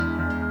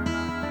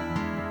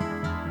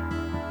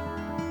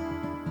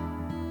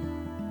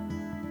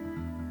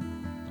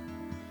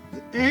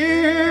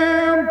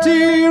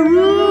Empty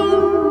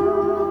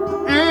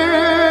room,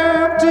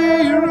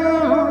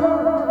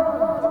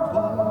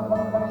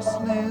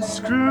 voiceless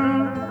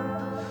screw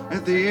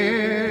at the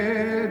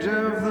edge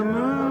of the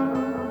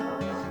moon.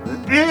 The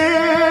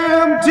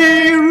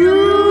empty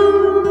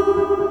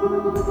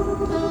room,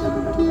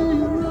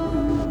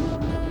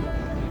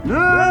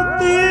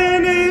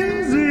 nothing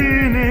is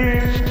in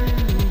it.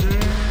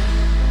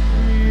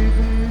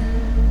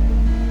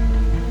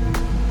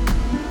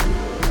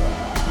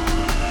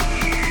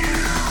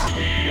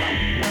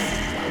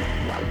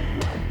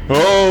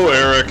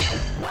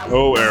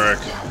 Oh, Eric.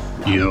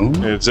 You?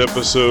 It's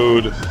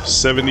episode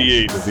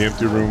 78 of the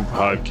Empty Room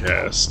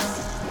podcast.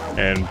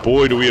 And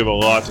boy, do we have a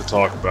lot to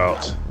talk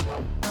about.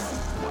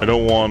 I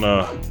don't want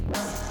to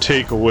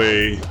take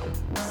away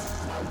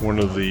one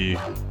of the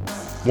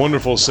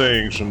wonderful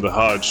sayings from the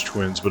Hodge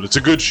twins, but it's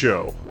a good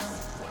show.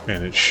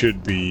 And it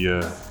should be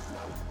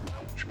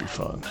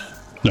fun.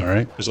 All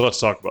right. There's a lot to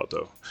talk about,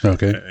 though.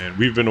 Okay. And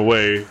we've been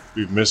away.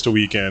 We've missed a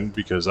weekend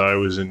because I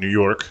was in New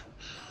York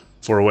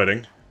for a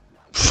wedding.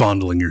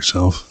 Fondling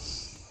yourself.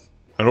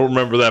 I don't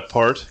remember that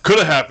part. Could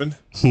have happened.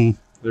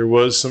 There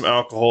was some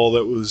alcohol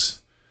that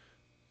was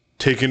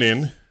taken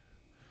in,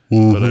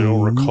 but I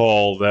don't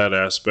recall that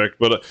aspect.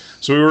 But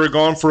so we were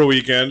gone for a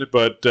weekend,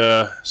 but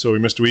so we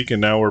missed a week,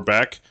 and now we're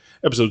back.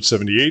 Episode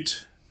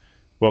 78.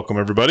 Welcome,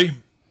 everybody.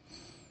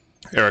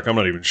 Eric, I'm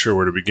not even sure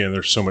where to begin.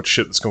 There's so much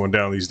shit that's going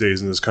down these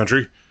days in this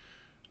country.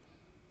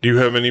 Do you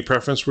have any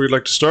preference where you'd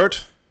like to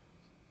start?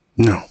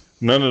 No.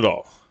 None at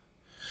all.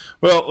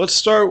 Well, let's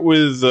start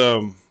with...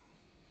 Wow,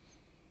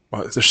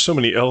 there's so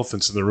many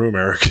elephants in the room,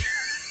 Eric.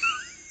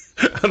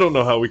 I don't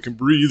know how we can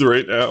breathe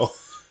right now.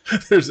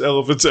 There's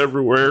elephants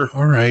everywhere.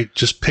 All right.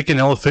 Just pick an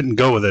elephant and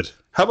go with it.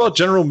 How about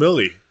General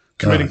Milley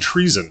committing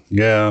treason?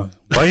 Yeah.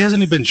 Why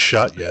hasn't he been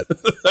shot yet?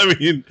 I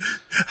mean,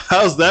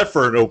 how's that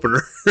for an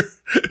opener?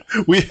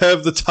 We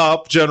have the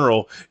top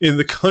general in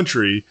the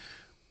country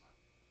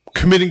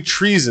committing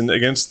treason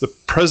against the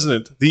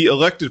president, the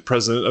elected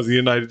president of the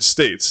United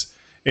States,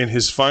 in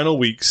his final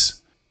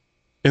weeks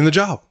in the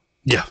job.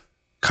 Yeah.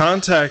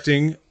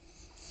 Contacting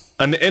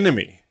an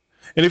enemy.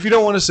 And if you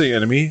don't want to say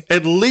enemy,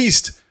 at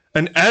least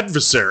an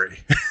adversary.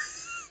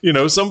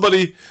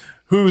 Somebody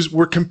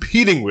we're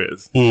competing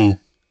with. And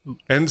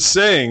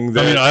saying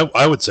that... I mean,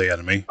 I would say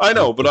enemy. I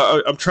know, but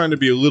I'm trying to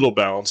be a little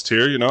balanced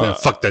here, Yeah,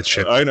 fuck that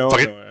shit. I know, Fuck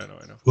I it. know.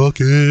 Fuck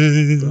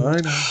it.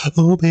 I know.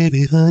 Oh,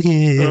 baby, fuck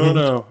it.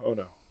 Oh,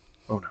 no.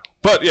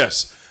 But,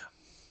 yes.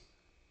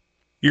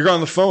 You're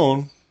on the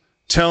phone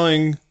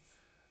telling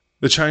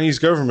the Chinese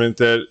government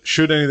that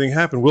should anything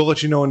happen, we'll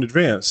let you know in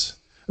advance.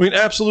 I mean,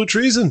 absolute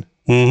treason.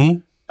 Mm-hmm.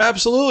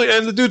 Absolutely.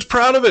 And the dude's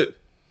proud of it.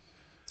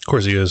 Of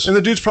course he is. And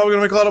the dude's probably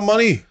going to make a lot of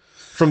money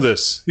from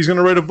this. He's going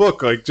to write a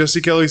book, like Jesse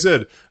Kelly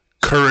said,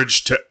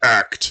 Courage to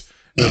Act.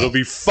 It'll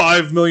be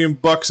 $5 million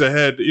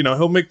ahead.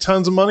 He'll make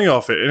tons of money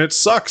off it. And it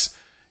sucks.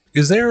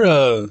 Is there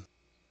a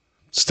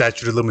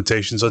statute of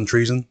limitations on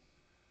treason?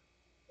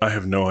 I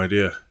have no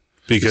idea.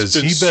 Because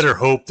he better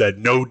hope that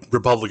no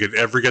Republican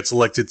ever gets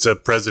elected to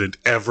president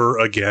ever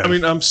again. I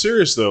mean, I'm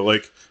serious, though.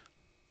 Like,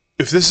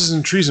 if this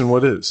isn't treason,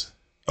 what is?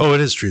 Oh, it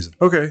is treason.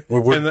 Okay.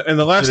 And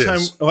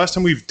the last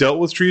time we've dealt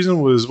with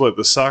treason was, what,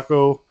 the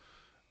Sacco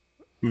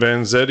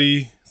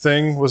Vanzetti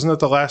thing? Wasn't that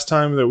the last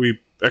time that we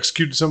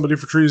executed somebody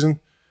for treason? It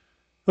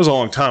was a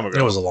long time ago.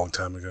 It was a long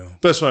time ago.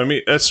 That's what I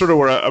mean. That's sort of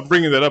where I'm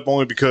bringing that up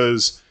only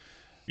because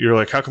you're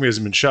like, how come he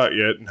hasn't been shot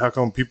yet? And how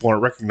come people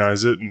aren't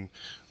recognize it? And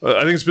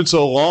I think it's been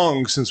so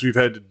long since we've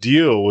had to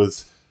deal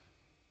with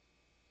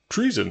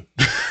treason.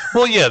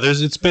 Well, yeah,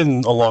 it's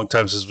been a long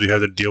time since we had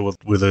to deal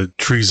with a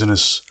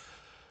treasonistic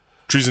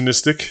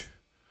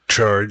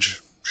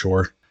charge,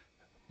 sure.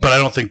 But I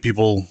don't think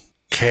people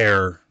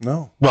care.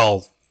 No.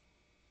 Well,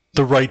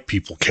 the right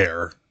people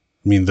care.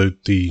 I mean,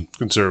 the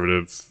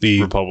conservative,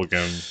 the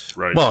Republican,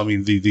 right? Well, I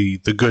mean, the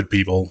good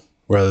people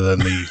rather than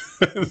the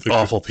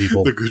awful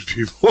people. The good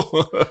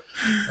people.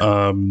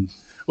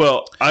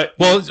 Well,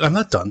 I'm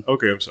not done.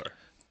 Okay, I'm sorry.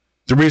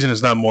 The reason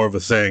it's not more of a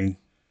thing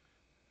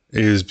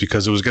is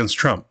because it was against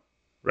Trump.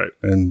 Right.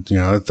 And,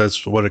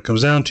 that's what it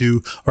comes down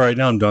to. All right,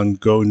 now I'm done.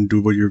 Go and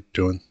do what you're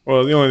doing.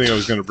 Well, the only thing I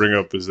was going to bring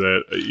up is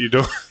that you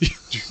do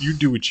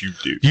what you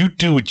do. You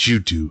do what you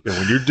do. And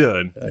when you're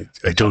done...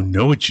 I don't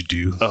know what you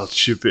do. I'll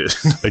chip it.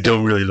 I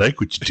don't really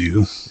like what you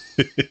do.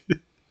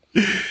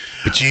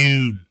 But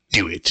you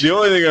do it. The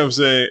only thing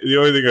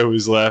I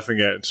was laughing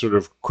at and sort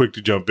of quick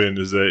to jump in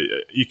is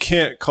that you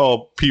can't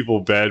call people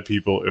bad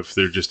people if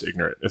they're just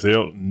ignorant, if they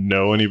don't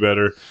know any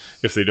better,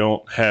 if they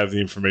don't have the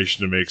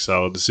information to make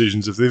solid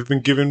decisions, if they've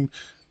been given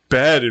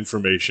bad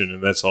information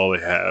and that's all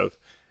they have.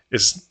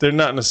 They're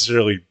not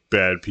necessarily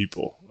bad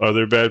people. Are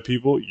there bad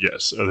people?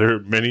 Yes. Are there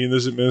many in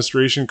this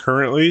administration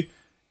currently?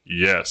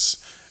 Yes.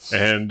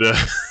 And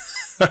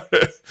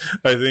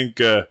I think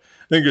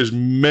there's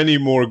many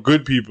more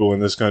good people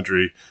in this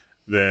country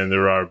than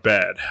there are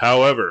bad.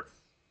 However,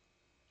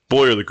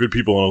 boy, are the good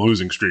people on a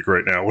losing streak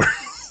right now.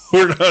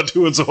 We're not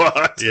doing so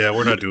hot. Yeah,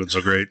 we're not doing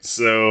so great.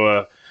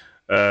 So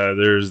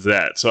there's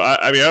that. So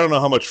I mean, I don't know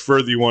how much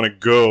further you want to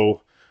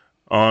go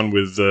on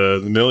with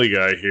the Millie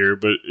guy here,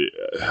 but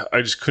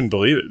I just couldn't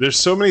believe it. There's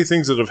so many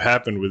things that have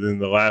happened within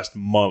the last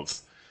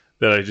month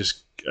that I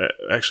just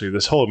actually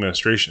this whole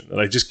administration that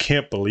I just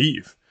can't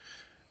believe.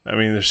 I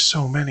mean, there's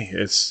so many. And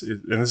this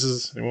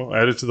is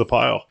added to the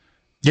pile.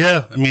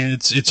 Yeah, I mean,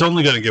 it's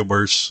only going to get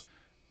worse.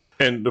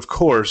 And of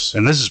course,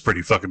 And this is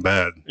pretty fucking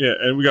bad. yeah,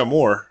 and we got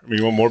more. I mean,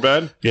 you want more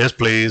bad? Yes,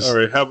 please. All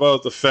right. How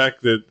about the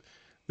fact that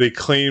they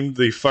claimed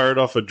they fired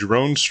off a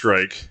drone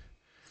strike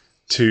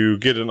to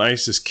get an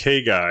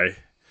ISIS-K guy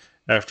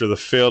after the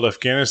failed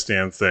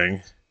Afghanistan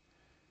thing,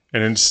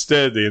 and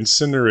instead they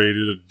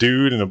incinerated a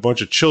dude and a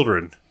bunch of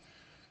children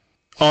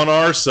on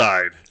our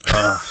side.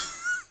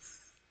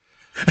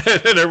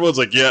 And everyone's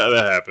like, yeah,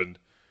 that happened.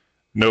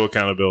 No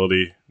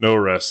accountability, no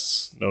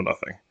arrests, no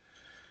nothing.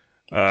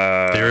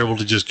 They were able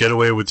to just get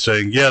away with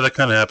saying, yeah, that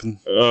kind of happened.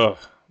 Oh,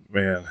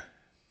 man.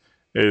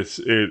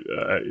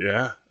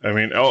 Yeah. I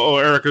mean,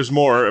 Eric, there's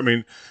more. I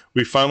mean,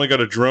 we finally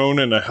got a drone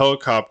and a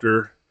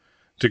helicopter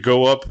to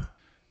go up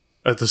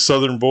at the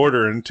southern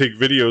border and take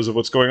videos of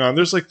what's going on.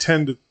 There's like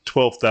 10 to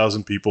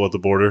 12,000 people at the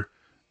border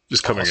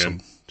just coming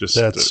in.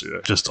 That's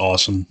just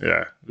awesome.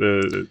 Yeah.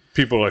 The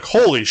people are like,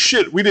 holy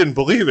shit, we didn't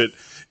believe it.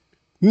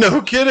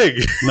 No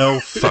kidding. No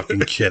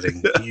fucking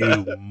kidding.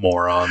 You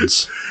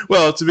morons.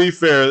 Well, to be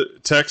fair,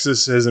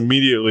 Texas has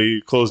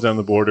immediately closed down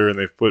the border, and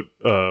they've put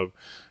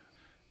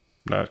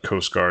not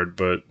Coast Guard,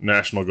 but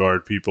National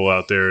Guard people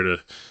out there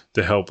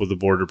to help with the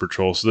border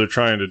patrol. So they're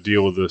trying to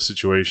deal with the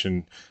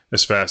situation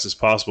as fast as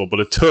possible. But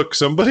it took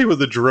somebody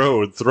with a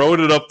drone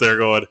throwing it up there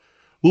going,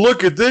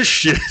 look at this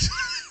shit.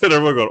 And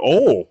everyone going,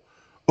 oh,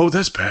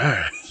 that's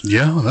bad.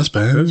 Yeah, that's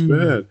bad. That's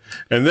bad.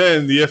 And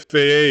then the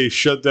FAA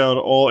shut down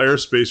all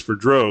airspace for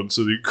drones,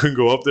 so you couldn't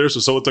go up there. So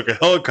someone took a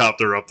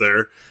helicopter up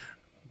there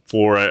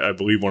for, I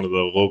believe, one of the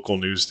local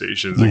news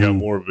stations. They got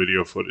more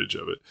video footage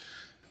of it.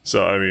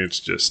 So, I mean,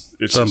 it's just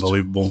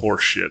unbelievable.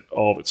 Horse shit.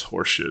 All of it's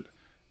horse shit.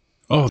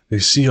 Oh, they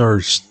see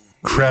our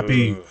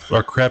crappy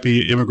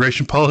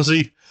immigration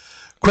policy.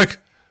 Quick,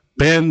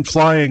 ban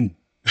flying.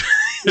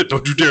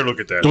 Don't you dare look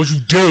at that. Don't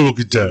you dare look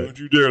at that. Don't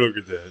you dare look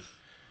at that.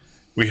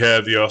 We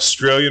have the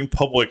Australian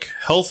public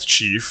health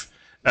chief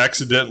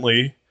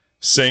accidentally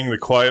saying the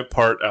quiet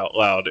part out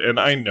loud. And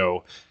I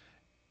know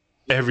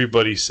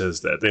everybody says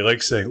that. They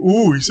like saying,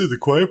 ooh, he said the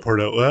quiet part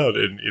out loud.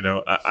 And,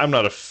 I'm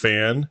not a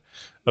fan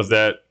of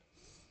that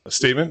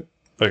statement.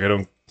 Like, I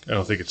don't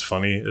think it's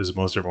funny as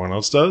most everyone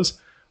else does.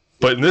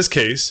 But in this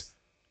case,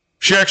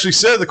 she actually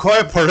said the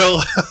quiet part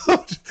out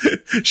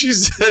loud. She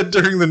said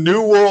during the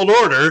New World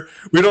Order,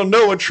 we don't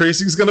know what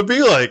tracing's going to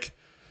be like.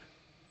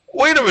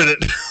 Wait a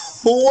minute.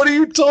 What are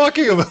you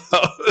talking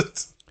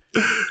about?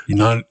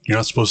 You're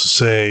not supposed to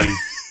say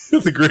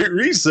the Great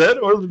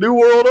Reset or the New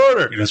World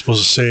Order. You're not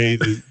supposed to say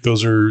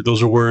those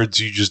are words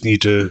you just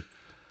need to.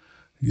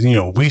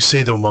 We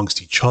say them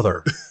amongst each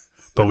other,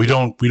 but we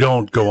don't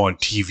go on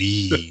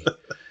TV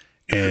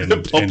and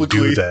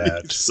do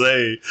that.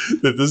 Say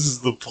that this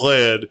is the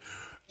plan.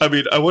 I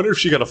mean, I wonder if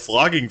she got a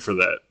flogging for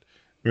that.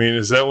 I mean,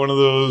 is that one of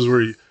those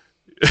where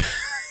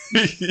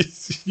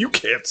you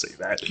can't say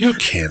that. You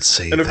can't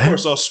say that. And of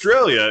course,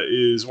 Australia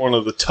is one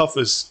of the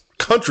toughest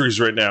countries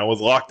right now with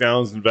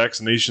lockdowns and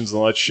vaccinations and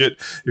all that shit.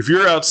 If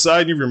you're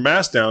outside and you have your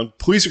mask down,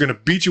 police are going to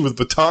beat you with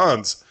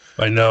batons.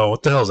 I know.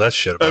 What the hell is that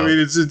shit about? I mean,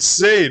 it's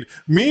insane.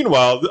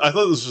 Meanwhile, I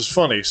thought this was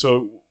funny.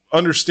 So,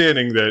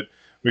 understanding that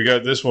we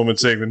got this woman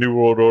saying the New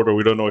World Order,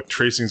 we don't know what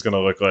tracing is going to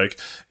look like,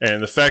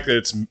 and the fact that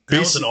it's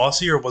was an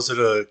Aussie or was it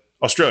a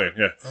Australian?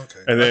 Yeah. Okay.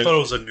 And then, I thought it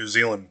was a New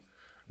Zealand.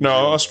 No,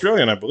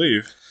 Australian, I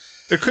believe.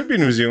 It could be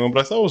New Zealand,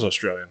 but I thought it was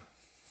Australian.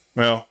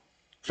 Well,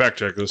 fact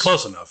check this.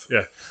 Close enough.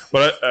 Yeah.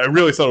 But I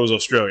really thought it was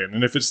Australian.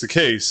 And if it's the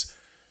case,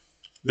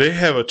 they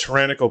have a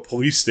tyrannical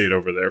police state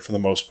over there for the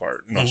most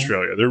part in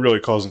Australia. They're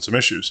really causing some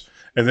issues.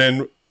 And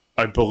then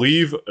I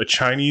believe a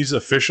Chinese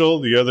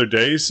official the other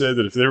day said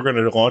that if they were going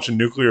to launch a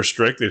nuclear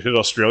strike, they'd hit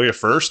Australia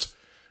first.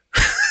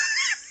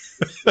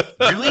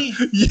 Really?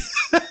 Yeah.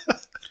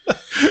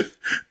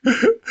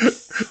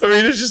 I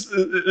mean,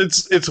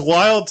 it's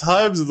wild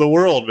times in the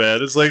world,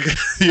 man. It's like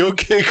the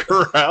OK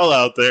Corral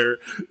out there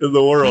in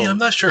the world. I'm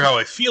not sure how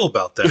I feel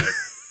about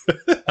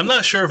that. I'm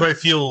not sure if I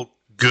feel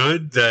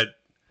good that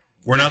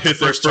we're not the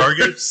first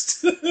target,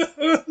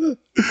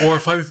 or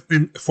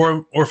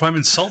if I'm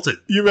insulted.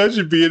 You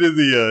imagine being in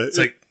the it's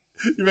like,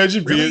 you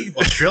imagine being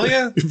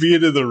Australia,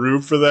 being in the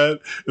room for that,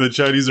 and the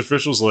Chinese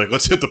officials are like,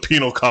 let's hit the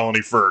penal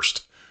colony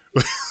first.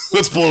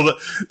 Let's blow that.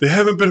 They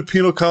haven't been a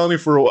penal colony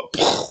for a while.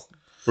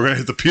 We're going to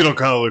hit the penal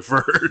colony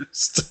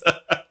first.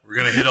 We're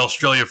going to hit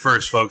Australia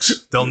first,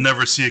 folks. They'll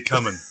never see it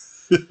coming.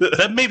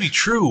 That may be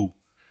true,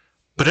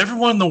 but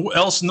everyone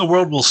else in the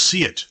world will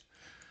see it,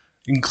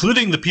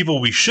 including the people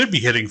we should be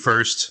hitting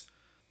first.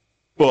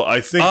 Well,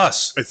 I think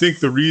us. I think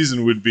the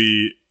reason would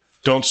be,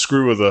 don't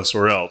screw with us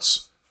or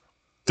else.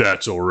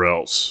 That's or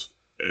else.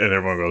 And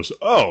everyone goes,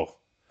 oh,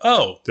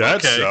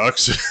 that okay.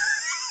 sucks.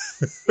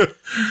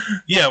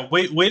 Yeah,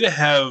 way to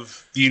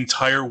have the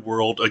entire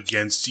world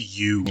against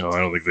you. No, I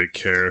don't think they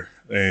care.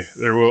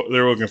 They're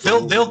looking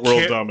for They'll world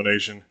care.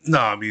 domination. No,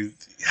 I mean,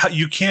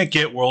 you can't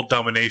get world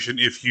domination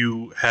if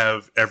you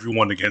have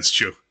everyone against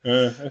you.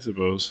 I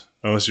suppose.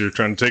 Unless you're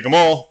trying to take them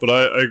all, but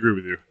I agree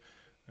with you.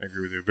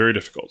 Very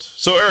difficult.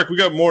 So, Eric, we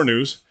got more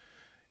news.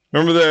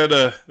 Remember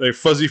that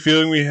fuzzy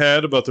feeling we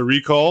had about the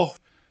recall?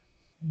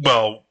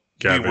 Well,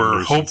 Gavin we were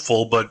Newsom.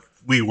 hopeful, but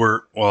we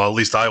were, well, at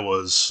least I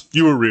was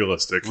You were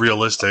realistic.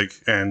 realistic,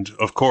 and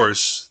of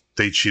course,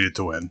 they cheated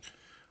to win.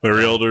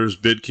 Larry Elder's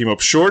bid came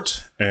up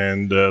short,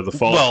 and the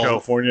fall of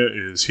California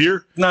is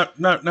here. Not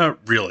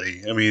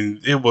really. I mean,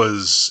 it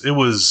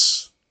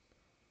was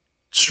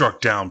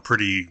struck down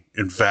pretty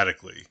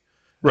emphatically.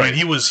 Right. I mean,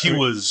 he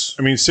was.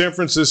 I mean, San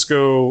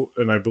Francisco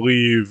and I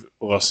believe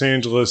Los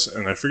Angeles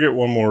and I forget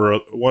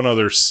one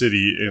other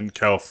city in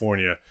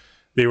California.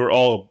 They were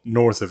all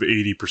north of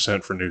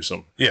 80% for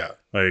Newsom. Yeah.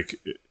 Like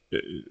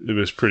it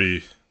was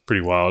pretty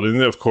wild.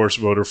 And of course,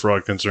 voter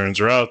fraud concerns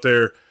are out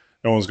there.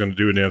 No one's going to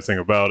do a damn thing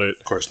about it.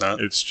 Of course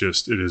not. It's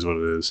just it is what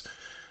it is.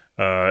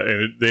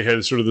 They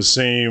had sort of the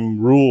same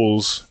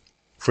rules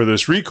for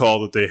this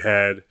recall that they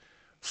had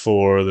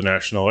for the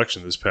national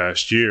election this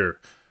past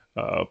year.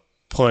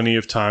 Plenty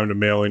of time to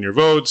mail in your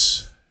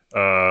votes,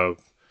 and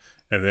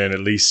then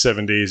at least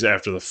 7 days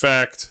after the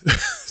fact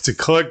to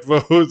collect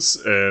votes.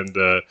 And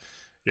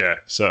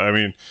so I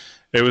mean,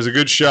 it was a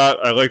good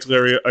shot. I liked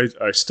Larry.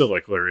 I still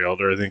like Larry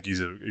Elder. I think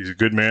he's a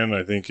good man.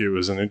 I think it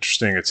was an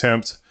interesting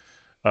attempt.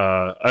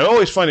 I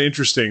always find it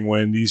interesting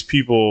when these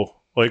people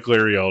like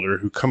Larry Elder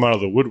who come out of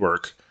the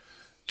woodwork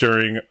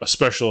during a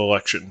special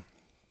election,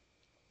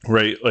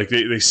 right? Like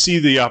they see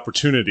the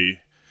opportunity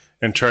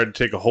and try to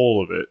take a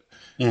hold of it.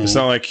 It's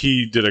not like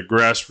he did a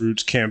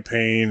grassroots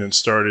campaign and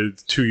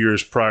started 2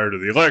 years prior to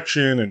the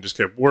election and just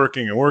kept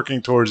working and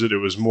working towards it. It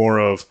was more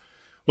of,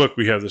 look,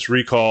 we have this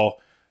recall.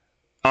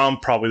 I'm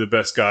probably the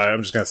best guy.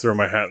 I'm just going to throw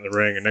my hat in the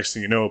ring. And next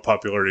thing you know,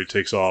 popularity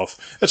takes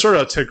off. That's sort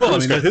of how Ted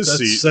Cruz got his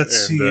seat.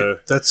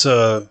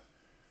 I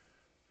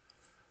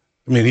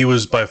mean, he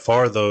was by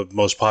far the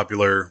most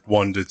popular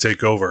one to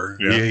take over.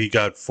 Yeah. He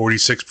got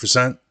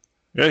 46%.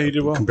 Yeah, he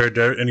did well. Compared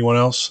to anyone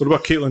else. What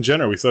about Caitlyn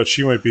Jenner? We thought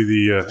she might be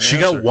the She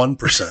got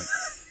 1%.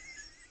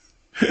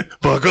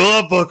 Buckle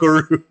up,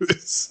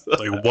 buckaroos.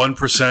 Like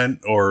 1%,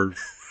 or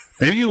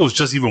maybe it was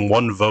just even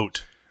one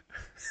vote.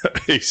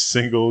 A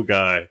single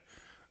guy.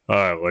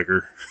 I like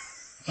her.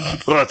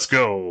 Let's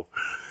go.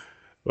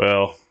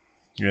 Well,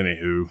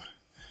 anywho.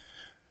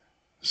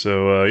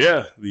 So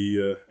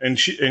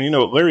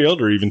and Larry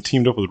Elder even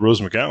teamed up with Rose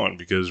McGowan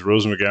because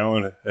Rose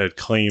McGowan had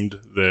claimed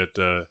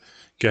that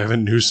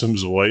Gavin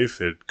Newsom's wife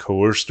had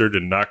coerced her to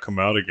not come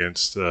out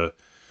against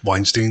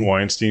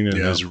Weinstein and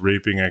his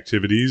raping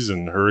activities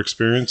and her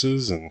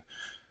experiences. And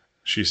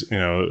she's,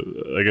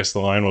 I guess the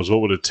line was,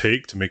 what would it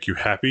take to make you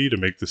happy, to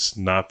make this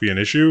not be an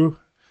issue?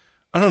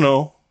 I don't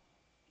know.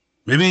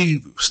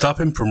 Maybe stop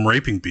him from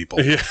raping people.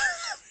 Yeah.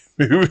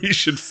 Maybe we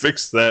should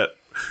fix that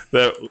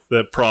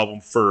problem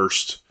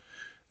first.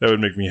 That would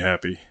make me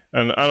happy.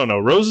 And I don't know.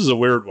 Rose is a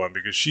weird one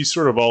because she's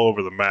sort of all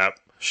over the map.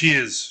 She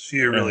is.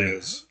 She really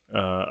is.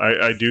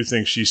 I do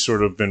think she's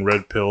sort of been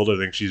red-pilled. I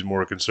think she's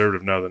more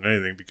conservative now than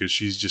anything because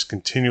she's just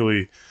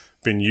continually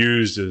been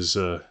used as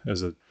a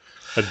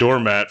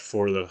doormat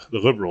for the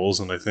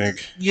liberals. And I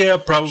think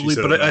probably.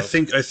 But I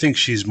think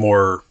she's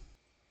more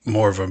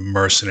of a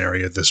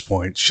mercenary at this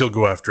point. She'll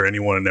go after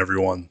anyone and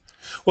everyone.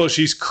 Well,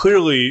 she's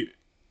clearly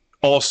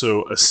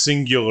also a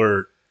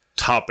singular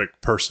topic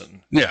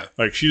person. Yeah,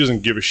 like she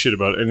doesn't give a shit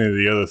about any of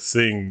the other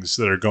things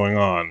that are going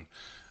on.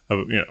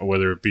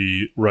 Whether it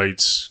be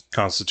rights,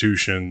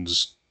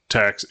 constitutions,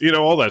 tax,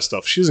 all that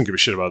stuff. She doesn't give a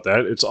shit about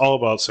that. It's all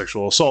about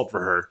sexual assault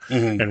for her.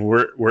 Mm-hmm. And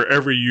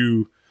wherever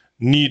you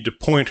need to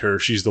point her,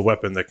 she's the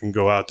weapon that can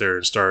go out there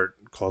and start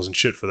causing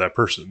shit for that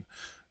person.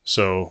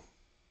 So,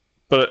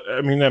 but I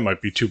mean, that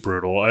might be too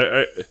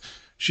brutal.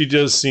 She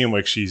does seem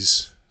like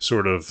she's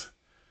sort of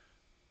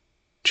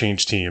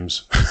changed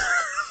teams,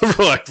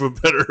 for lack of a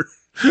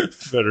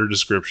better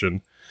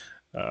description.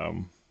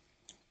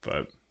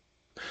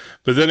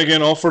 But then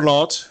again, all for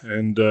naught,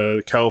 and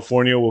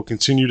California will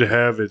continue to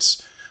have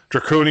its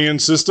draconian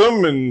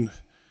system, and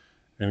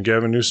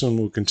Gavin Newsom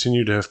will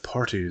continue to have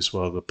parties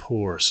while the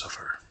poor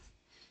suffer.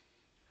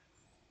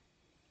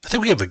 I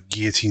think we have a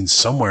guillotine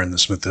somewhere in the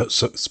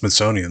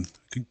Smithsonian.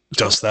 Could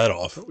dust that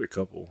off. Probably a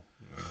couple.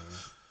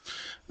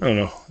 I don't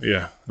know.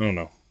 Yeah, I don't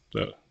know.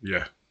 I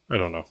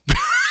don't know.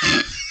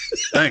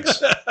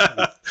 Thanks.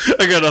 I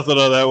got nothing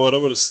on that one.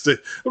 I'm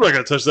not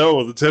gonna touch that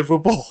one with a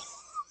 10-foot pole.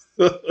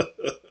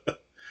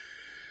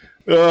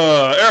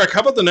 Eric,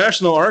 how about the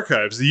National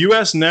Archives? The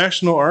U.S.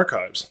 National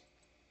Archives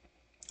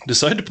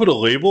decided to put a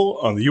label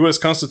on the U.S.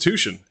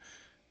 Constitution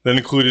that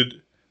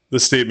included the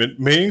statement,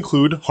 may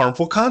include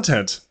harmful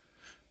content.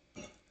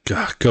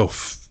 God,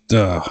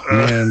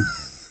 man.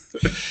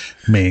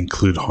 May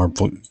include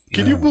harmful...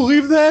 Can you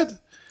believe that?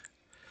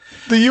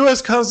 The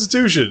U.S.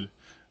 Constitution,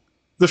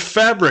 the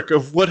fabric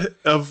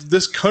of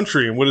this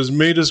country and what has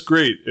made us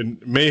great,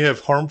 and may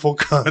have harmful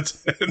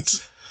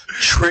content.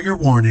 Trigger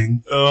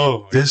warning.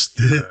 Oh,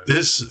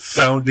 This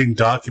founding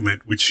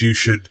document, which you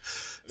should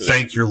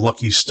thank your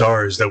lucky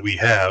stars that we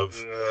have,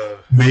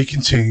 may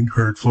contain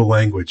hurtful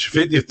language.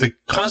 If the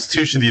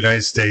Constitution of the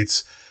United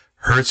States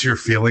hurts your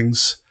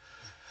feelings,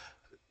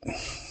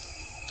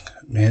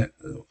 man,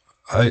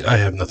 I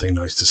have nothing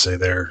nice to say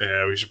there.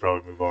 yeah, we should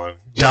probably move on.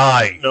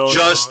 Die. No,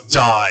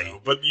 die.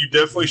 no, but you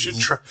definitely should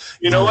try.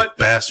 You know what?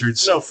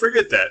 Bastards. No,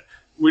 forget that.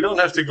 We don't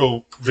have to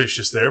go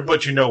vicious there,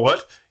 but you know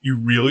what? You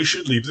really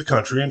should leave the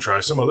country and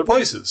try some other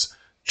places.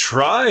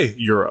 Try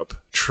Europe.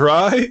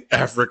 Try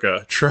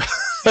Africa. Try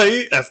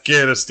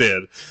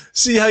Afghanistan.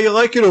 See how you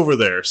like it over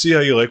there. See how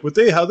you like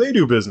how they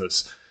do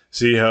business.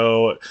 See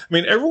how, I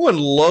mean, everyone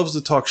loves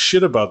to talk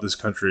shit about this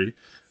country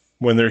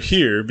when they're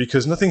here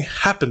because nothing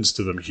happens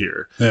to them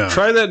here. Yeah.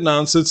 Try that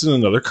nonsense in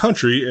another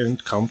country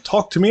and come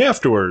talk to me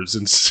afterwards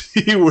and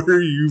see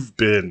where you've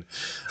been.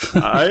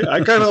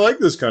 I kind of like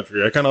this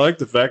country. I kind of like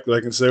the fact that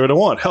I can say what I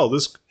want. Hell,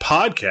 this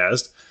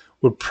podcast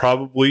would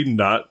probably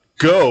not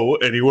go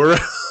anywhere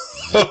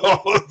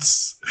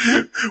else.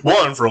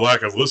 One, for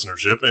lack of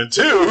listenership, and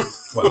two,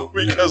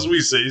 because we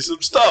say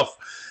some stuff.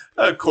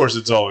 Of course,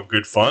 it's all in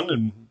good fun,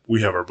 and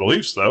we have our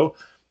beliefs, though.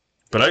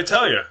 But I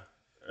tell you,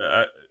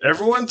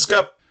 everyone's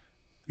got...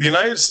 The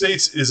United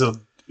States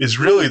is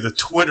really the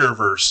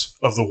Twitterverse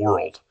of the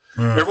world.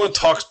 Everyone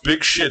talks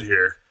big shit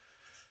here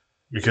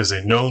because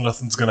they know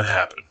nothing's going to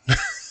happen.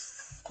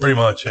 Pretty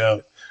much,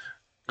 yeah.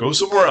 Go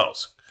somewhere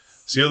else.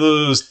 See how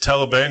those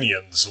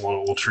Talibanians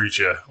will treat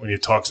you when you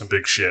talk some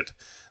big shit.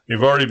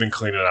 They've already been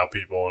cleaning out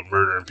people and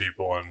murdering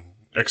people and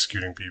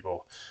executing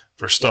people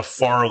for stuff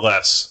far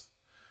less.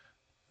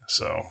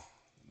 So,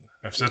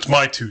 that's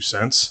my 2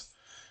 cents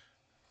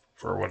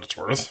for what it's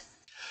worth.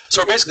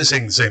 So we're basically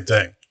saying the same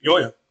thing. Oh,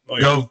 yeah. Oh,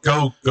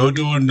 yeah. Go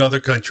to another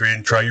country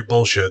and try your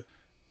bullshit,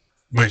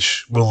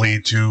 which will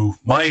lead to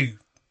my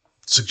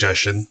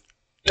suggestion: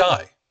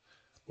 die.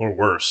 Or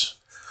worse.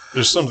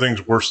 There's some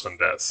things worse than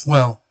death.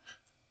 Well,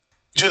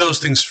 do those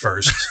things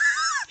first.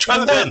 Try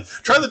the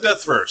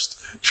death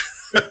first.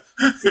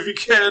 If you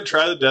can,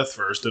 try the death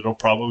first. It'll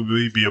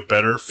probably be a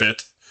better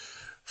fit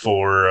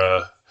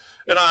for.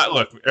 And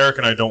look, Eric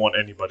and I don't want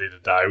anybody to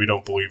die. We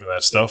don't believe in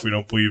that stuff. We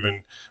don't believe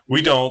in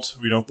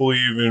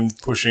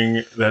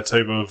pushing that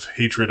type of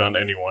hatred on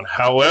anyone.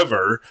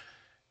 However,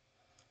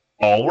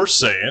 all we're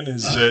saying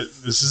is that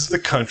this is the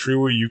country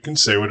where you can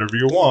say whatever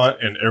you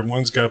want, and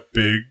everyone's got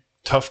big,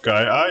 tough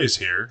guy eyes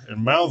here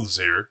and mouths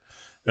here,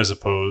 as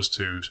opposed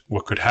to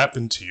what could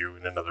happen to you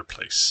in another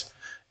place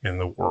in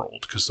the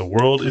world. Because the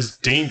world is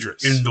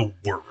dangerous. In the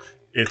world.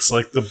 It's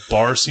like the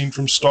bar scene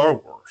from Star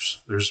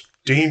Wars. There's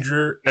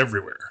danger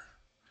everywhere.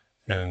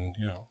 And,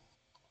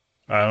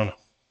 I don't know.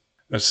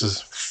 That's the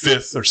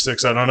 5th or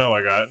 6th, I don't know,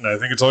 I got. And I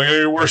think it's only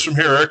going to get worse from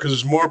here, Eric, because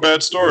there's more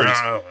bad stories.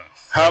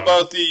 How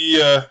about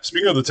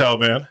speaking of the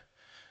Taliban,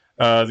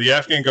 the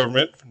Afghan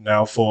government,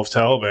 now full of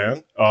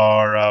Taliban,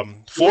 are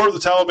 4 of the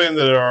Taliban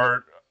that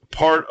are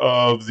part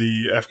of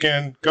the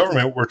Afghan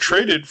government were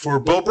traded for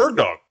Bo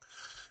Bergdahl.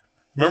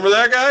 Remember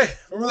that guy?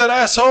 Remember that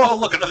asshole? Oh,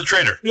 look, another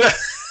traitor. Yeah.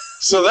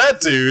 So that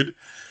dude,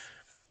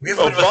 We have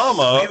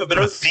Obama, a bit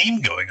of a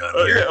theme going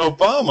on here.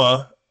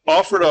 Obama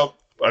offered up,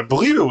 I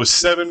believe it was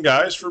 7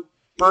 guys for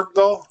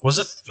Bergdahl. Was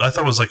it? I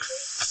thought it was like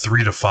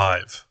 3 to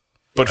 5.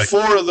 But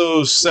 4 of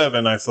those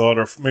 7, I thought,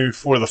 or maybe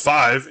 4 of the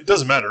 5, it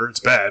doesn't matter, it's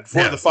bad.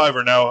 4 of the 5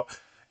 are now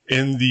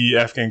in the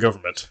Afghan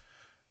government.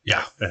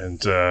 Yeah. And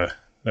that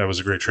was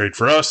a great trade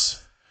for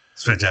us.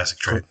 It's a fantastic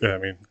trade. I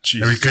mean,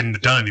 geez. We couldn't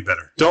have done any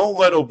better. Don't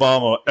let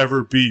Obama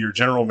ever be your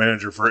general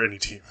manager for any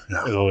team.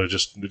 No. It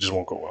just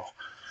won't go well.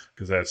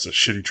 Because that's a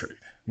shitty trade.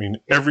 I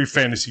mean, every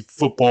fantasy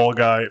football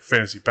guy,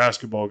 fantasy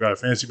basketball guy,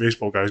 fantasy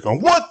baseball guy is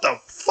going, what the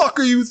fuck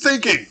are you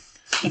thinking?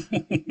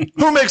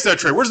 Who makes that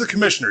trade? Where's the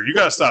commissioner? You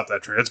got to stop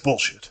that trade. That's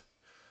bullshit.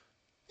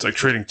 It's like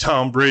trading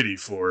Tom Brady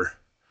for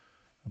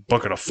a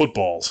bucket of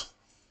footballs.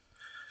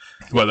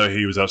 Whether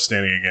he was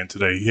outstanding again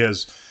today. He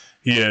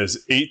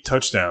has 8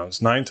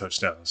 touchdowns, 9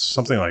 touchdowns,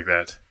 something like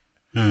that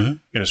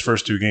in his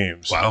first 2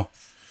 games. Wow.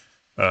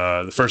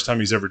 The first time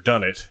he's ever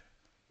done it.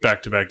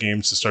 Back-to-back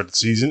games to start the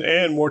season,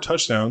 and more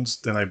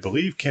touchdowns than I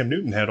believe Cam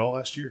Newton had all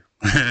last year.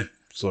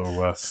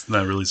 So it's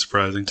not really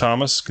surprising.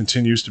 Thomas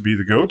continues to be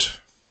the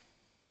GOAT,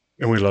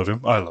 and we love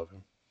him. I love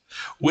him.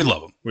 We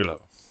love him. We love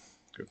him.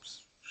 Good.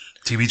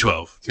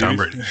 TB12, Tom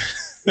Brady.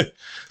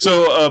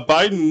 So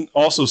Biden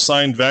also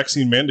signed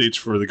vaccine mandates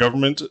for the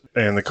government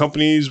and the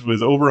companies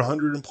with over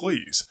 100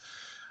 employees,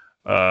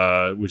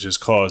 which has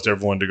caused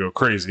everyone to go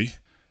crazy.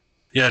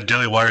 Yeah,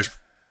 Daily Wire's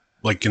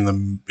like in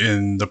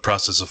the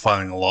process of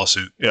filing a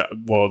lawsuit. Yeah,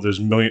 well,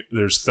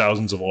 there's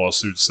thousands of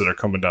lawsuits that are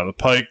coming down the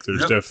pike.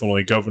 There's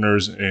definitely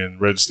governors in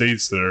red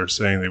states that are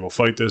saying they will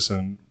fight this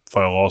and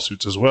file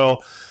lawsuits as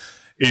well.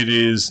 It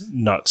is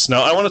nuts.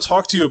 Now, I want to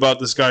talk to you about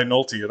this guy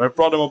Nolte, and I've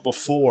brought him up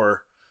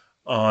before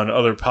on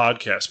other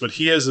podcasts, but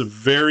he has a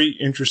very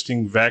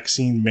interesting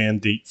vaccine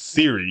mandate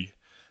theory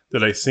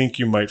that I think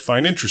you might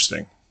find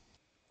interesting.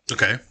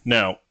 Okay.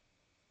 Now,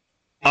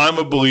 I'm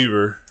a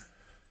believer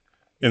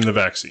in the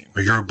vaccine.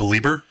 Are you a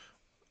believer?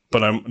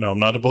 but I'm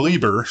not a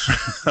believer.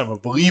 I'm a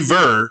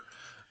believer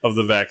of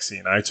the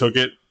vaccine. I took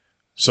it.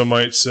 Some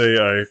might say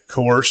I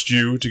coerced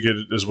you to get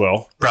it as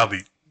well.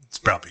 Probably. It's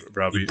probably.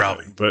 But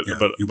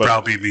you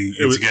browbeat me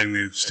into getting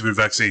the stupid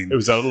vaccine. It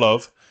was out of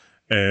love.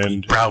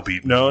 And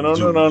browbeat.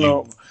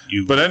 No.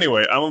 But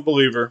anyway, I'm a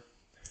believer.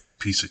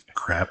 Piece of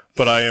crap.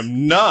 But I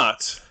am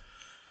not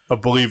a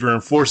believer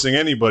in forcing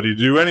anybody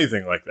to do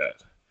anything like that.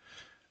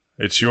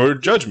 It's your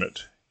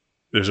judgment.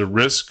 There's a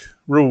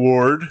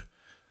risk-reward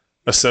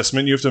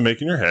assessment you have to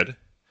make in your head.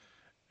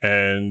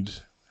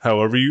 And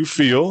however you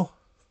feel,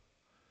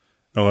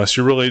 unless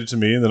you're related to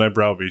me, and then I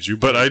browbeat you.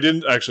 But I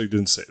didn't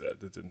say that.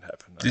 That didn't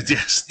happen.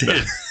 Yes, it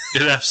did.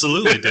 It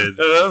absolutely did.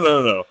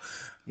 No.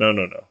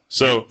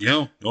 So,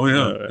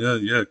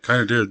 it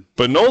kind of did.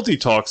 But Nolte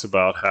talks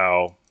about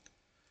how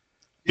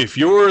if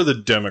you're the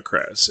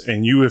Democrats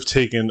and you have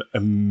taken a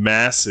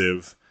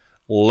massive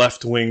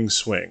left-wing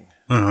swing,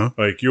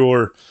 like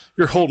you're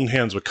holding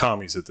hands with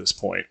commies at this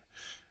point,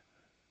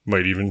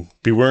 might even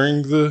be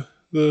wearing the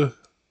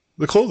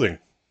clothing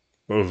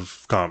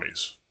of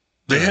commies.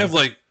 They have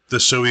like the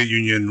Soviet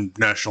Union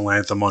national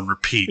anthem on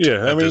repeat.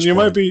 Yeah, I mean, you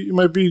might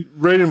be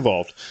right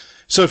involved.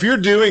 So if you're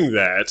doing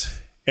that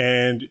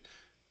and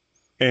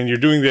you're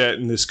doing that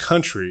in this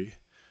country,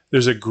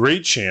 there's a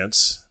great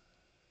chance,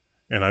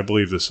 and I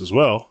believe this as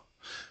well,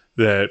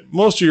 that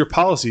most of your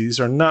policies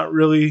are not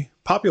really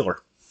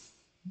popular.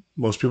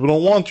 Most people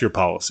don't want your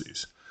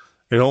policies.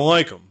 They don't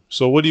like them.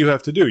 So what do you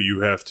have to do?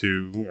 You have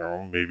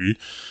to, maybe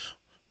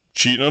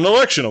cheat in an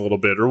election a little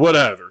bit or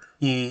whatever.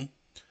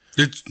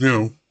 It's,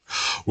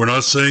 we're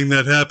not saying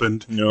that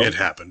happened. No. It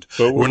happened.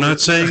 But we're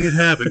not saying it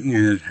happened.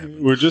 It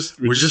happened. We're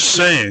just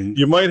saying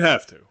you might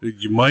have to.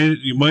 You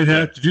might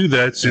have to do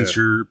that since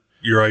your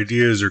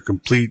ideas are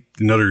complete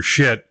and utter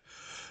shit.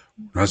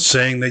 Not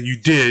saying that you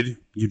did.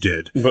 You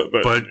did.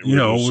 But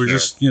we're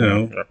just.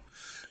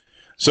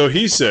 So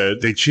he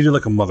said they cheated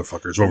like a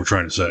motherfucker. Is what we're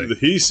trying to say.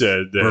 He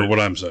said that, or what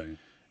I'm saying.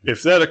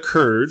 If that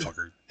occurred,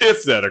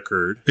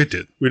 it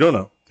did. We don't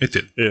know. It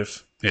did.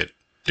 If it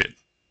did,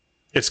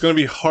 it's going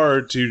to be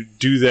hard to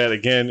do that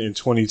again in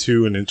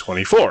 22 and in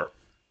 24.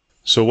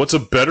 So what's a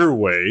better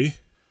way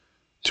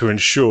to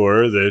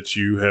ensure that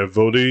you have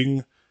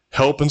voting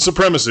help and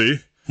supremacy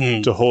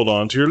to hold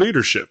on to your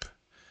leadership?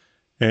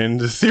 And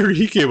the theory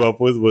he came up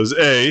with was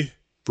A,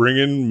 bring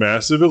in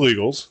massive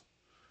illegals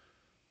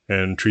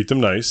and treat them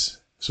nice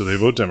so they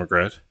vote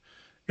Democrat,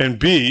 and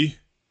B,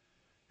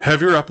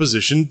 have your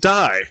opposition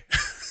die.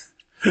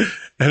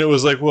 And it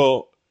was like,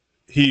 well,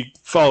 he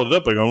followed it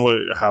up by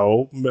going,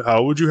 how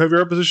would you have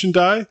your opposition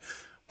die?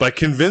 By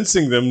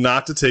convincing them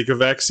not to take a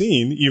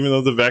vaccine, even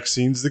though the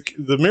vaccine's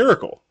the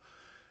miracle.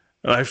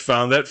 And I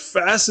found that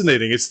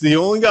fascinating. It's the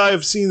only guy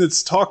I've seen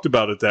that's talked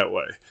about it that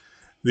way.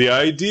 The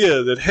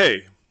idea that,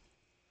 hey,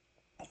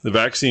 the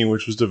vaccine,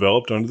 which was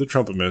developed under the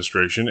Trump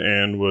administration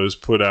and was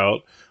put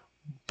out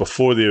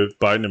before the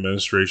Biden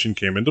administration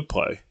came into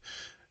play,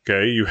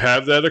 okay, you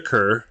have that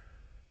occur,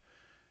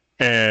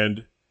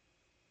 and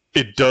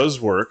it does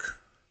work.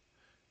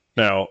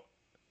 Now,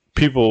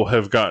 people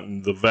have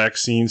gotten the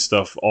vaccine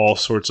stuff all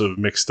sorts of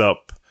mixed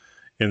up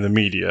in the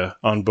media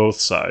on both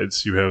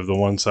sides. You have the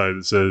one side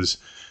that says,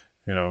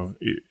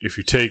 if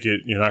you take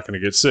it, you're not going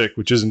to get sick,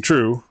 which isn't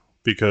true,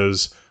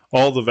 because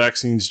all the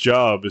vaccine's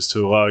job is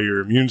to allow your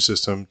immune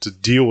system to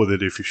deal with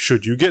it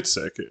should you get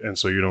sick, and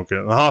so you don't get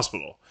in the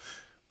hospital.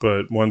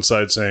 But one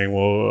side saying,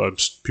 well,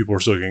 people are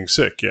still getting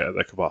sick. Yeah,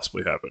 that could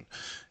possibly happen.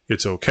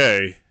 It's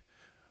okay.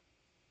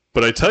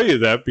 But I tell you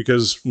that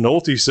because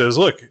Nolte says,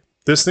 look,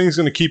 this thing's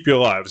going to keep you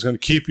alive. It's going to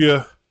keep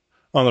you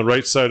on the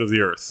right side of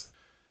the earth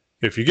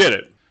if you get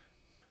it.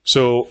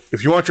 So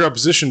if you want your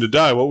opposition to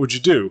die, what would you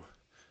do?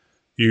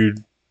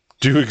 You'd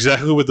do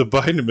exactly what the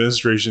Biden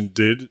administration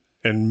did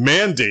and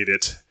mandate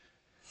it.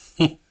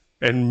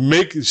 And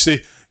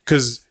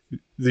because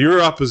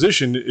your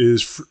opposition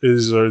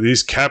are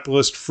these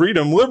capitalist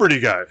freedom liberty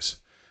guys.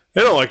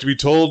 They don't like to be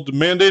told to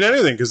mandate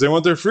anything because they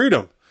want their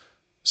freedom.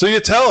 So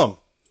you tell them,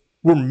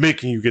 we're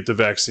making you get the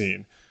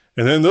vaccine.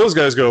 And then those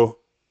guys go,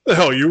 the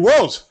hell you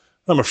won't.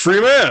 I'm a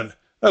free man.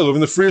 I live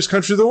in the freest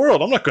country of the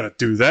world. I'm not going to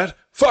do that.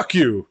 Fuck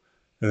you.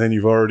 And then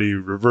you've already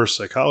reverse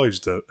psychology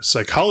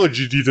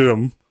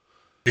them.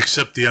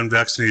 Except the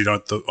unvaccinated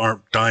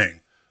aren't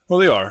dying. Well,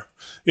 they are.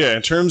 Yeah,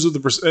 in terms of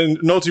and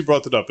Nolte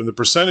brought that up, in the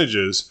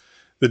percentages,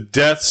 the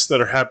deaths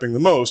that are happening the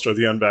most are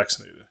the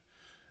unvaccinated.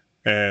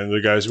 And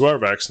the guys who are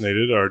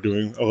vaccinated are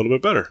doing a little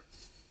bit better.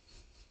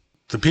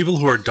 The people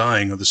who are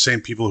dying are the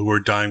same people who were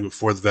dying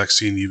before the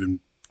vaccine even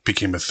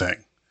became a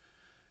thing.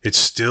 It's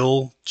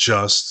still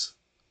just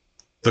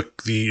the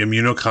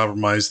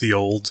immunocompromised, the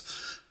old,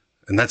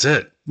 and that's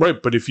it.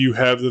 Right, but if you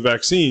have the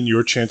vaccine,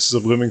 your chances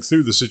of living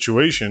through the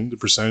situation, the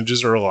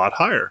percentages are a lot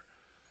higher.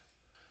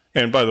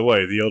 And by the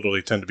way, the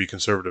elderly tend to be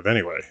conservative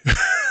anyway.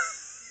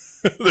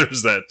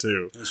 There's that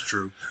too. That's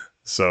true.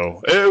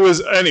 So it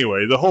was,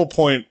 anyway, the whole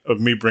point of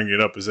me bringing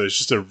it up is that it's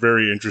just a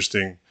very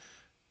interesting,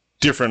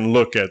 different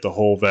look at the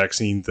whole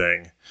vaccine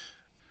thing.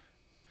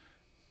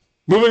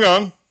 Moving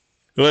on.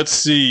 Let's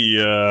see.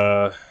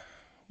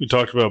 We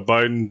talked about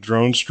Biden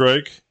drone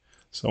strike.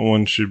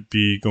 Someone should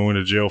be going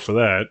to jail for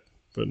that,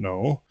 but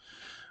no.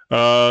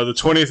 The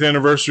 20th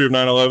anniversary of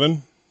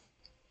 9/11.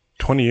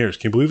 20 years.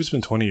 Can you believe it's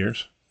been 20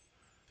 years?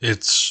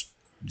 It's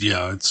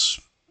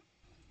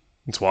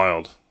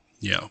wild.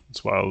 Yeah.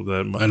 It's wild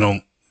that I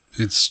don't.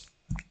 It's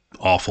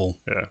awful.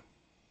 Yeah.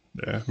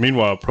 Yeah.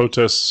 Meanwhile,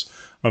 protests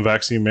on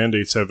vaccine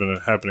mandates have been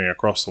happening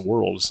across the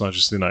world. It's not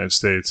just the United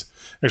States.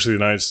 Actually,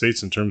 the United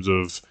States, in terms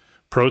of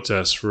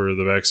protests for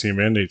the vaccine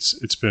mandates,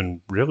 it's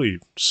been really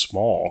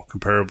small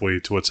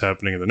comparably to what's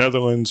happening in the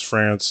Netherlands,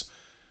 France,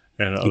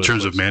 and other In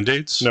terms of places.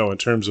 mandates? No, in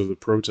terms of the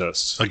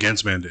protests.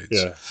 Against mandates.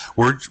 Yeah.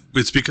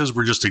 It's because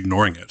we're just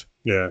ignoring it.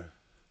 Yeah.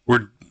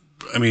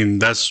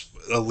 That's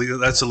at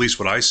least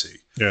what I see.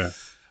 Yeah.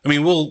 I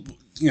mean,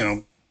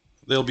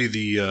 there'll be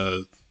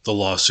the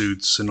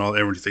lawsuits and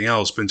everything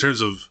else, but in terms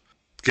of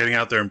getting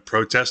out there and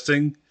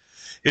protesting,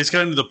 it's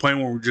gotten to the point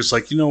where we're just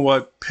like, you know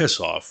what,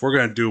 piss off. We're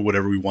going to do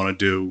whatever we want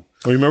to do.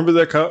 Well, you remember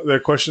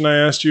that question I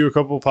asked you a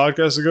couple of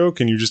podcasts ago?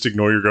 Can you just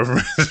ignore your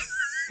government?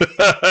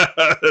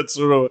 That's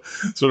sort of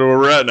where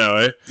we're at now,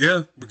 eh?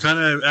 Yeah, we're kind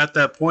of at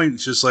that point.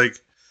 It's just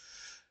like,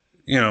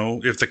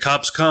 if the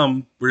cops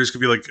come, we're just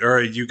going to be like, all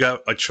right, you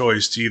got a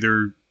choice to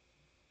either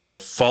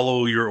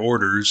follow your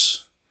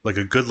orders like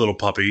a good little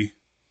puppy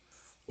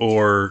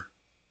or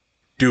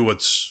do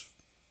what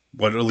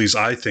at least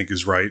I think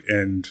is right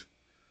and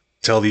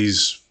tell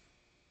these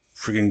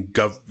freaking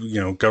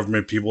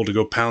government people to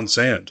go pound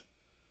sand.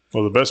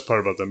 Well, the best part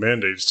about the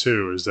mandates,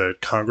 too, is that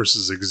Congress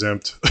is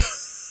exempt.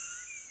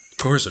 Of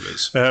course it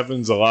is. It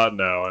happens a lot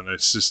now, and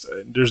it's just,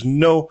 there's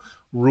no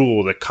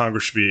rule that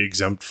Congress should be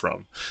exempt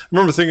from. I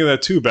remember thinking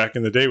that, too, back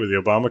in the day with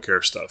the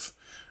Obamacare stuff.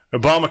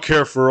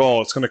 Obamacare for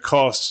all, it's going to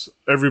cost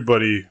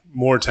everybody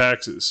more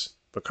taxes,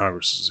 but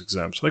Congress is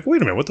exempt. Like,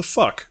 wait a minute, what the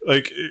fuck?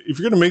 Like, if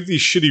you're going to make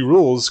these shitty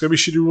rules, it's going to be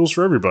shitty rules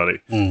for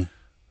everybody.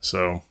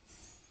 So,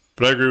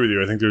 but I agree with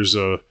you. I think there's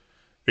a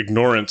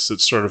ignorance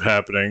that's sort of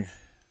happening.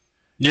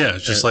 Yeah,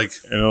 it's just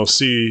and they'll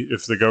see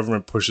if the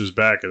government pushes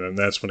back, and then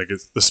that's when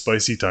the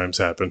spicy times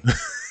happen,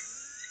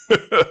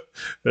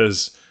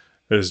 as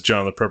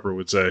John the Prepper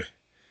would say.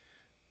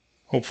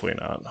 Hopefully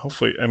not.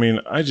 Hopefully, I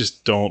mean, I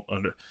just don't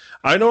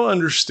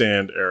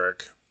understand,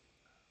 Eric,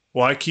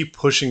 why keep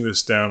pushing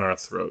this down our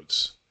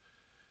throats.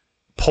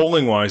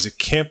 Polling wise, it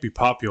can't be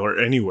popular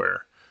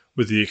anywhere,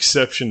 with the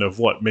exception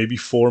of maybe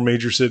 4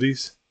 major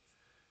cities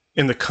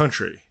in the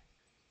country,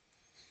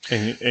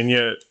 and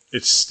yet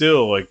it's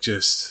still like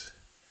just.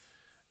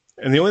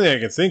 And the only thing I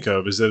can think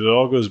of is that it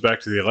all goes back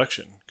to the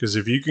election. Because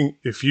if you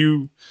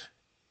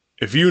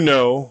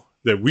know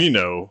that we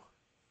know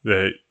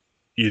that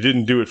you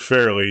didn't do it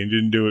fairly, you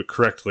didn't do it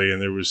correctly,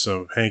 and there was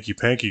some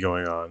hanky-panky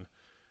going on,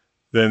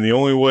 then the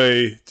only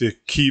way to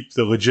keep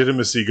the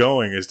legitimacy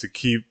going is to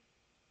keep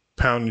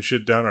pounding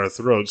shit down our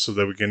throats so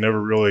that we can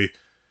never really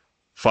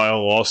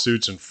file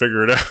lawsuits and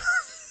figure it out.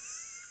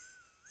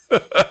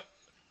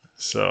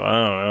 So, I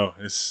don't know.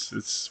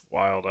 It's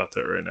wild out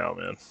there right now,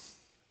 man.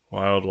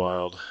 Wild,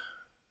 wild.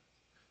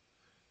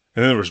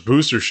 And then there was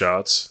booster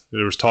shots.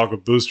 There was talk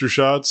of booster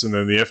shots, and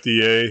then the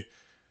FDA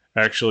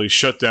actually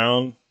shut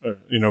down,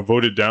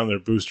 voted down their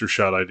booster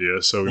shot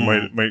idea. So we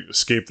might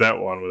escape that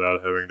one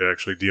without having to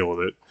actually deal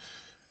with it.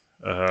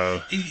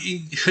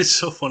 It's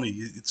so funny.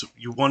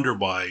 You wonder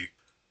why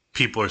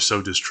people are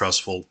so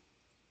distrustful,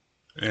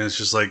 and it's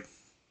just like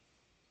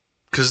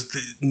because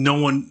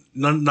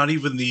not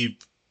even the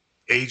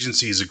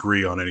agencies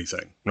agree on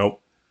anything.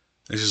 Nope.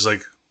 It's just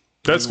like.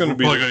 That's going to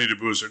be. We're going to need a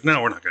booster.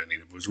 No, we're not going to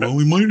need a booster. Well,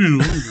 we might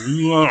need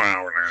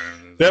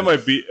That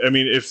might be. I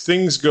mean, if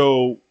things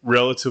go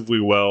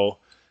relatively well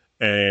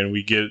and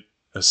we get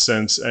a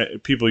sense,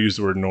 people use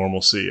the word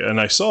normalcy.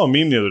 And I saw a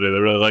meme the other day that I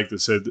really liked that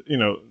said,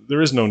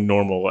 there is no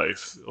normal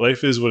life.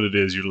 Life is what it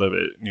is. You live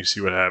it and you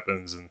see what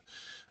happens. And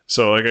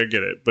so, I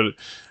get it. But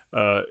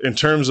in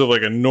terms of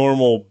like a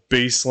normal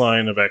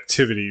baseline of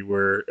activity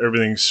where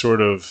everything's sort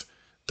of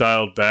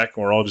dialed back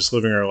and we're all just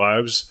living our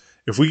lives,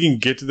 if we can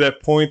get to that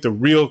point, the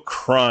real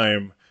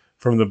crime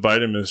from the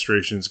Biden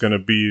administration is going to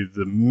be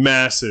the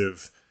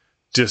massive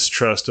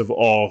distrust of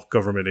all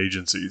government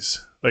agencies.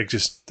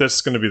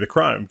 That's going to be the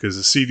crime because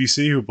the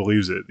CDC, who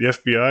believes it? The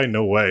FBI,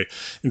 no way.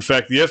 In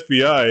fact, the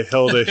FBI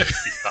held the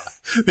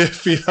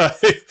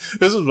FBI,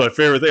 this was my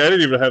favorite thing. I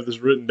didn't even have this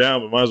written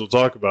down, but might as well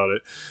talk about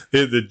it.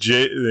 They had the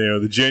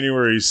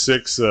January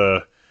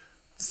 6th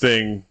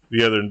thing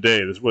the other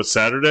day.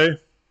 Saturday?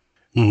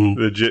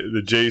 Mm-hmm.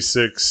 The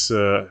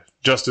J6,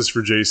 Justice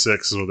for J6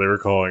 is what they were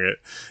calling it.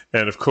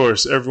 And of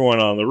course,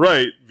 everyone on the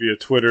right via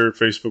Twitter,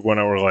 Facebook,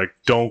 went out, were like,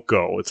 don't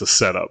go. It's a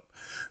setup.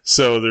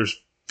 So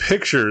there's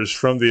pictures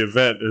from the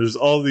event. There's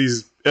all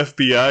these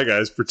FBI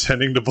guys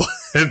pretending to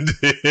blend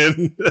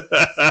in.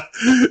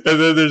 And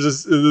then there's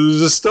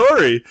a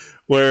story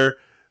where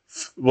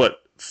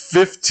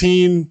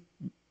 15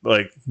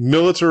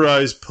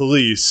 militarized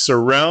police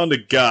surround a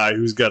guy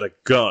who's got a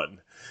gun.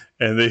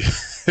 and they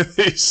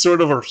they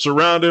sort of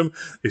surround him.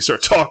 They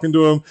start talking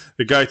to him.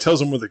 The guy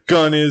tells him where the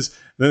gun is.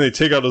 And then they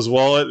take out his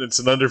wallet. And it's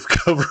an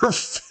undercover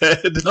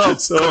Fed. Oh,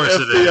 so of course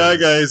FBI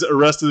it is. guys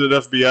arrested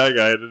an FBI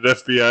guy and an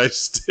FBI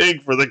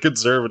sting for the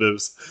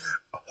conservatives.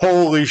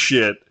 Holy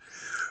shit.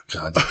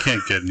 God, you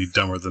can't get any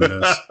dumber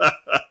than this.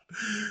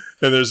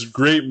 And there's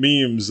great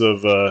memes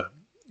of the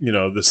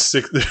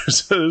six.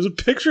 There's a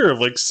picture of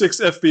like 6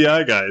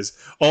 FBI guys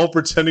all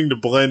pretending to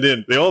blend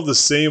in. They all have the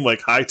same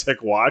like high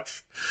tech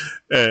watch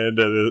and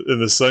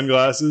the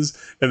sunglasses.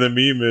 And the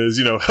meme is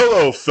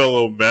hello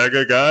fellow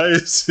MAGA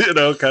guys.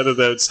 Kind of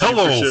that. Steve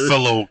Hello, Buscemi.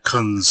 fellow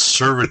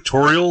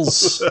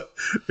conservatorials.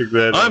 Like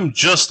that. I'm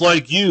just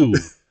like you.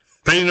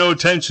 Pay no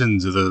attention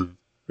to the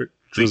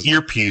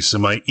earpiece in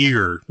my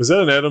ear. Was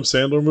that an Adam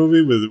Sandler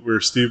movie where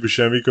Steve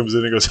Buscemi comes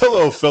in and goes,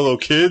 "Hello, fellow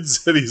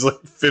kids," and he's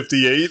like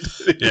 58?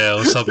 Yeah, it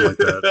was something like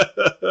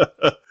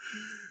that.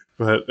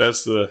 But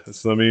that's the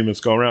meme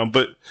that's going around.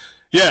 But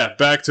yeah,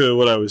 back to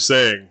what I was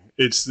saying.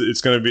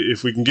 It's going to be,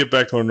 if we can get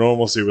back to our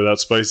normalcy without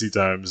spicy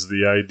times,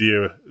 the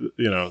idea,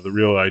 the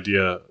real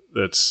idea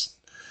that's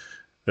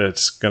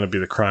going to be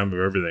the crime of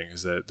everything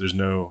is that there's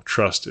no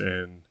trust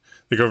in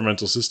the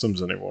governmental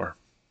systems anymore.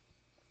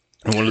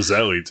 And what does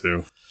that lead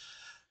to?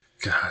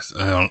 God,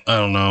 I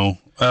don't know.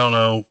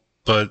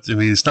 But I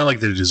mean, it's not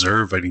like they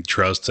deserve any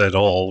trust at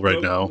all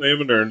right now. They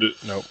haven't earned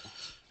it. No.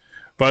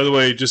 By the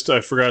way, I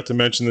forgot to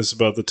mention this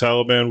about the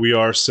Taliban. We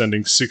are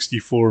sending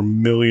 $64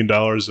 million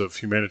of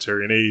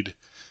humanitarian aid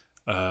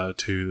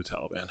to the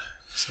Taliban.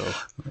 So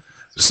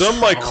some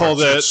might call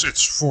that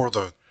it's for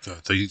the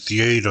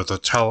aid of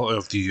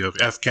the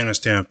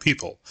Afghanistan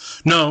people.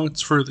 No,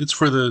 it's for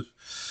the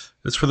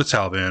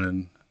Taliban.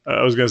 And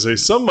I was going to say,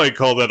 some might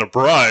call that a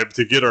bribe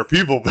to get our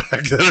people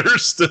back that are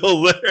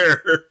still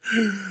there.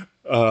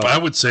 I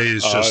would say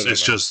it's know.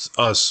 just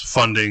us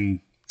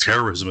funding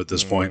terrorism at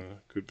this point.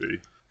 Could be.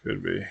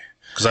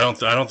 Because I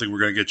don't think we're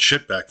going to get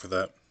shit back for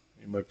that.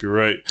 You might be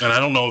right. And I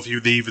don't know if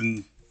they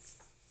even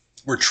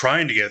were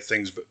trying to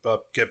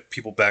get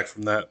people back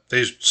from that.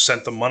 They just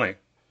sent them money.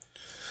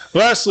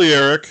 Lastly,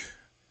 Eric,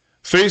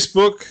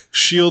 Facebook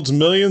shields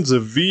millions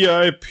of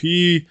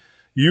VIP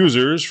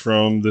users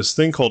from this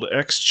thing called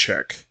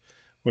XCheck,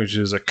 which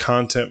is a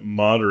content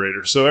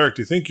moderator. So, Eric,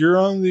 do you think you're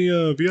on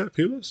the VIP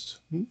list?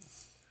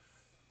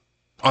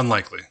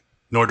 Unlikely.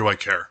 Nor do I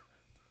care.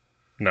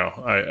 No,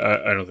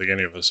 I don't think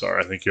any of us are.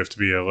 I think you have to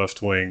be a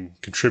left-wing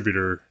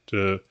contributor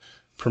to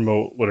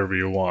promote whatever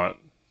you want.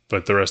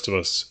 But the rest of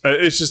us,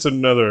 it's just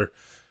another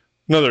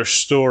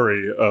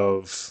story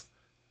of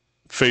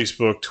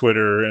Facebook,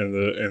 Twitter,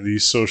 and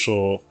these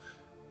social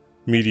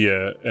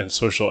media and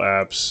social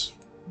apps,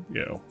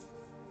 Yeah,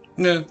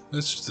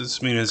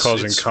 it's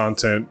causing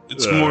content.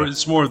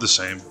 It's more of the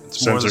same.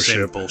 It's more of the same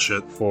censorship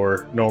bullshit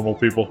for normal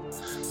people.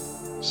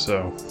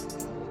 So,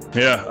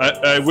 yeah,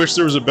 I wish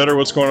there was a better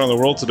what's going on in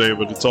the world today,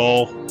 but it's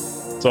all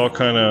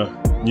kind of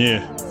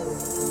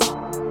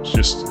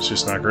It's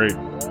just not great.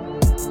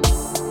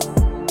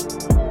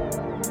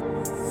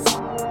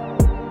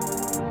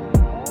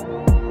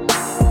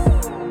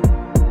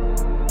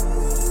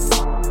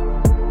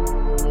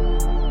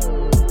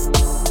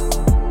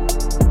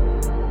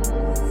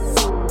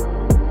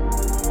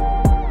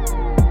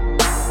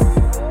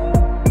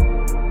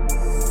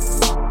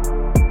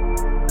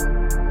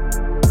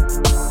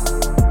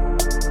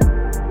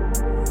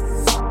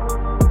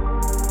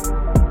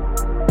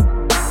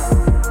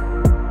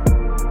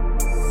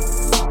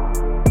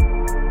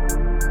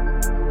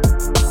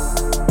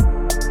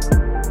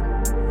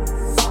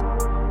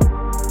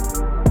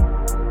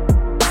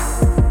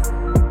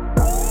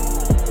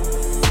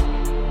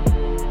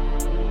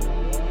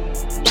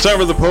 It's time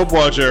for the Pope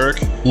Watch, Eric.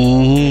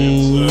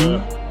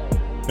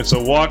 It's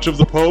a watch of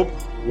the Pope,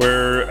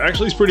 where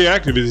actually he's pretty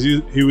active.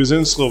 He was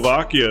in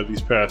Slovakia these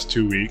past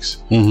 2 weeks,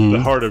 the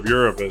heart of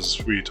Europe,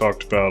 as we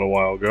talked about a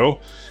while ago.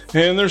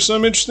 And there's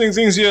some interesting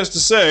things he has to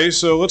say.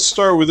 So let's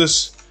start with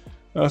this.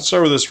 Let's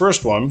start with this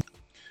first one.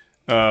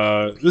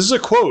 This is a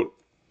quote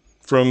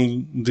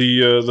from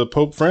the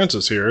Pope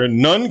Francis here.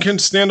 "None can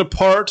stand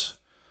apart,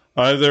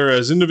 either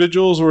as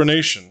individuals or a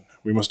nation.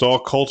 We must all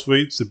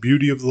cultivate the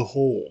beauty of the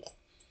whole."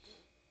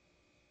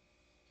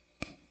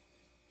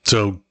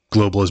 So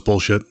globalist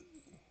bullshit.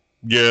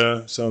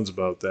 Yeah, sounds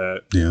about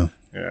that. Yeah.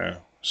 Yeah.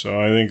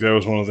 So I think that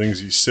was one of the things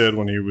he said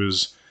when he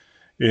was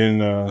in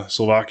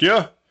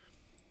Slovakia.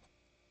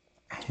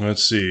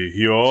 Let's see.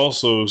 He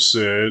also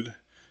said,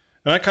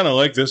 and I kind of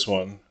like this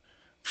one,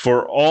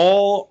 for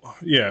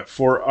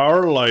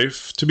our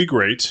life to be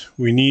great,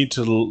 we need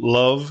to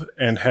love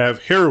and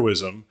have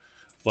heroism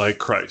like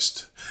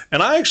Christ.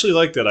 And I actually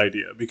like that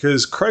idea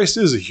because Christ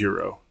is a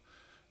hero.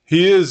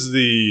 He is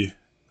the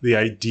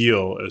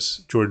ideal, as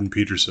Jordan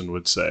Peterson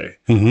would say.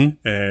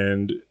 Mm-hmm.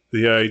 And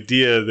the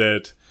idea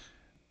that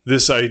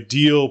this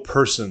ideal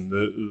person,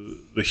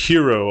 the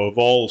hero of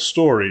all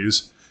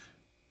stories,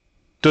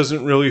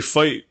 doesn't really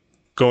fight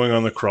going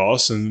on the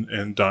cross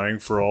and dying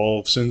for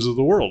all sins of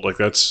the world. Like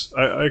that's,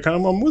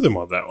 I'm with him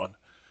on that one.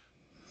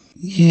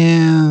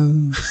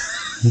 Yeah.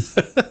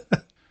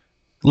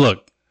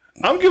 Look,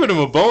 I'm giving him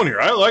a bone here.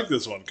 I like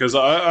this one because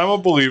I'm a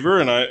believer,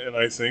 and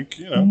I think,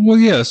 you know. Well,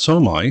 yeah, so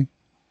am I.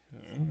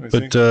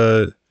 Think,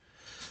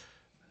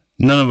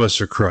 None of us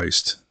are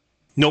Christ.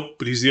 nope,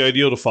 but he's the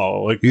ideal to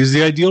follow. Like, He's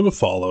the ideal to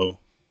follow.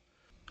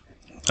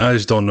 I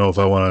just don't know if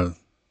I want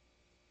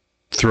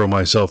to throw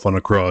myself on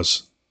a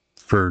cross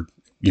for,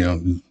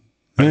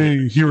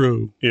 hey,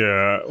 hero.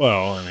 yeah,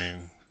 well, I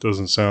mean,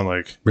 doesn't sound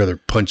like Rather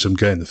punch some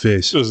guy in the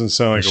face. doesn't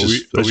sound like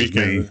That's a just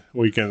me.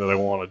 weekend that I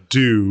want to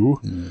do.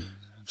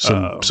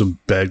 Some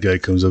bad guy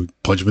comes up,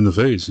 punch him in the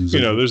face. And You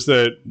know, there's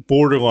that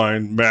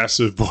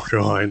massive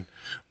borderline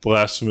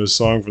blasphemous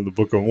song from the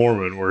Book of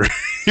Mormon where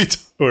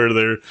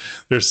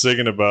they're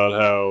singing about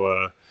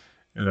how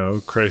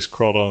Christ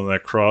crawled on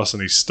that cross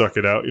and he stuck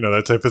it out,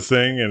 that type of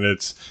thing.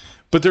 And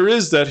but there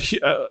is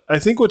that. I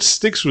think what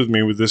sticks with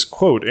me with this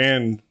quote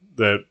and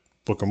that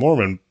Book of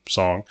Mormon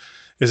song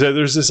is that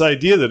there's this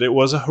idea that it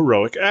was a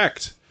heroic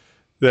act.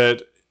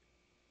 That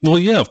well,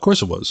 yeah, of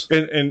course it was.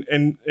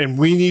 and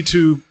we need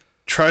to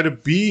try to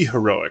be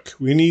heroic.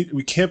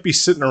 We can't be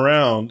sitting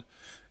around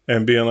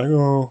and being like,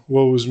 oh,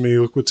 woe was me,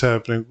 look what's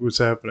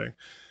happening.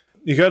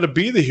 You got to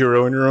be the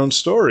hero in your own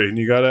story, and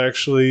you got to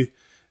actually,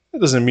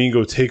 that doesn't mean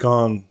go take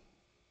on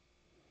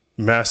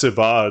massive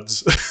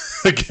odds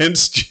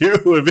against you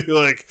and be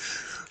like,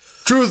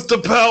 truth to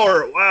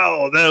power,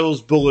 wow,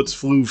 those bullets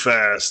flew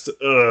fast.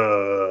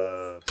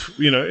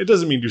 It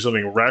doesn't mean do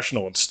something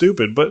irrational and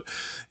stupid, but,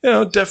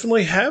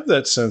 definitely have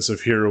that sense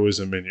of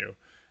heroism in you.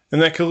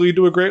 And that could lead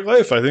to a great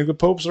life. I think the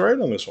Pope's right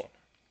on this one.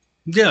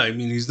 Yeah, I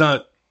mean, he's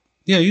not.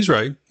 Yeah, he's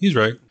right. He's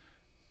right.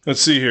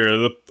 Let's see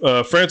here.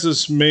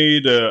 Francis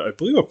made, I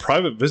believe, a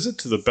private visit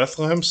to the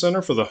Bethlehem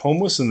Center for the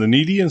Homeless and the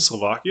Needy in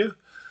Slovakia,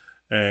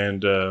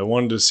 and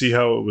wanted to see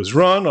how it was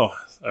run.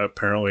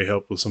 Apparently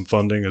helped with some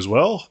funding as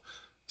well.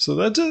 So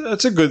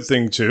that's a good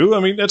thing too. I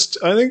mean, I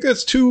think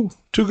that's two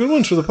good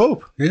ones for the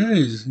Pope. Yeah,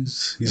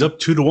 he's up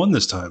 2-1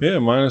 this time. Yeah,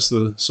 minus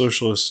the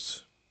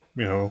socialist.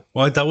 Well,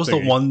 that was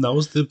thingy. the one. That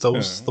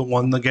was the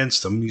one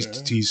against him.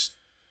 He's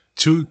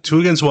two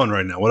against one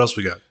right now. What else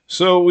we got?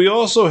 So we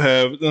also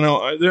have,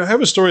 I have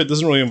a story that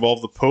doesn't really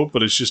involve the Pope,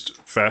 but it's just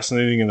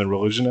fascinating in the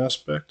religion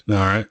aspect. All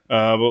right.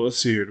 But let's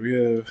see here. Do we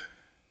have?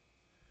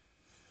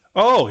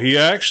 Oh,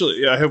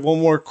 I have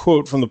one more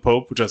quote from the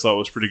Pope, which I thought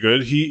was pretty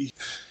good. He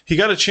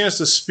got a chance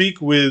to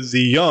speak with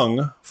the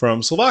young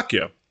from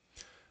Slovakia.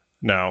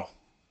 Now,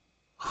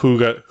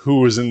 who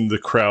was in the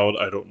crowd,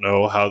 I don't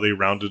know. How they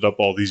rounded up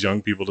all these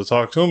young people to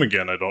talk to him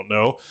again, I don't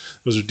know.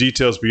 Those are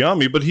details beyond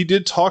me. But he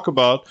did talk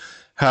about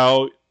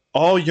how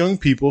all young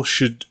people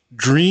should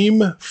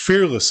dream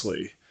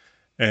fearlessly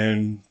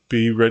and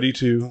be ready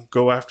to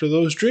go after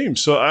those dreams.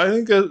 So I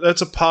think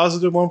that's a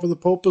positive one for the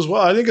Pope as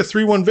well. I think a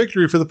 3-1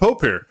 victory for the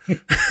Pope here.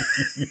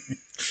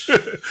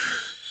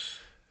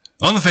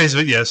 On the face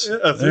of it, yes.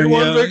 A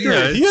 3-1 victory.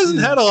 Yeah, he hasn't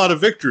had a lot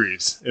of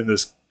victories in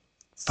this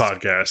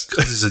podcast.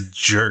 Because he's a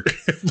jerk.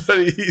 But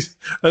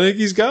I think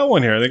he's got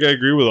one here. I think I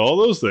agree with all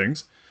those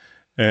things.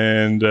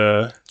 And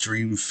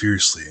dream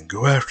fiercely and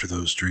go after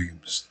those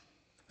dreams.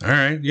 All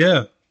right,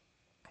 yeah.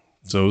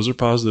 So those are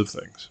positive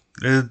things.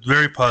 A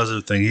very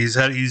positive thing. He's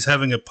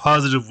having a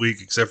positive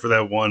week, except for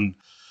that one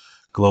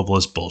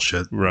globalist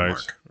bullshit. Right.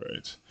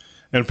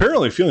 And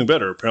apparently feeling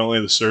better. Apparently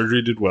the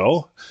surgery did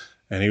well,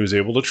 and he was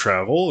able to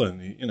travel.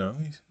 And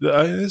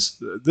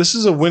this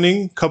is a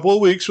winning couple of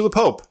weeks for the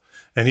Pope,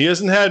 and he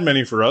hasn't had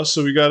many for us,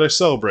 so we got to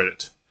celebrate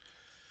it.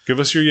 Give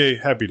us your yay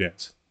happy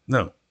dance.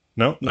 No,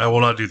 I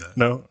will not do that.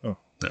 No, oh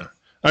No.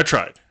 I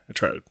tried,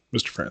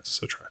 Mr. Francis.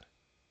 I tried.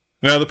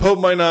 Now the Pope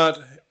might not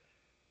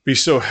be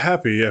so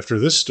happy after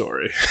this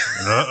story.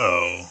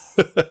 Uh-oh.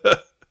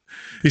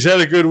 He's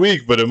had a good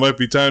week, but it might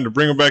be time to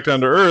bring him back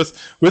down to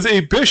earth with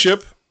a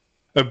bishop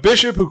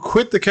who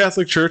quit the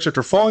Catholic Church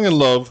after falling in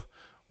love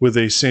with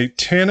a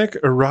satanic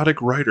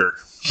erotic writer.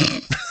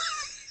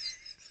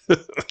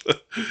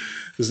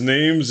 His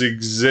name's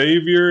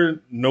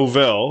Xavier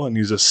Novell, and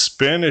he's a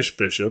Spanish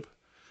bishop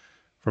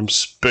from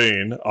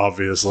Spain,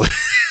 obviously.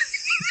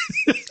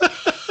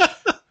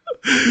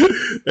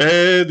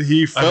 And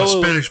he fell.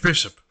 I'm a Spanish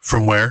bishop.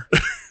 From where?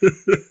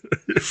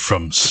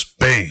 From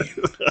Spain.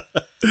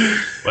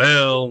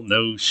 Well,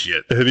 no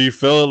shit. And he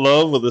fell in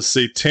love with a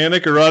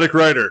satanic erotic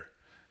writer.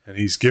 And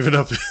he's given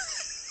up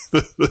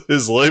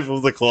his life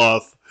of the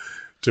cloth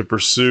to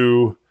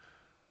pursue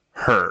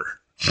her.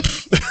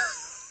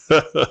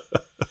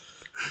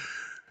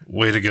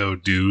 Way to go,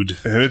 dude.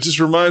 And it just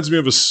reminds me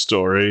of a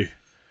story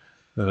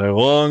that I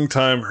long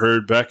time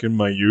heard back in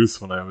my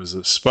youth when I was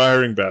an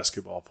aspiring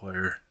basketball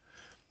player.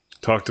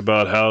 Talked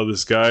about how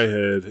this guy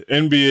had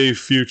NBA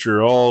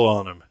future all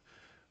on him.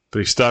 But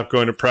he stopped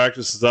going to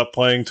practice and stopped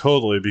playing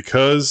totally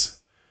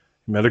because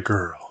he met a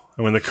girl.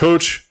 And when the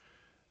coach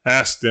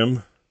asked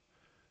him,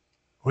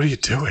 "What are you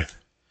doing?"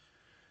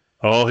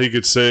 all he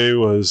could say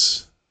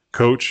was,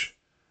 "Coach,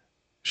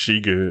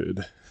 she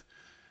good."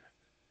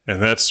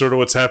 And that's sort of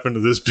what's happened to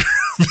this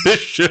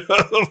bishop.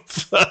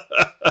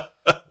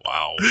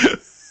 Wow.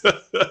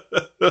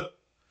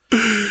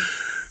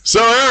 So,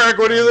 Eric,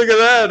 what do you think of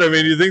that? I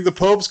mean, you think the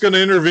Pope's going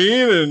to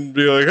intervene and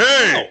be like,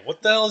 "Hey, What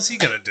What the hell is he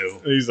gonna do?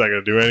 He's not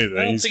going to do anything.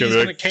 I don't He's think going to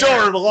he's be like, gonna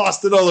care. darn,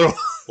 lost another one.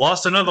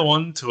 Lost another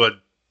one to a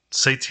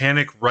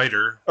satanic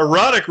writer.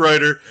 Erotic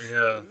writer.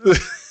 Yeah.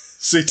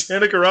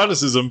 Satanic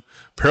eroticism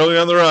apparently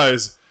on the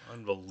rise.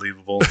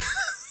 Unbelievable.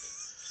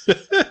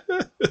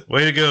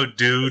 Way to go,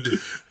 dude.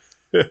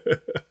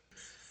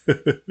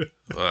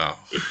 Wow.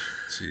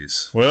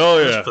 Jeez. Well,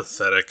 That's yeah.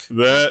 pathetic.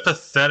 That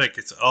Pathetic.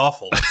 It's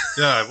awful.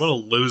 God, what a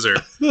loser.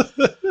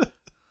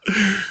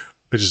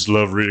 I just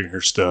love reading her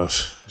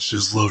stuff.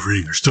 Just love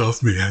reading her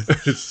stuff, man.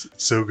 It's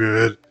so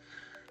good.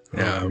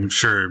 Yeah, I'm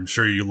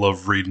sure you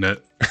love reading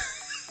it.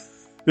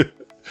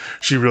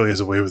 She really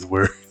has a way with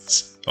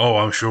words. Oh,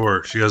 I'm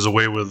sure. She has a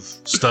way with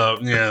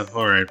stuff. Yeah,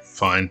 alright,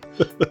 fine.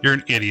 You're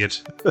an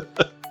idiot.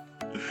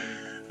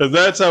 And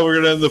that's how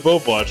we're going to end the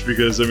Pope Watch,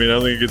 because, I mean, I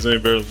don't think it gets any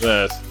better than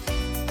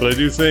that. But I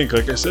do think,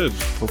 like I said,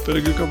 Pope been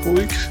a good couple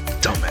weeks.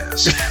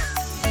 Dumbass.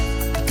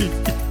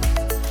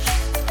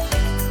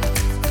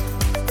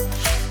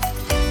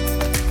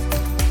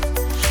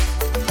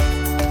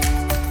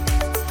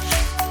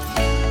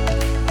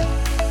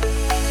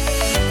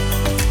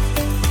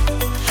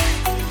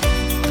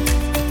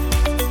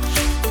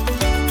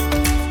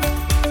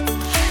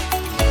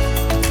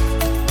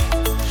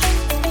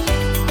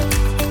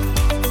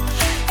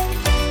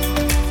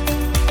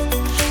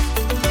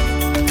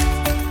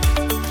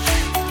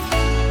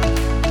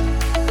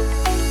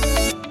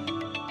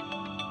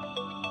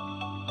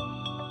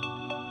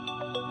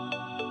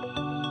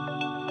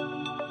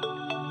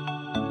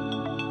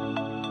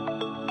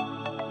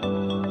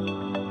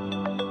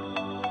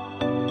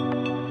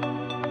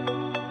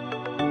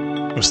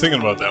 I was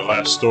thinking about that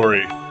last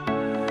story,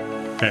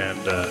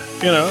 and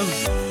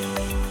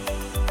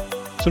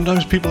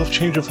sometimes people have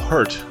change of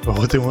heart about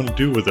what they want to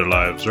do with their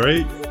lives,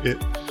 right?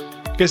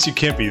 I guess you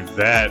can't be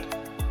that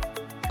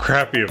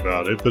crappy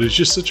about it, but it's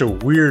just such a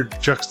weird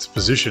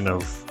juxtaposition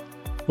of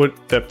what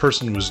that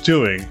person was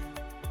doing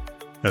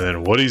and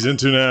then what he's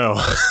into now.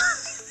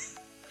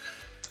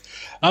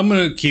 I'm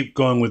gonna keep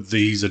going with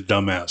he's a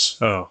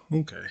dumbass. Oh,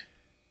 okay.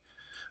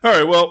 All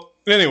right, well,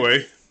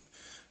 anyway,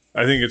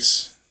 I think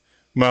it's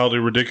mildly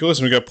ridiculous,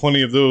 and we got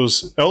plenty of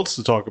those else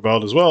to talk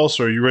about as well.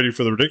 So, are you ready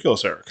for the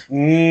ridiculous, Eric?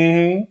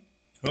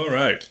 Mm-hmm. All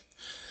right.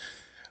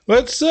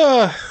 Let's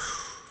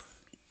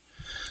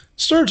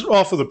start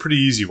off with a pretty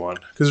easy one,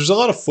 because there's a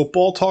lot of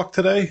football talk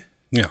today.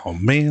 Yeah, oh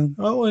man.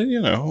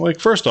 Oh,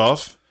 first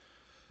off,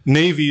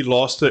 Navy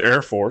lost to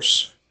Air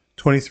Force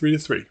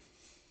 23-3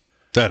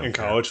 in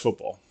college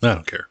football. I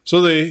don't care. So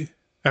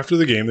after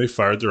the game, they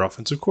fired their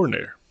offensive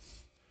coordinator,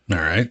 All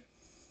right.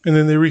 and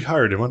then they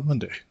rehired him on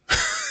Monday.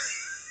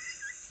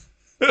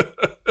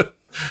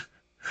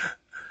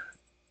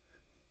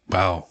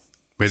 Wow.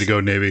 Way to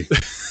go, Navy.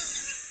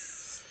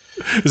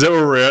 Is that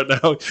where we're at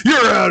now?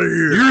 You're out of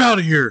here. You're out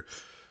of here.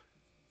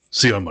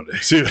 See you on Monday.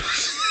 See, I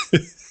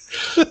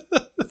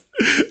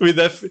mean,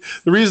 the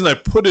reason I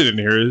put it in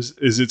here is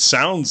it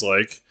sounds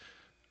like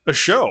a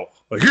show.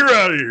 Like, you're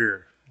out of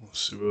here.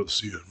 We'll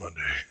see you on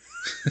Monday.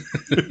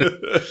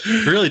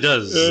 It really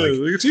does. It's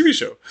Like a TV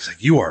show.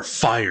 like you are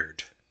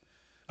fired.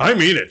 I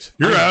mean it.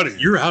 You're out of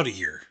here. You're out of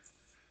here.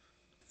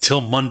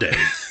 Till Monday.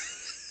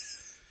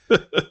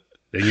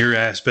 Then your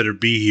ass better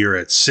be here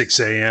at 6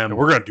 a.m. And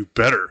we're going to do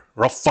better,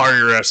 or I'll fire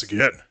your ass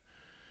again.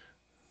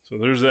 So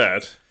there's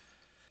that.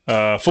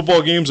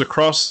 Football games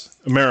across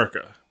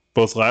America,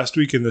 both last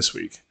week and this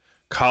week,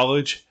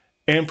 college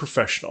and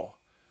professional.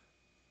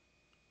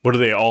 What do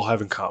they all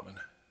have in common?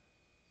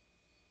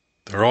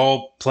 They're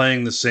all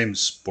playing the same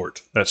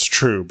sport. That's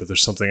true, but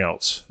there's something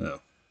else. No.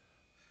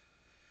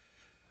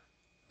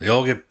 They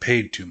all get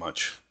paid too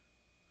much.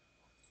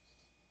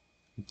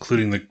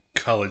 Including the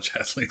college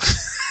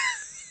athletes.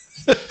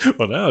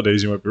 Well,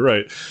 nowadays you might be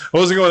right. I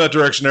wasn't going that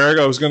direction, Eric.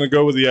 I was going to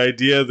go with the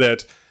idea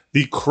that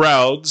the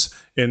crowds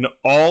in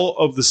all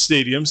of the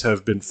stadiums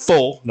have been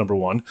full, number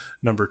one.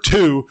 Number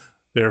two,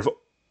 they've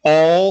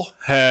all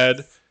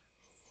had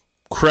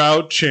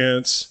crowd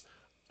chants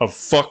of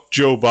fuck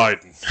Joe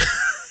Biden.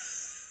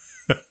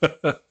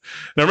 Now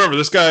remember,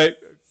 this guy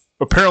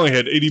apparently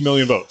had 80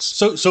 million votes.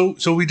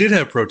 So we did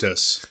have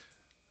protests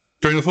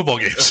during the football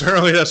games.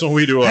 Apparently that's when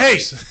we do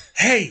ours.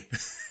 Hey,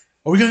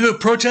 are we going to go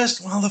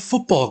protest? Well, the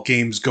football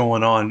game's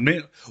going on.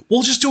 Man,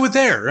 we'll just do it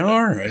there.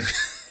 All right.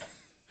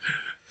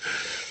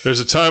 There's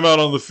a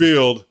timeout on the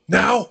field.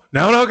 Now,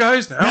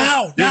 guys.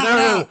 Now.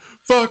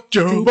 Fuck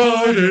Joe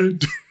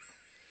Biden.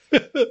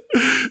 And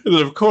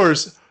then, of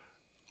course,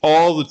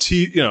 all the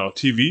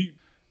TV,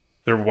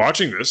 they're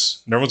watching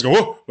this, and everyone's going,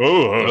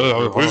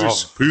 whoa,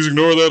 please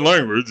ignore that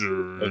language.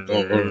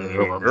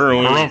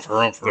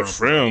 The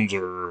friends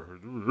are...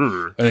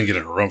 I didn't get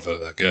a harumph out of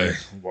that guy.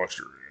 Watch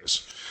your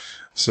ass.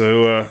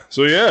 So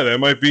yeah, that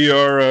might be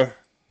our...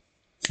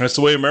 that's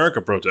the way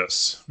America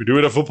protests. We do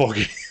it at football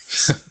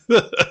games.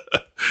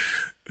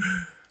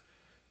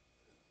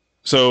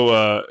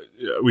 So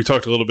we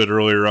talked a little bit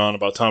earlier on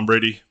about Tom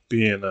Brady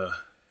being the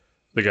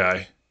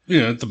guy.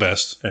 Yeah, the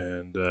best.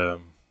 And,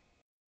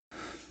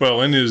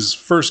 well, in his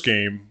first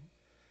game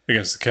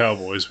against the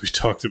Cowboys, we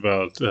talked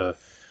about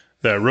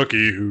that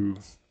rookie who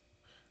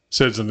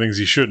said some things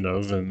he shouldn't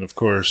have, and of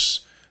course,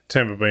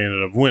 Tampa Bay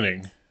ended up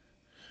winning.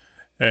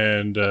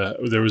 And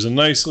there was a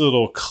nice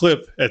little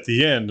clip at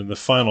the end in the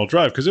final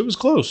drive because it was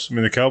close. I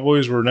mean, the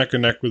Cowboys were neck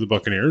and neck with the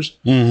Buccaneers.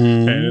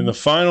 Mm-hmm. And in the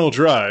final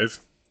drive,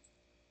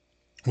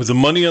 with the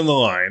money on the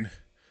line,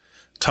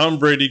 Tom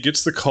Brady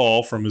gets the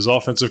call from his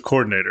offensive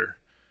coordinator.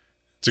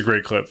 It's a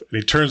great clip.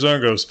 And he turns on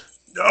and goes,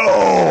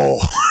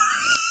 "No!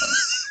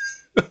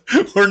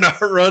 We're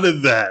not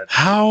running that."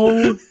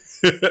 How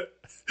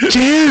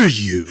dare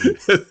you?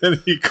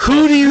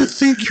 Who do you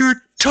think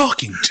you're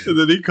talking to? And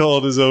then he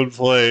called his own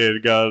play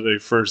and got a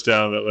first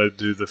down that led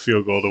to the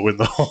field goal to win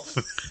the whole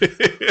thing.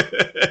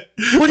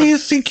 What do you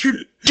think you're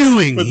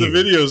doing But here? the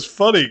video is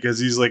funny because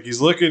he's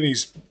looking,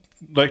 he's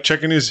like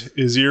checking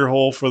his ear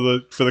hole for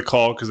the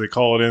call because they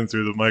call it in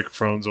through the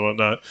microphones and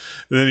whatnot.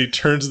 And then he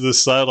turns to the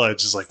sideline,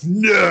 just like,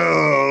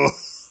 "No,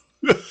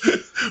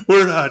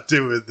 we're not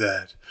doing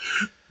that.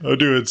 I'm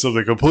doing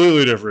something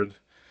completely different."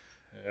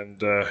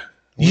 And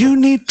You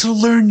need to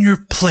learn your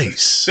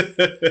place.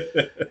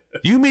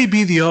 You may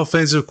be the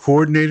offensive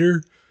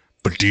coordinator,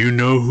 but do you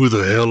know who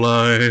the hell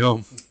I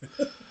am?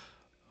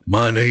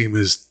 My name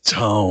is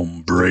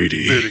Tom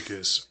Brady.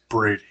 Leviticus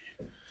Brady,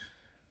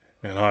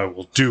 and I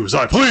will do as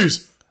I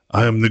please.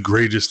 I am the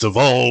greatest of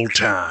all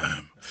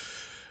time,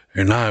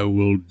 and I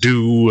will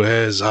do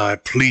as I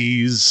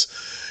please,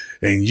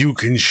 and you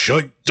can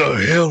shut the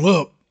hell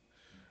up.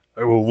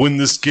 I will win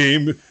this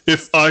game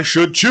if I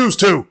should choose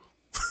to.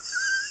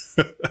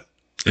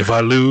 If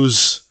I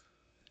lose,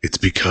 it's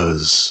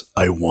because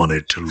I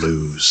wanted to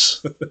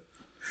lose.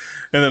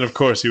 And then, of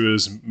course, he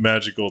was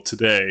magical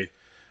today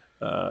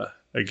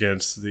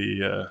against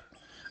the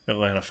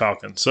Atlanta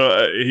Falcons.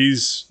 So he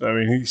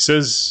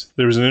says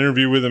there was an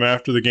interview with him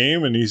after the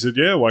game, and he said,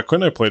 "Yeah, why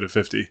couldn't I play to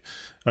 50?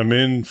 I'm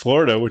in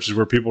Florida, which is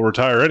where people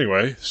retire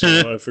anyway, so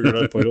I figured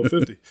I'd play till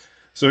 50."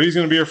 So he's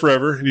going to be here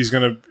forever.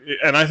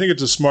 And I think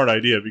it's a smart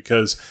idea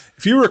because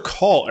if you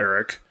recall,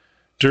 Eric,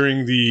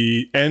 during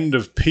the end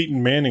of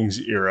Peyton Manning's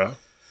era,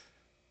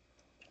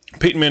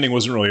 Peyton Manning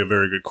wasn't really a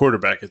very good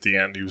quarterback at the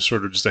end. He was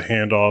sort of just a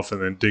handoff and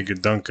then dink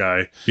and dunk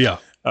guy. Yeah.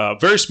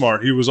 Very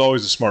smart. He was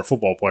always a smart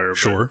football player.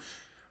 Sure.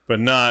 But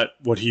not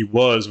what he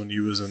was when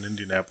he was an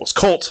Indianapolis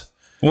Colt.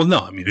 Well, no,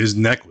 I mean, his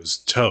neck was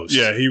toast.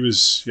 Yeah, he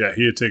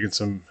had taken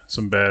some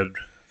bad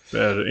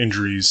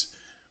injuries.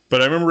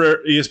 But I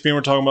remember ESPN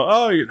were talking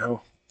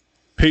about,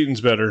 Peyton's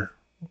better.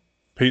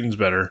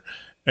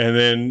 And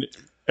then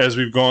as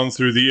we've gone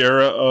through the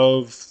era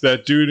of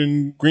that dude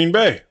in Green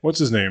Bay, what's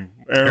his name?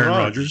 Aaron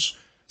Rodgers.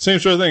 Same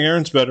sort of thing.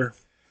 Aaron's better.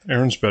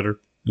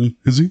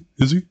 Is he?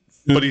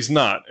 But he's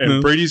not.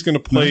 And Brady's going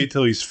to play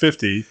till he's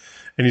 50,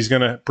 and he's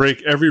going to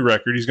break every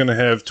record. He's going to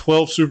have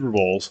 12 Super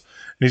Bowls,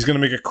 and he's going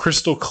to make it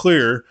crystal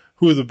clear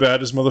who the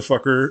baddest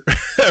motherfucker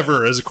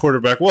ever as a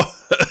quarterback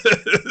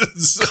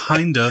was.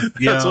 Kinda.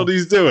 Yeah. That's what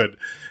he's doing.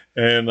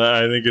 And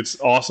I think it's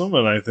awesome,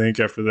 and I think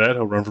after that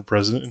he'll run for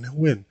president and he'll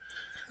win.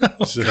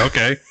 So,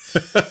 Okay.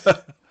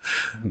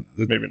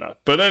 maybe not.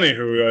 But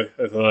anywho,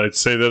 I thought I'd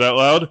say that out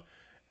loud.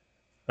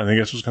 I think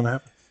that's what's going to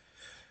happen.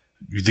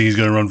 You think he's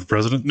going to run for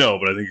president? No,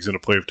 but I think he's going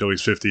to play until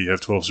he's 50,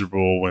 have 12 Super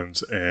Bowl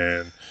wins,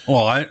 and...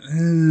 Well,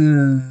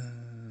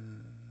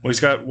 Well, he's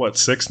got, what,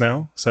 6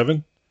 now?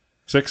 7?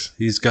 6?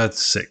 he's got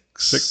 6.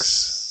 6.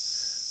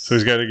 So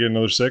he's got to get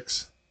another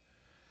 6?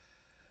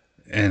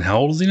 And how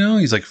old is he now?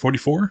 He's like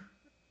 44?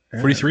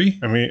 43?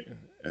 I mean,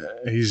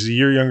 he's a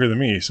year younger than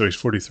me, so he's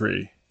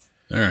 43.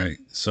 All right.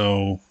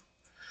 So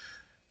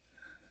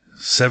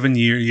 7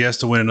 years. He has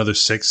to win another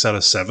 6 out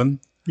of 7.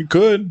 You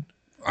could.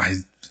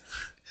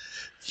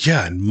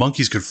 Yeah, and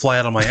monkeys could fly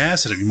out of my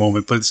ass at any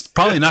moment, but it's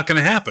probably not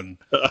going to happen.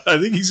 I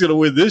think he's going to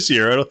win this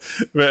year. I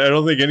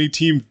don't think any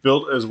team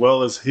built as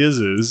well as his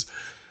is.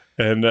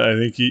 And I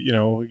think he,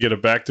 get a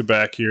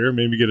back-to-back here,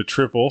 maybe get a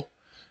triple.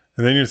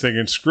 And then you're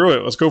thinking, screw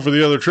it, let's go for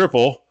the other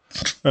triple.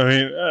 I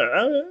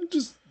mean,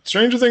 just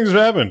stranger things have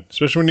happened,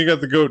 especially when you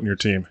got the GOAT in your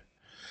team.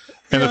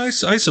 And I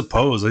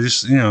suppose. I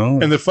just,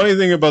 And the funny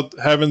thing about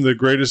having the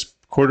greatest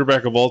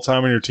quarterback of all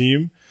time on your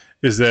team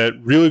is that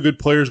really good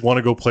players want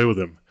to go play with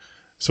him.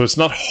 So it's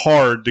not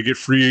hard to get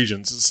free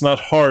agents. It's not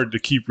hard to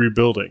keep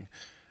rebuilding.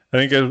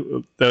 I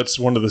think that's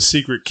one of the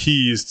secret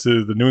keys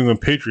to the New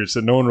England Patriots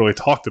that no one really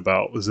talked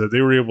about, was that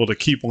they were able to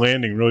keep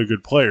landing really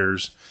good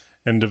players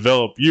and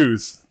develop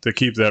youth to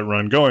keep that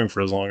run going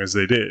for as long as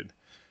they did.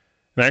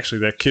 And actually,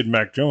 that kid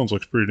Mac Jones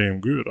looks pretty damn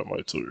good, I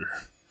might say.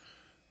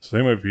 So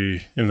they might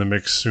be in the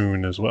mix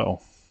soon as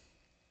well.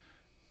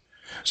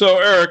 So,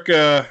 Eric,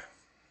 a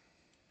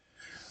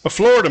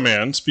Florida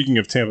man, speaking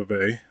of Tampa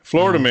Bay,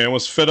 man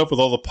was fed up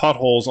with all the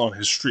potholes on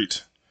his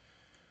street.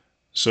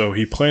 So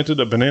he planted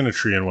a banana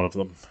tree in one of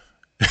them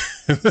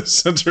in the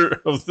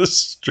center of the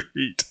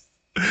street.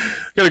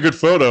 Got a good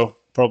photo.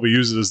 Probably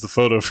use it as the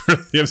photo for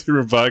the Empty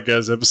Room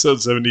Podcast,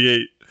 episode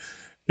 78.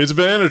 It's a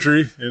banana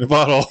tree in a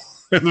pothole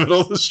in the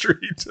middle of the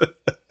street.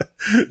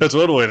 That's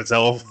one way to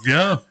tell them.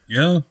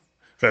 Yeah.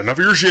 Had enough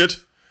of your shit.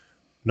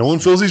 No one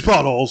fills these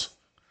potholes.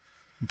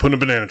 I'm putting a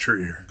banana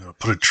tree here. I'm going to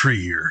put a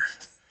tree here.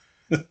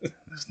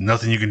 There's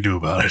nothing you can do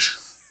about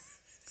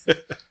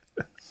it.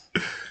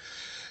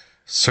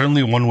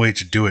 Certainly one way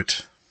to do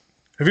it.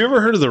 Have you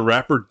ever heard of the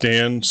rapper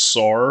Dan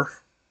Sar?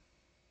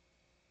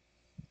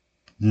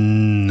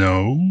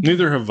 No.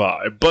 Neither have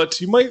I, but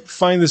you might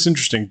find this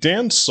interesting.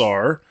 Dan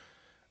Sar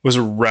was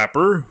a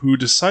rapper who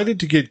decided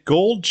to get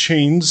gold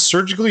chains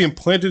surgically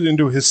implanted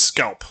into his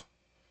scalp.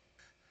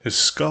 His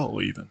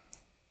skull, even.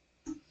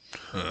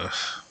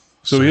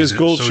 So he has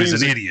gold chains. So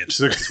he's an idiot.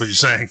 That's what you're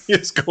saying. He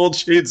has gold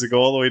chains that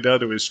go all the way down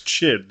to his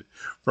chin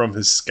from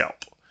his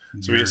scalp.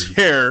 So he has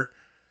hair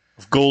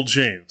of gold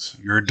chains.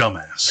 You're a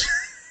dumbass.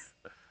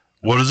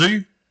 What is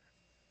he?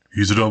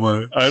 He's a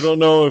dumbass. I don't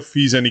know if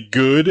he's any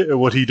good at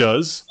what he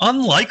does.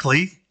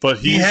 Unlikely. But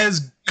he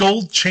has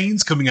gold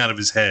chains coming out of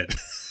his head.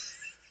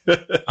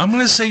 I'm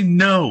going to say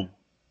no.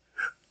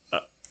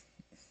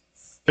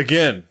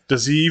 Again,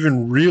 does he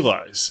even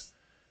realize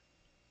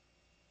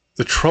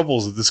the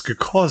troubles that this could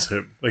cause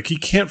him? Like, he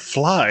can't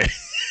fly.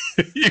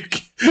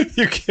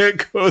 you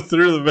can't go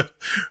through the...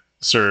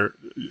 Sir,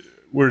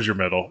 where's your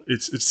medal?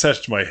 It's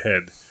attached to my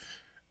head.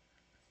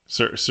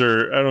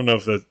 Sir, I don't know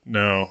if that...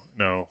 No.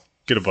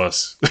 Get a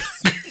bus.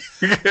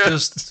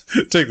 Just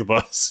take the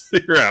bus.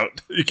 You're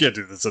out. You can't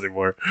do this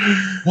anymore.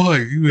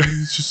 Why?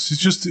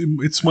 It's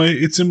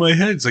in my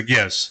head. It's like,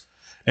 yes.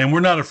 And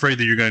we're not afraid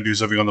that you're going to do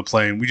something on the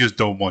plane. We just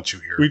don't want you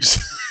here. We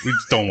just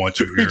don't want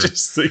you here. We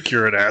just think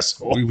you're an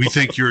asshole. We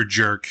think you're a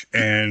jerk,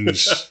 and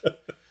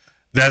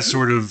that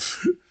sort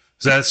of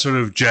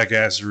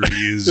jackassery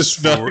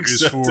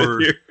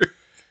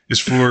is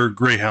for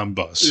Greyhound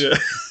bus. Yeah.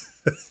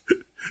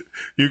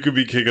 You could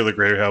be king of the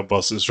Greyhound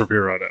buses from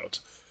here on out.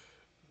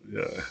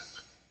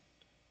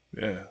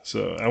 Yeah.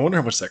 So I wonder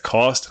how much that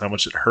cost, how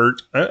much it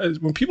hurt.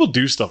 When people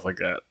do stuff like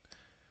that,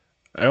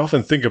 I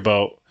often think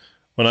about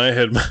when I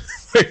had my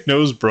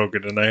nose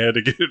broken and I had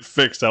to get it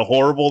fixed, how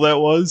horrible that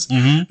was.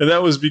 Mm-hmm. And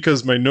that was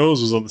because my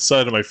nose was on the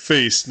side of my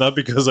face, not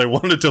because I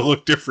wanted to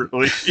look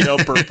differently on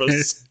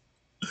purpose.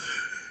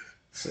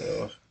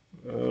 So,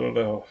 I don't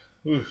know.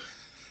 Ooh.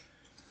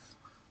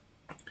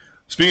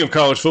 Speaking of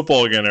college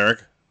football again,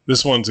 Eric,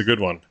 this one's a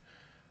good one.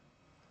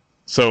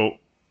 So,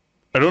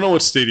 I don't know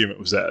what stadium it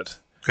was at.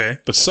 Okay.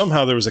 But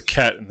somehow there was a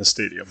cat in the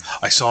stadium.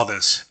 I saw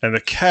this. And the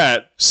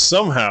cat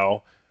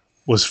somehow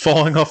was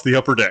falling off the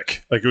upper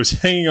deck. Like, it was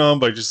hanging on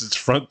by just its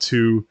front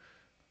two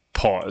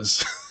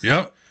paws.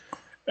 Yep.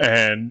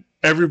 And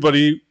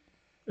everybody,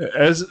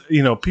 as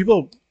you know,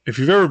 people, if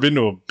you've ever been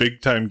to a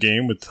big time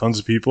game with tons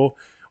of people,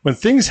 when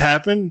things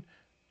happen,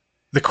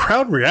 the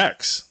crowd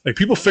reacts. Like,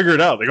 people figure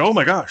it out. Like, oh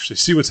my gosh, they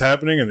see what's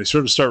happening and they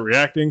sort of start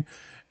reacting.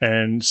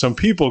 And some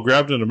people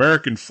grabbed an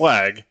American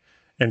flag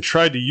and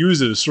tried to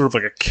use it as sort of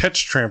like a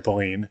catch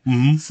trampoline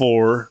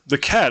for the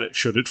cat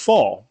should it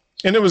fall.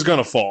 And it was going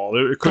to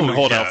fall. It couldn't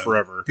hold out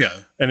forever. Yeah.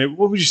 And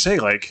what would you say,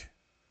 like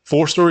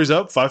 4 stories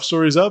up, 5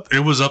 stories up? It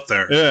was up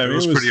there. Yeah, it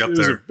was pretty up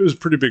there. It was a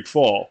pretty big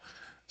fall.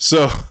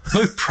 So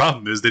the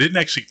problem is they didn't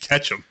actually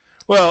catch him.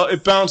 Well,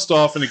 it bounced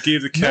off and it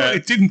gave the cat... No,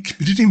 it didn't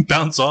even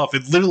bounce off.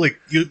 It literally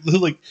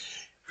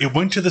it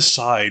went to the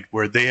side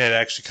where they had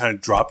actually kind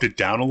of dropped it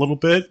down a little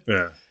bit.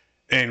 Yeah.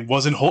 And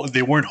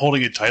they weren't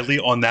holding it tightly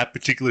on that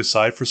particular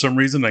side for some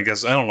reason. I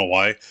guess I don't know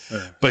why,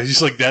 but it's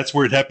just like that's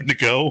where it happened to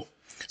go.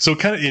 So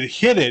it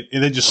hit it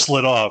and then just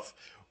slid off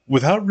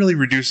without really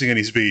reducing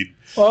any speed.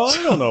 Well, I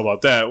don't know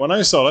about that. When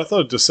I saw it, I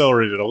thought it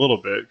decelerated a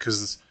little bit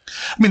because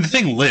the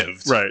thing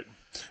lived, right?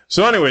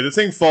 So anyway, the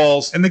thing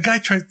falls, and the guy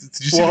tried. Did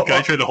you see the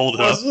guy tried to hold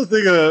it up? That's the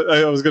thing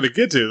I was going to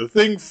get to. The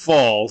thing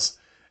falls.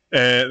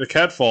 And the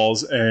cat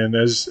falls, and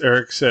as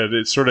Eric said,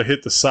 it sort of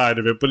hit the side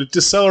of it, but it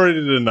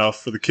decelerated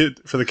enough for the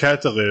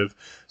cat to live.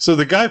 So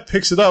the guy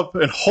picks it up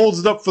and holds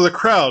it up for the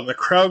crowd, and the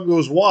crowd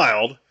goes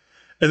wild,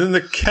 and then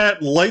the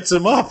cat lights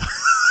him up.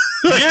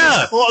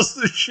 Yeah, claws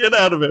the shit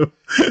out of him.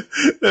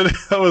 And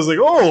I was like,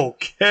 oh,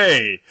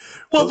 okay.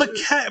 Well, the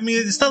cat. I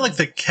mean, it's not like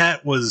the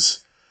cat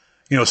was,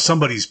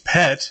 somebody's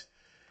pet.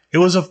 It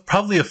was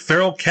probably a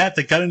feral cat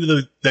that got into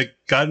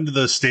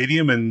the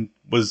stadium and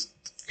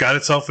got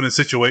itself in a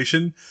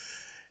situation.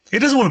 It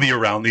doesn't want to be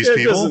around these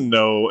people. It doesn't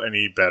know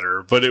any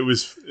better, but it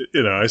was,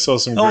 I saw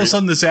some all of a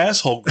sudden this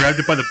asshole grabbed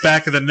it by the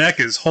back of the neck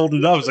and is holding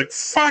it up. I was like,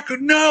 fuck,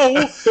 no!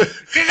 He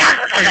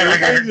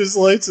just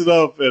lights it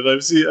up, and I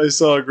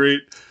saw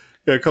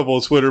a couple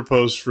of Twitter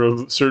posts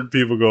from certain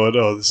people going,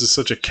 oh, this is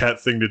such a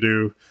cat thing to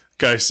do.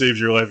 Guy saves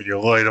your life and you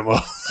light him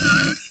up.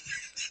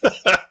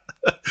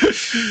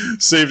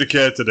 Saved a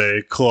cat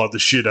today, clawed the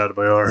shit out of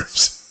my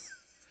arms.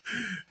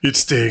 It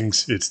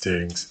stings.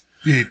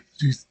 It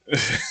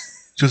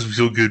doesn't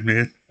feel good,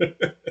 man.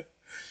 Let's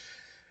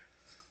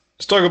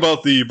talk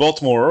about the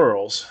Baltimore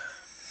Orioles.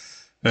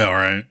 Yeah, all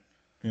right.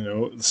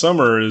 The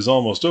summer is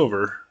almost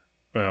over.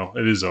 Well,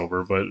 it is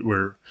over, but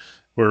we're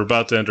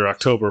about to enter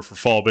October for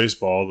fall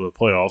baseball, the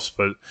playoffs.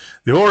 But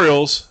the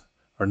Orioles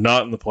are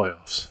not in the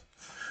playoffs.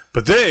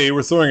 But they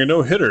were throwing a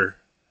no-hitter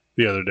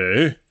the other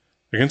day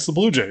against the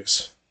Blue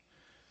Jays.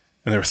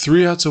 And they were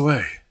 3 outs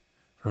away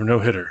from a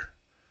no-hitter.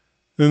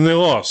 Then they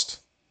lost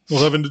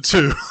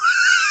 11-2.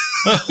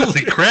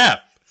 Holy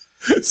crap.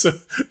 So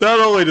not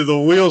only did the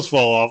wheels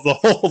fall off, the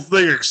whole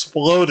thing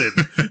exploded.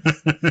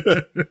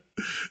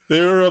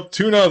 They were up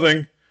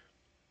 2-0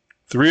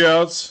 3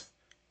 outs,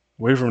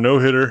 away from no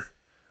hitter,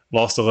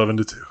 lost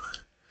 11-2.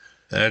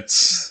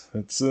 That's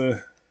That's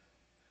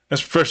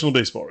professional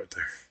baseball right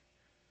there.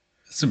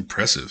 That's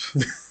impressive.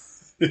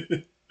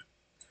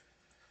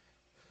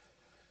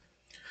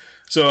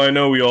 So I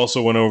know we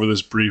also went over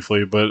this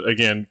briefly, but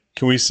again,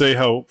 can we say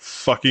how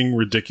fucking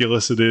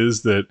ridiculous it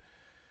is that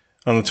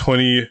on the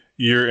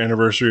 20-year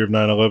anniversary of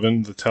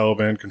 9/11, the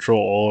Taliban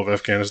control all of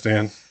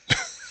Afghanistan?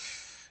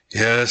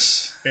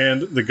 Yes.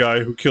 And the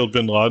guy who killed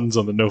bin Laden's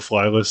on the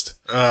no-fly list.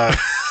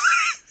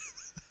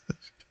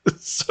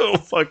 It's so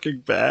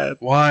fucking bad.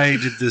 Why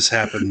did this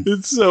happen?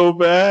 It's so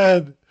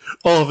bad.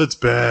 All of it's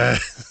bad.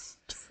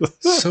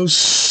 So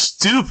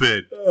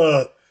stupid.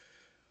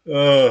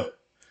 Can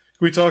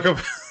we talk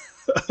about...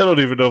 I don't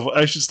even know if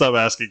I should stop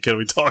asking. Can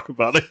we talk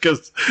about it?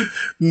 Because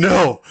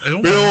no,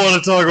 we don't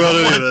want to talk about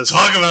any of this.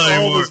 Talk about it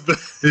anymore.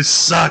 It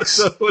sucks.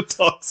 No one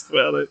talks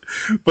about it.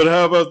 But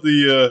how about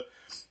the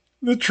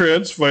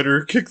trans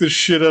fighter kicked the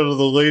shit out of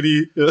the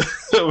lady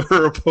of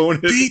her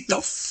opponent? Beat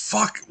the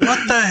fuck!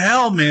 What the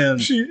hell, man?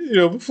 She,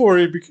 before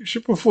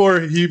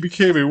he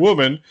became a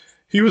woman,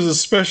 he was a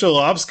special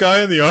ops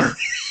guy in the army.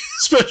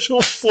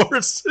 Special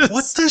forces.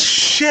 What the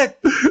shit?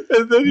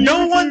 And then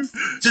no one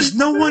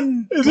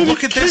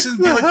look at this and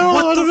be like, hell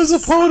what out the of his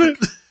opponent?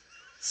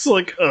 It's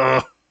like,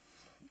 oh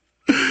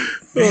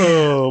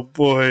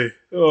boy,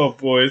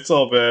 it's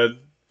all bad.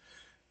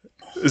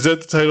 Is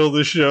that the title of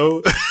the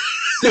show?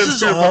 This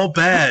is all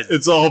bad.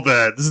 It's all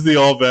bad. This is the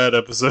all bad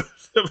episode.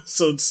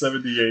 Episode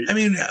 78. I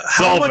mean,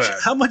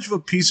 how much of a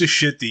piece of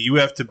shit do you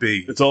have to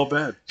be? It's all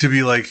bad. To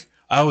be like,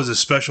 I was a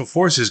special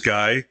forces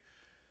guy.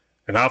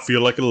 And I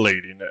feel like a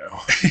lady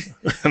now.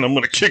 And I'm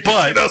going to kick the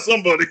shit out of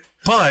somebody.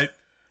 But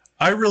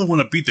I really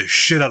want to beat the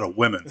shit out of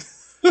women.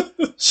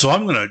 So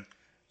I'm going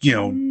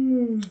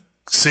to,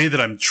 say that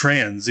I'm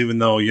trans, even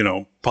though,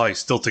 probably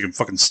still taking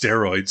fucking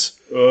steroids.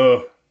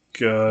 Oh,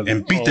 God.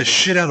 And beat the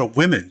shit out of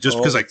women just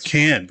because I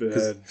can.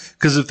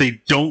 Because if they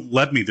don't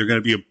let me, they're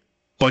going to be a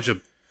bunch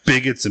of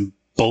bigots and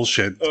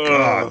bullshit.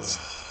 God.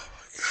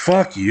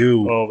 Fuck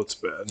you. Oh, it's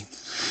bad.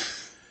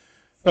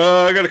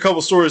 I got a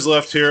couple stories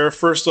left here.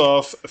 First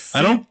off,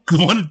 I don't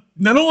want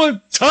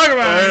to talk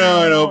about it.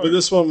 I know, but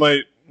this one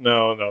might.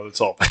 No, that's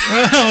all.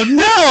 Oh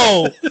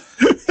no!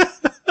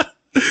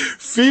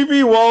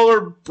 Phoebe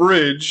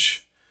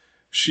Waller-Bridge.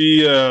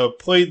 She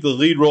played the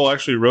lead role.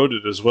 Actually, wrote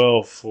it as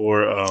well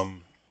for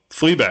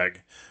Fleabag,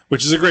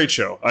 which is a great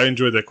show. I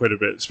enjoyed that quite a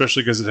bit,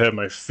 especially because it had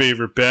my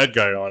favorite bad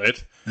guy on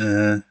it.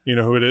 You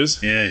know who it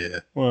is? Yeah.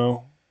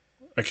 Well,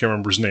 I can't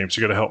remember his name, so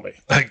you got to help me.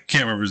 I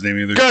can't remember his name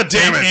either. God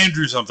damn it,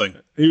 Andrew something.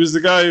 He was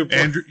the guy who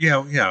Andrew.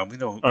 Yeah, we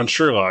know. On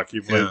Sherlock, he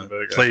played the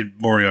bad guy.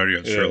 Played Moriarty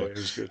on Yeah, Sherlock. he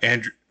was good.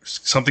 Andrew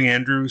something.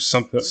 Andrew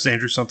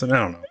something. I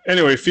don't know.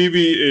 Anyway,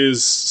 Phoebe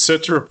is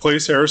set to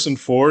replace Harrison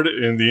Ford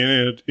in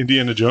the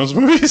Indiana Jones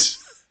movies.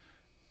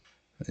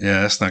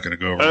 Yeah, that's not going to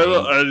go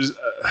over.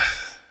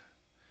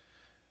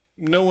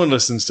 No one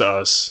listens to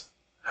us.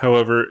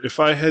 However, if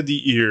I had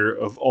the ear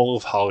of all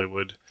of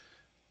Hollywood,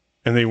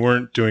 and they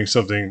weren't doing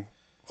something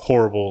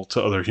horrible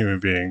to other human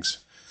beings,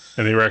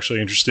 and they were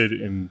actually interested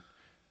in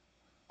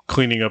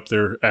cleaning up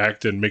their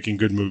act and making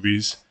good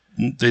movies.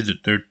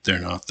 They're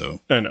not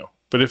though. I know,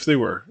 but if they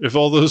were, if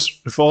all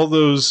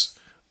those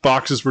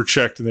boxes were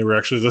checked and they were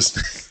actually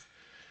listening,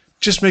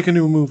 just make a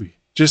new movie.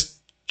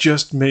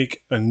 Just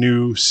make a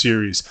new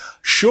series.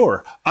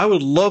 Sure, I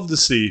would love to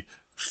see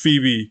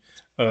Phoebe.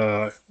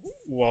 I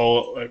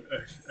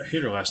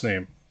hate her last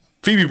name,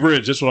 Phoebe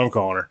Bridge. That's what I'm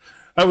calling her.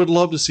 I would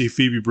love to see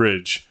Phoebe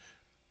Bridge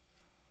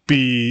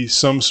be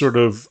some sort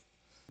of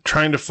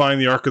trying to find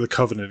the Ark of the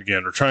Covenant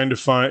again, or trying to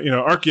find,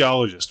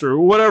 archaeologist or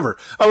whatever.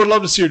 I would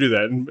love to see her do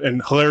that,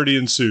 and hilarity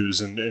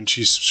ensues, and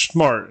she's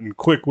smart and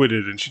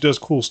quick-witted, and she does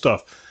cool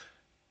stuff.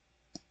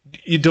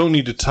 You don't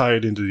need to tie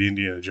it into the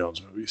Indiana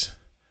Jones movies.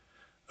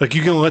 Like,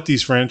 you can let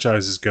these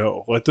franchises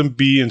go. Let them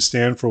be and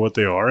stand for what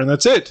they are, and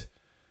that's it.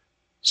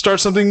 Start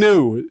something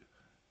new.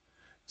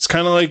 It's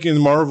kind of like in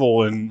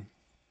Marvel and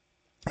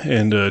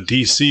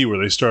DC, where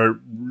they start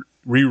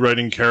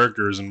rewriting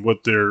characters and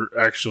what they're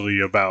actually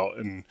about,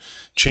 and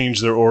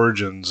change their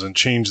origins and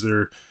change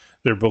their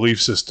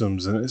belief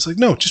systems. And it's like,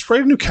 no, just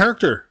write a new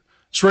character.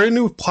 Just write a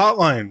new plot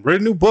line. Write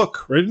a new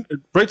book.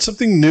 Write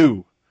something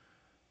new.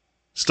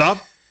 Stop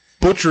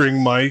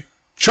butchering my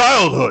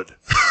childhood.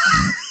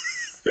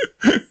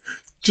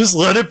 Just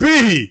let it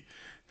be.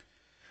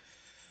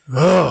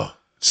 Oh,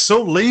 it's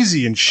so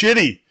lazy and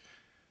shitty.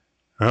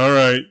 All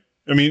right.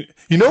 I mean,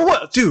 you know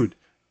what, dude?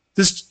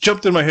 This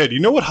jumped in my head. You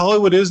know what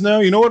Hollywood is now?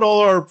 You know what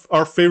all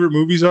our favorite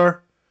movies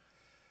are?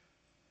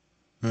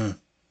 The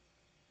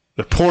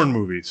porn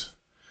movies.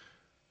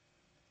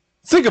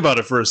 Think about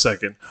it for a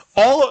second.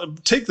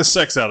 Take the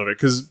sex out of it,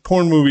 because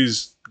porn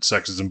movies,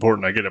 sex is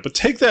important, I get it. But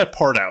take that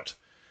part out.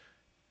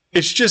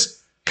 It's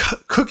just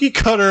cookie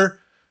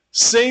cutter,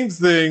 same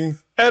thing,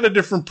 add a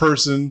different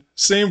person,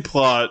 same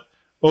plot,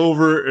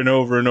 over and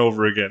over and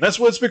over again. That's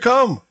what it's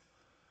become.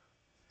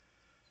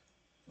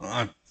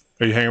 Are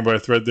you hanging by a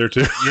thread there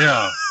too?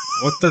 Yeah.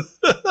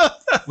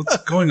 What's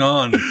going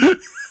on?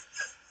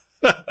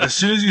 As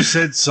soon as you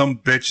said some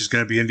bitch is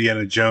going to be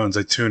Indiana Jones,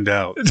 I tuned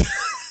out.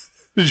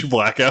 Did you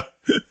black out?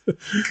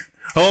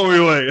 How long were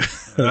you away?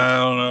 I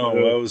don't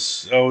know.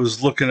 I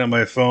was looking at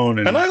my phone,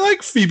 and I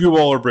like Phoebe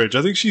Waller-Bridge.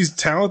 I think she's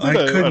talented.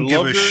 I couldn't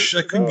give love a her.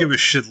 I couldn't give a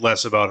shit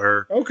less about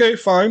her. Okay,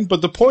 fine.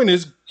 But the point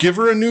is, give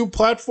her a new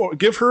platform.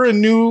 Give her a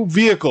new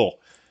vehicle.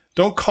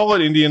 Don't call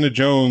it Indiana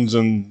Jones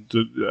and,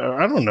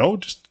 I don't know,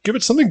 just give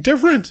it something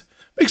different.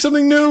 Make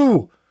something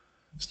new.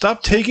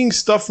 Stop taking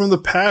stuff from the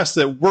past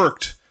that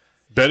worked,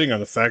 betting on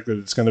the fact that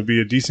it's going to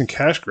be a decent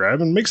cash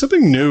grab, and make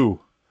something new.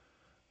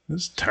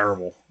 This is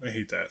terrible. I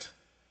hate that.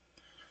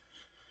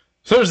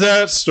 So there's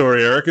that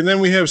story, Eric. And then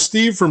we have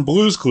Steve from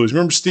Blue's Clues.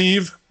 Remember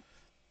Steve?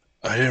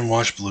 I didn't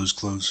watch Blue's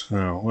Clues.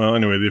 Oh, well,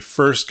 anyway, the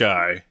first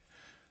guy,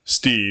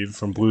 Steve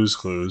from Blue's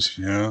Clues.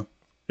 Yeah.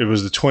 It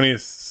was the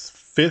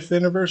 25th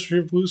anniversary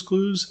of Blue's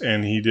Clues,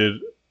 and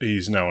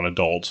he's now an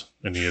adult,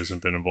 and he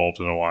hasn't been involved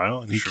in a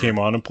while. And he came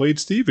on and played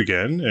Steve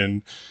again,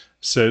 and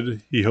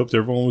said he hoped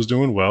everyone was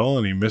doing well,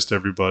 and he missed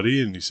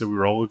everybody, and he said we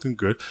were all looking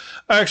good.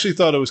 I actually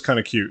thought it was kind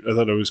of cute. I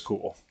thought it was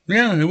cool.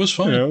 Yeah, it was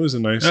fun. Yeah, it was a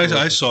nice.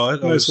 I saw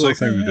it. Nice little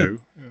thing to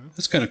do. Yeah.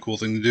 That's kind of cool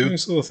thing to do.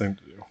 Nice little thing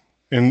to do.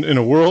 In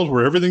a world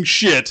where everything's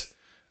shit,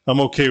 I'm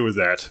okay with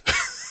that.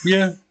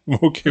 Yeah, I'm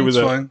okay with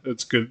that. Fine.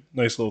 That's good.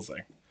 Nice little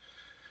thing.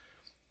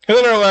 And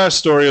then our last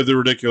story of the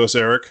ridiculous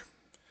Eric.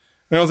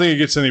 I don't think it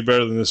gets any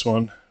better than this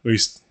one, at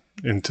least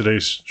in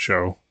today's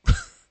show.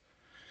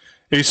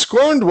 A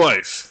scorned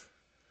wife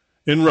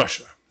in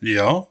Russia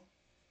Yeah.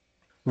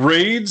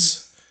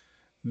 raids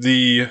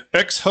the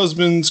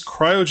ex-husband's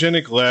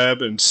cryogenic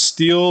lab and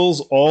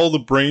steals all the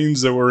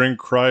brains that were in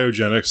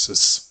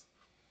cryogenesis.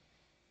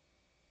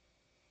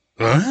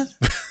 What?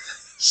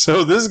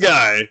 So this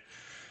guy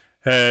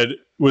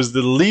was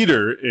the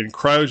leader in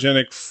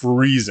cryogenic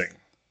freezing.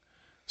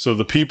 So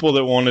the people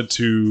that wanted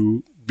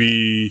to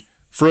be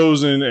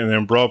frozen and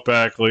then brought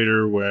back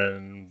later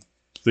when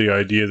the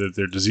idea that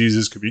their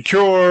diseases could be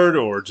cured,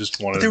 or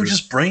just wanted. But they were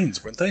just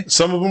brains, weren't they?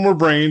 Some of them were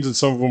brains and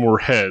some of them were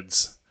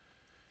heads.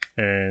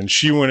 And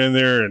she went in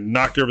there and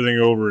knocked everything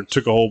over and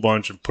took a whole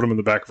bunch and put them in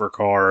the back of her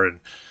car. And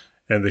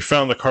they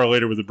found the car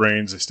later with the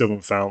brains. They still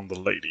haven't found the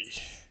lady.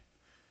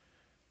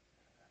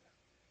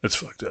 That's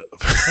fucked up.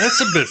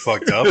 That's a bit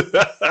fucked up.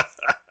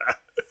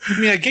 I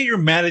mean, I get you're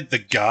mad at the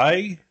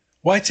guy.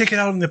 Why take it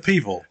out on the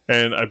people?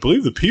 And I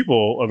believe the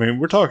people, I mean,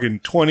 we're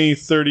talking $20,000,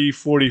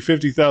 $30,000,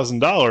 $40,000,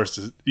 $50,000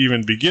 to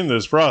even begin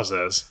this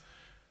process.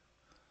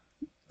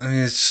 I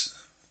mean,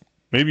 it's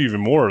maybe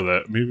even more of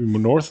that. Maybe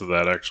north of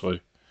that, actually.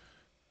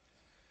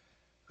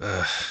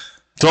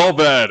 It's all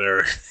bad,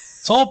 Eric.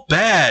 It's all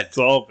bad. It's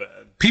all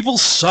bad. People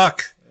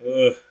suck.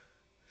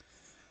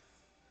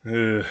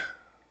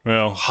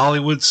 Well,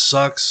 Hollywood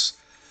sucks.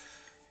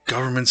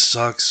 Government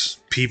sucks.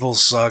 People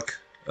suck.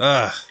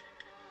 Ugh.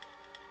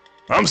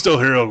 I'm still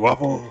here, El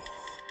Guapo.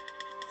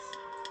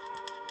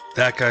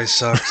 That guy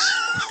sucks.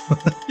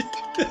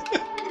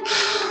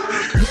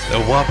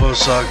 El Guapo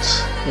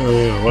sucks.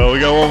 Well, we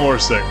got one more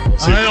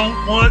segment. I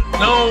don't want...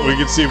 No. We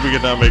can see if we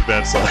can not make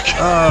that suck.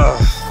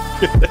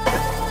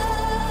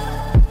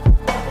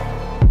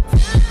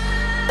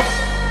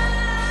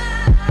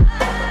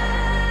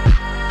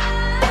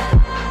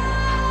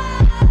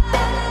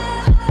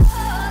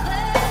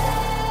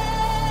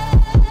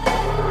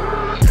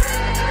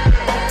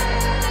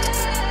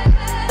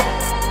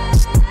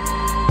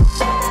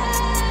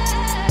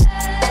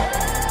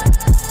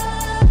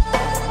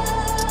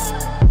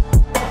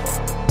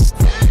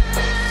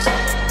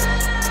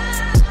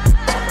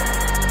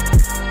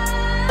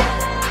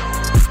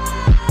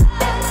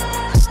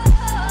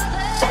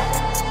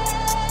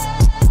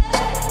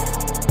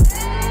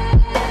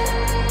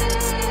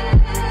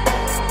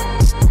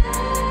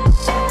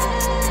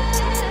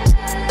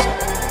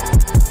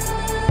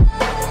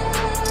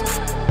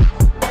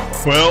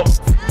 Well,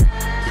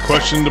 the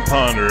question to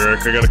ponder,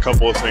 Eric. I got a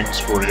couple of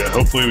things for you.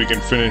 Hopefully we can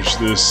finish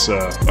this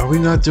Are we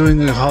not doing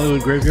the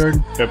Hollywood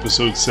Graveyard?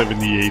 episode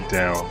 78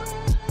 down.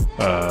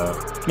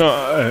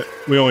 No,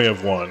 we only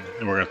have one,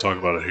 and we're going to talk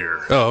about it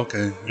here. Oh,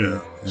 okay. Yeah.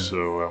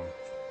 So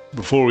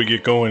before we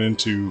get going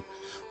into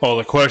all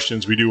the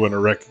questions, we do want to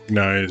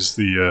recognize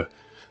the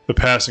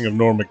passing of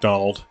Norm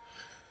Macdonald.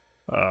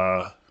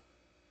 I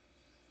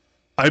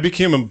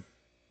became a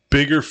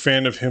bigger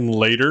fan of him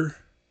later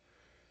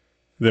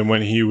than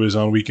when he was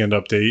on Weekend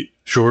Update.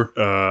 Sure.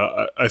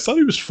 I thought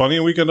he was funny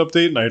on Weekend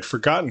Update, and I had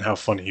forgotten how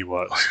funny he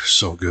was.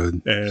 So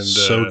good. And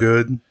so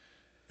good.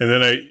 And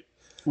then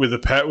with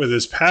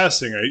his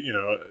passing,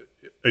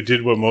 I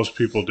did what most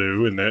people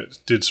do, and that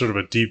did sort of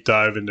a deep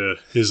dive into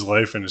his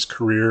life and his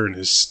career and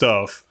his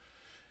stuff.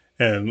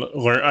 And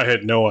I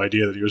had no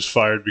idea that he was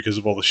fired because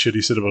of all the shit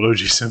he said about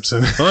O.J.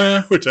 Simpson. Oh,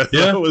 yeah. Which I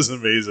thought was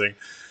amazing.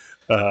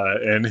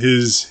 And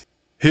his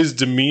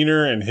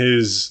demeanor and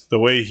the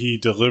way he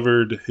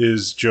delivered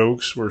his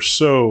jokes were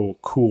so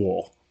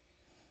cool.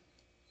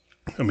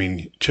 I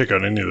mean, check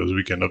out any of those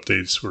Weekend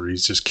Updates where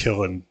he's just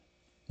killing,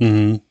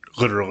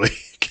 literally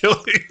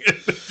killing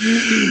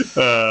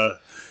the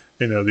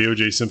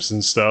O.J.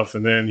 Simpson stuff.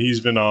 And then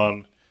there's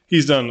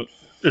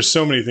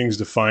so many things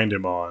to find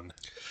him on.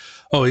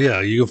 Oh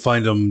yeah, you can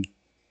find him.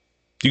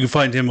 You can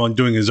find him on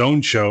doing his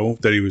own show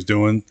that he was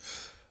doing.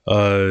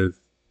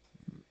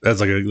 As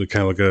like a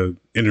kind of like a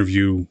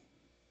interview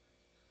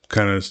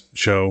kind of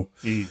show.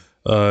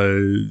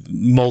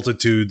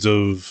 Multitudes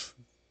of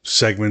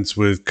segments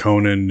with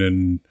Conan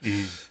and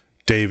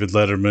David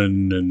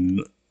Letterman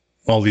and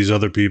all these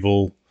other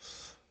people.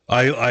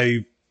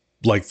 I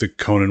like the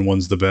Conan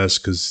ones the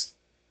best because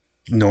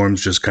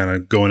Norm's just kind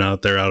of going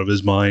out there out of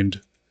his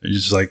mind. It's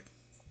just like,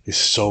 it's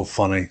so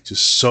funny.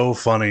 Just so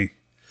funny.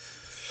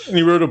 And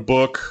he wrote a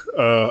book.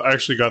 I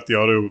actually got the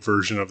audio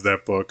version of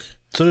that book.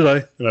 So did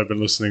I. And I've been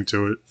listening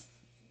to it.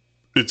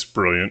 It's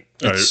brilliant.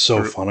 It's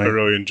so funny. I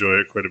really enjoy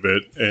it quite a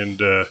bit.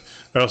 And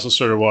I also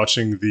started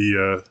watching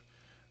the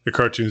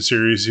cartoon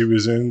series he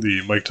was in,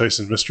 the Mike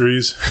Tyson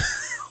Mysteries.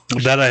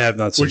 That I have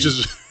not seen.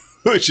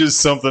 Which is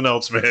something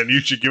else, man.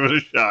 You should give it a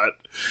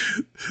shot.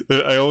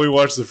 I only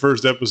watched the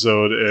first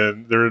episode,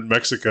 and they're in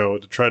Mexico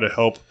to try to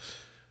help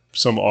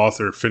some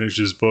author finish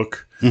his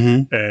book.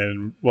 Mm-hmm.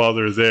 And while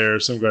they're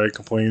there, some guy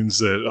complains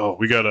that, oh,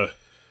 we got to,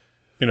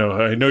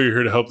 I know you're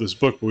here to help this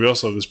book, but we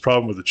also have this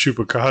problem with the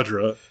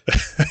chupacabra.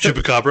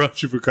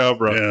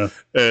 Chupacabra.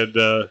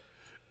 Yeah.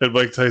 And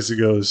Mike Tyson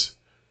goes,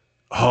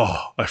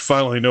 oh, I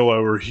finally know why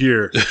we're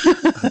here.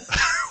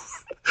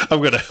 I'm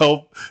going to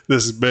help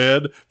this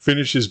man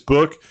finish his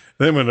book,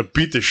 and I'm going to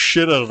beat the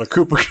shit out of a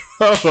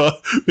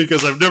chupacabra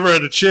because I've never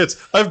had a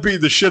chance. I've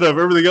beaten the shit out of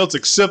everything else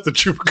except the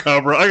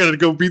chupacabra. I got to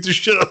go beat the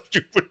shit out of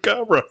the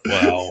chupacabra.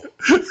 Wow.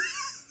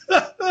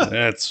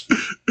 That's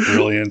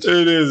brilliant.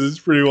 It is. It's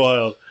pretty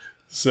wild.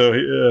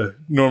 So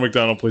Norm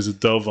Macdonald plays a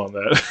dove on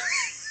that.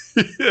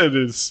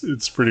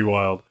 It's pretty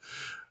wild.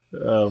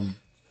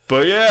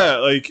 But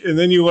yeah, and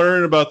then you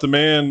learn about the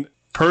man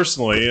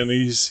personally, and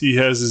he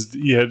had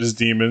his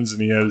demons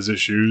and he had his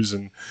issues,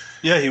 and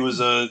yeah, he was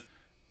a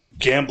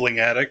gambling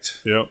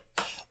addict. Yep.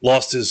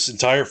 Lost his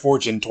entire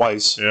fortune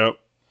twice. Yep.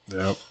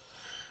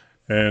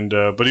 And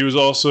but he was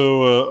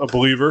also a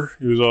believer.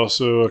 He was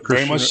also a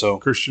Christian, very much so.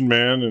 Christian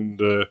man,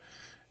 and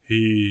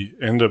he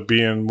ended up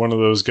being one of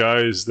those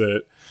guys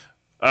that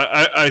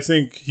I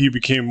think he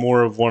became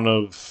more of one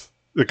of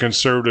the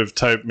conservative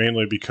type,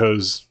 mainly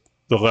because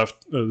the left,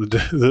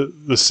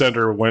 the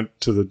center went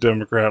to the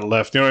Democrat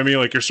left. You know what I mean?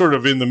 Like, you're sort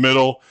of in the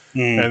middle,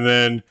 and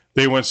then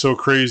they went so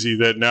crazy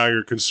that now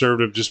you're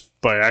conservative just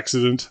by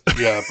accident.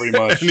 Yeah, pretty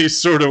much. And he's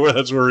sort of,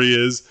 that's where he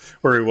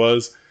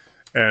was,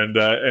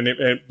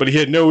 but he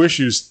had no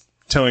issues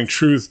telling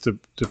truth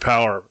to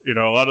power. A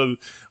lot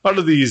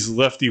of these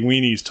lefty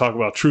weenies talk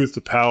about truth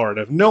to power, and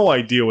I have no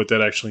idea what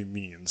that actually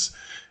means.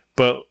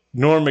 But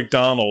Norm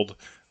Macdonald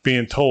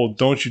being told,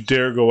 don't you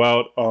dare go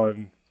out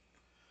on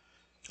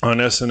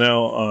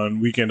SNL on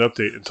Weekend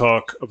Update and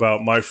talk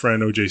about my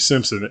friend O.J.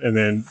 Simpson, and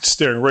then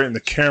staring right in the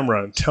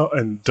camera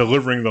and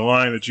delivering the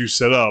line that you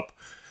set up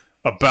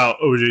about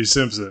O.J.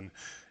 Simpson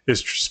is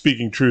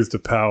speaking truth to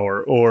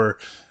power. Or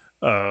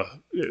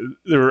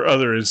there were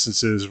other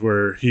instances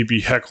where he'd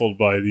be heckled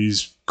by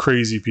these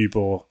crazy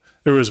people.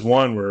 There was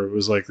one where it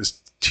was like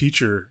this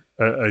teacher,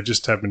 I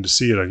just happened to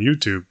see it on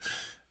YouTube.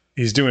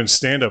 He's doing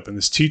stand-up, and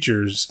this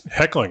teacher's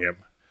heckling him,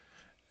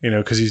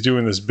 because he's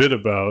doing this bit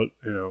about,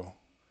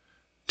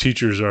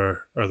 teachers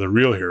are the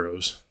real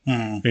heroes.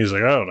 And he's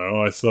like, I don't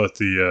know. I thought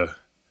the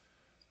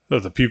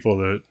people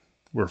that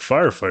were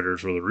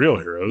firefighters were the real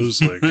heroes.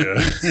 Like, I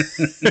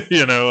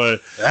don't know.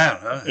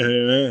 Yeah,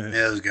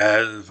 those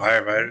guys, the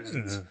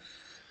firefighters,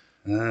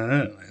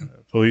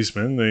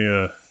 policemen.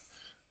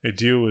 They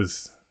deal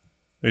with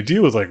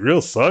like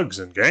real thugs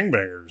and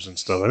gangbangers and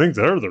stuff. I think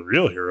they're the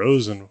real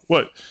heroes. And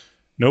what?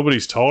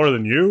 Nobody's taller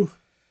than you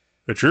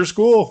at your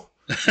school?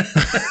 You're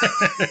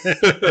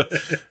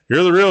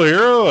the real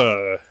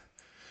hero?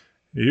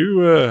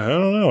 I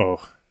don't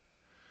know.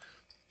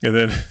 And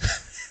then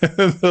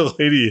the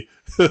lady,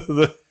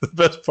 the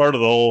best part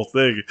of the whole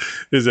thing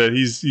is that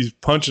he's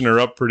punching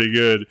her up pretty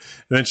good. And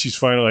then she's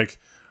finally like,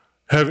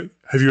 have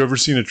you ever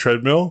seen a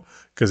treadmill?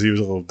 Because he was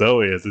a little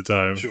doughy at the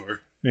time.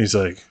 Sure. And he's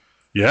like,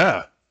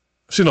 yeah,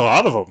 I've seen a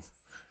lot of them.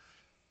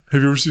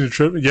 Have you ever seen a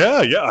treadmill?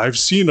 Yeah, I've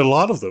seen a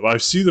lot of them. I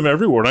see them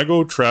everywhere. When I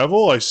go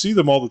travel, I see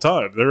them all the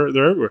time. They're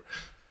everywhere.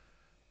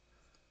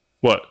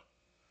 What?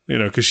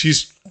 Because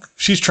she's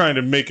trying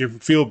to make him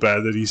feel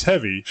bad that he's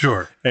heavy.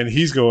 Sure. And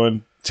he's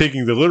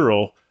taking the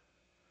literal,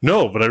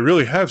 no, but I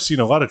really have seen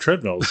a lot of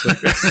treadmills.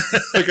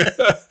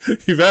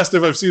 You've asked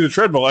if I've seen a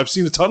treadmill. I've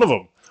seen a ton of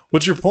them.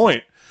 What's your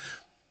point?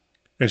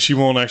 And she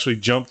won't actually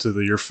jump to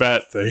the you're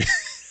fat thing.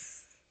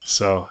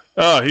 So,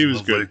 he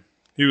was good.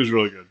 He was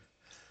really good.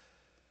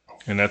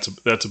 And that's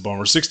a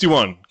bummer.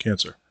 61,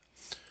 cancer.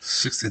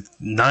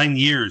 69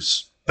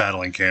 years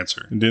battling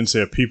cancer. And didn't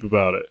say a peep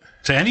about it.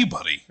 To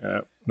anybody.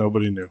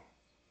 Nobody knew.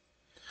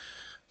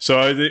 So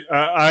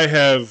I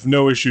have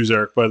no issues,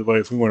 Eric, by the way,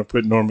 if we want to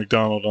put Norm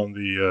Macdonald on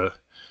the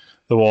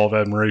Wall of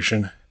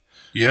Admiration.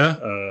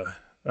 Yeah.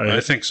 I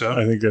think so.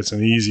 I think that's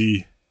an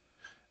easy,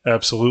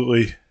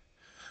 absolutely.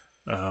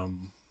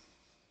 Because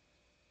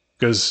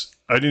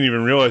I didn't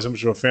even realize how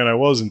much of a fan I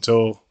was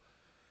until,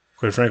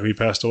 quite frankly, he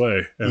passed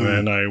away. And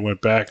then I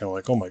went back and I'm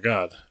like, oh my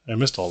God, I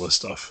missed all this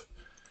stuff.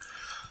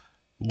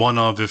 One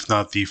of, if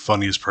not the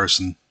funniest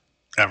person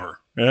ever.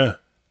 Yeah.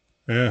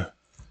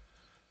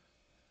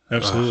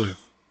 Absolutely.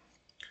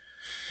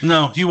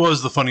 No, he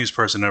was the funniest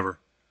person ever.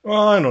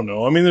 Well, I don't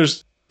know. I mean,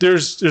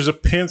 there's a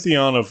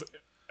pantheon of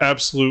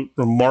absolute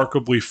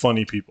remarkably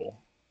funny people,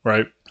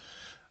 right?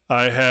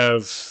 I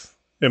have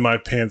in my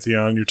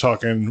pantheon, you're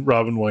talking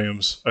Robin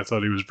Williams. I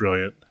thought he was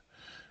brilliant.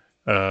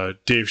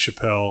 Dave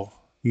Chappelle,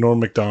 Norm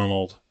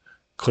Macdonald,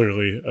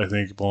 clearly I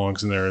think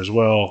belongs in there as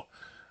well.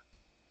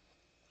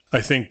 I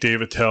think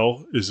Dave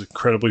Attell is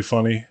incredibly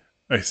funny.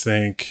 I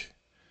think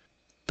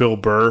Bill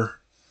Burr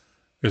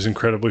is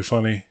incredibly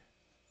funny.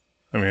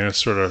 I mean,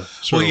 that's sort of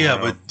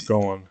yeah, where I'm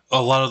going.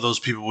 A lot of those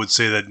people would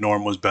say that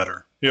Norm was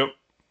better. Yep.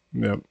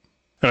 And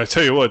I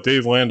tell you what,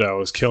 Dave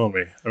Landau is killing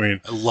me. I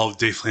mean, I love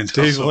Dave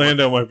Landau. Dave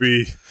Landau might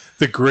be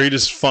the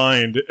greatest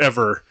find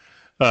ever.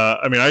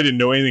 I mean, I didn't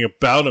know anything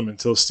about him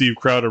until Steve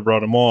Crowder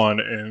brought him on,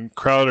 and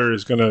Crowder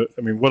is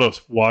what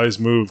a wise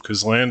move,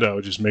 because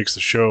Landau just makes the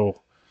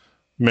show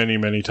many,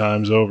 many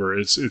times over.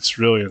 It's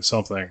really in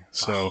something.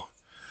 So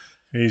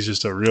he's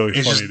just a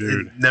really funny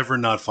dude. Never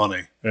not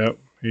funny. Yep.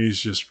 He's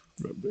just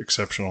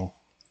exceptional.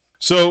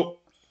 So,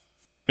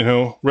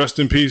 rest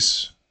in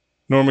peace,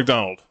 Norm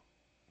Macdonald.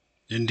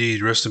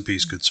 Indeed. Rest in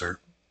peace, good sir.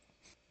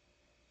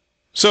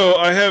 So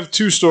I have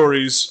two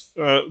stories.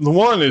 The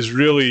one is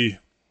really,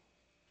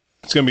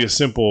 it's going to be a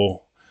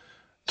simple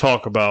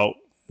talk about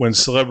when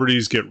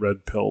celebrities get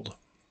red-pilled.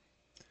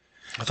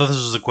 I thought this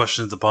was a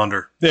question to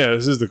ponder. Yeah,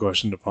 this is the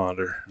question to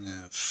ponder.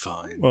 Yeah,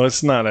 fine. Well,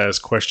 it's not as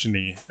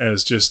questiony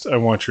as just, I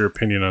want your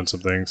opinion on some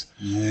things.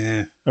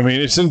 Yeah. I mean,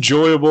 it's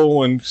enjoyable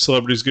when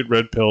celebrities get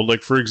red-pilled.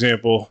 Like, for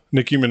example,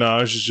 Nicki Minaj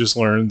has just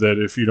learned that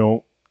if you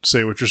don't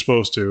say what you're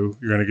supposed to,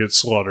 you're going to get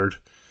slaughtered.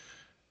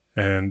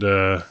 And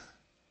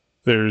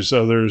there's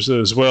others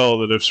as well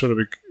that have sort of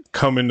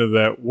come into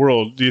that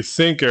world. Do you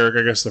think, Eric,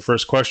 I guess the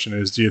first question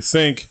is, do you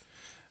think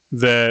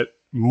that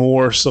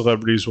more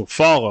celebrities will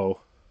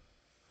follow,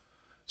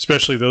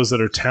 especially those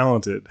that are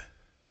talented?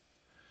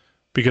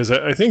 Because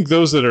I think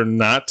those that are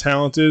not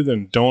talented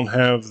and don't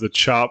have the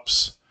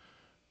chops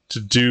to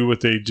do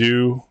what they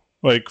do,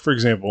 like, for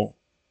example,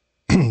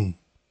 I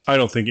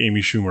don't think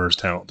Amy Schumer is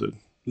talented.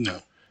 No.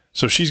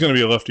 So she's going to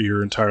be a lefty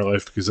her entire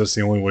life because that's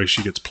the only way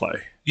she gets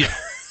play. Yeah.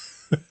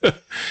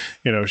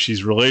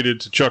 She's related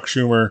to Chuck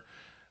Schumer.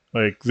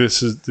 Like,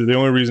 this is the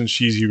only reason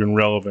she's even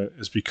relevant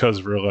is because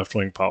of her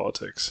left-wing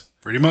politics.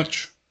 Pretty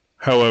much.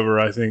 However,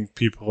 I think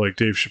people like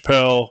Dave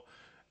Chappelle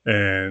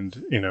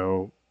and,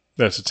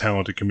 that's a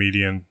talented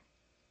comedian.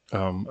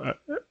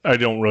 I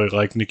don't really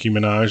like Nicki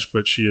Minaj,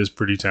 but she is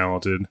pretty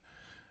talented.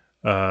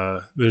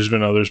 There's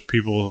been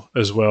people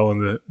as well in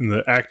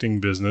the acting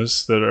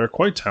business that are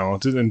quite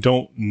talented and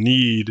don't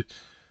need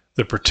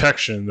the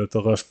protection that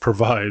the left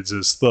provides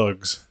as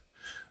thugs.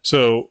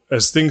 So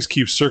as things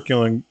keep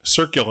circling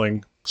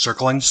the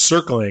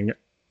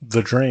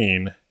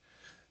drain,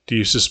 do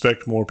you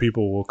suspect more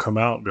people will come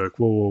out and be like,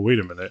 whoa, wait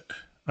a minute,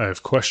 I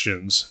have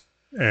questions,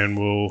 and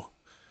will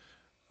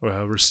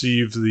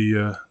receive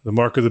the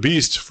mark of the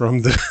beast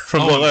from the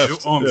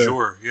left? I'm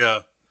sure,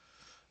 yeah.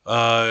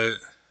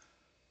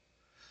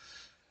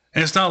 And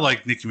it's not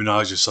like Nicki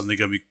Minaj is suddenly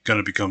going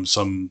to become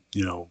some,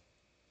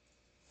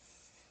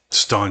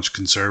 staunch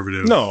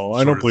conservative. No,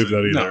 I don't believe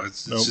that either. No,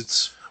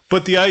 it's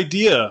but the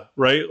idea,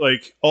 right?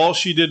 Like, all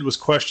she did was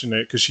question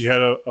it because she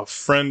had a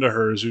friend of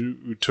hers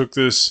who took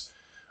this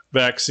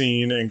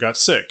vaccine and got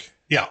sick.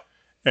 Yeah.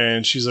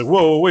 And she's like,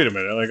 whoa, wait a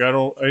minute. Like,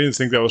 I didn't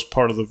think that was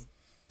part of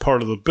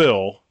the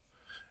bill.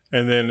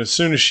 And then as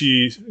soon as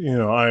she,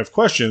 I have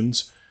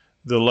questions,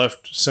 the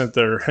left sent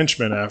their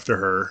henchmen after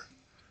her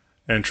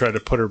and tried to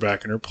put her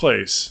back in her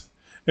place.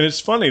 And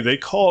it's funny, the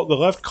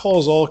left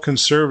calls all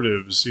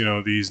conservatives,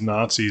 these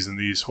Nazis and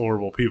these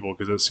horrible people,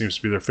 because that seems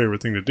to be their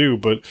favorite thing to do.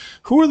 But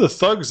who are the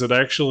thugs that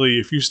actually,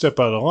 if you step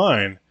out of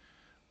line,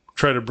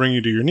 try to bring you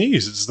to your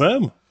knees? It's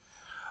them.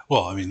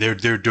 Well, I mean, they're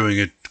doing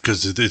it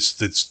because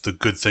it's the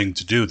good thing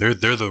to do. They're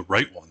the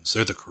right ones.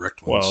 They're the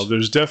correct ones. Well,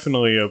 there's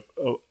definitely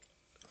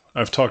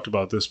I've talked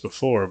about this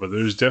before, but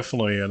there's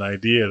definitely an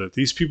idea that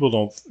these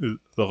people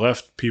the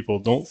left people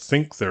don't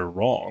think they're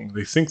wrong.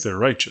 They think they're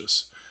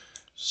righteous.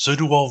 So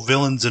do all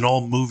villains in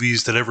all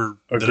movies that ever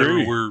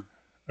were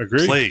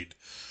played.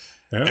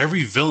 Yeah.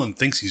 Every villain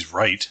thinks he's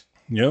right.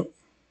 Yep.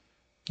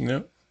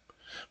 But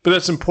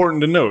that's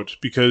important to note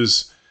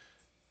because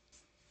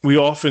we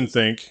often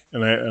think,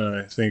 and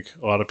I think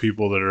a lot of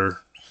people that are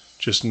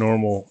just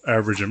normal,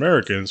 average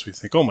Americans, we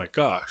think, oh my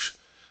gosh,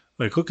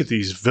 like, look at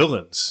these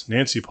villains,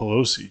 Nancy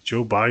Pelosi,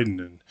 Joe Biden,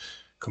 and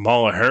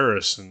Kamala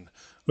Harris, and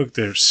look,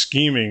 they're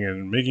scheming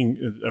and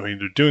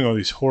they're doing all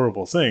these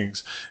horrible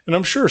things. And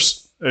I'm sure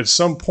at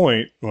some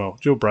point, well,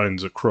 Joe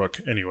Biden's a crook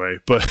anyway,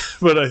 but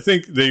I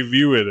think they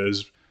view it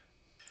as,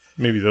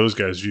 maybe those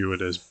guys view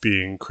it as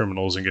being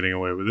criminals and getting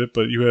away with it.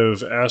 But you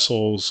have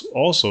assholes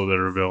also that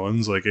are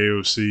villains like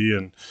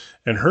AOC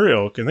and her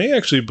ilk, and they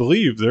actually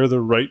believe they're the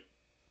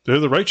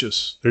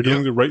righteous. They're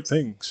doing the right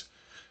things.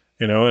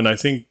 And I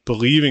think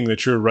believing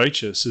that you're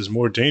righteous is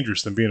more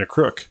dangerous than being a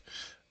crook,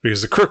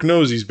 because the crook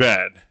knows he's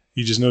bad.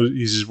 He just knows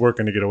he's just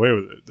working to get away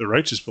with it. The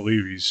righteous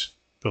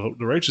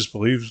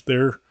believe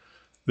they're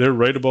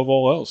right above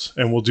all else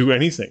and will do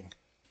anything.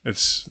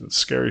 It's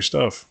scary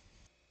stuff.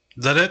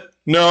 Is that it?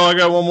 No, I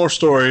got one more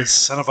story.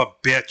 Son of a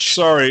bitch.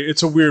 Sorry,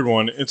 it's a weird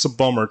one. It's a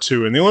bummer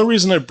too. And the only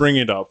reason I bring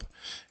it up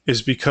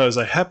is because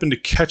I happened to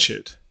catch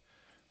it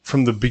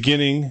from the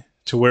beginning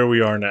to where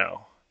we are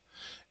now.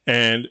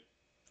 And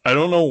I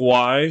don't know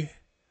why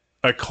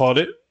I caught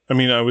it. I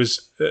mean,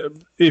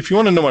 if you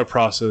want to know my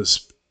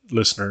process,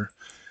 listener,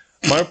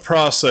 my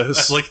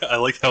process. I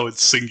like how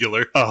it's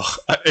singular. Oh,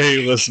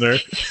 hey, listener.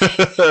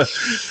 I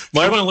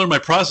want to learn my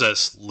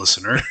process,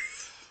 listener.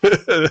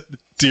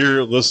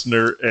 Dear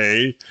listener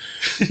A.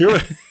 You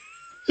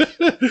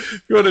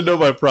want to know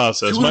my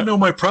process. If you want to know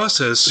my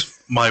process,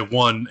 my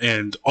one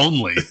and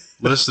only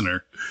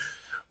listener.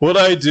 What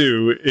I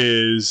do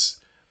is,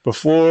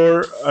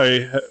 before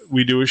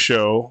we do a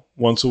show,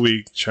 once a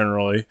week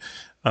generally,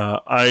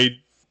 I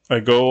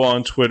go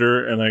on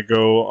Twitter and I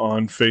go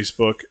on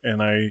Facebook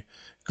and I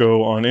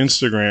go on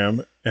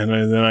Instagram and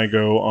then I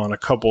go on a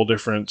couple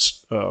different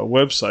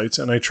websites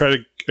and I try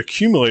to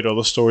accumulate all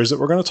the stories that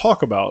we're going to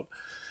talk about.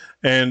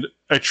 And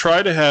I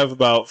try to have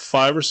about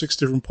 5 or 6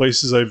 different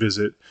places I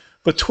visit,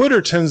 but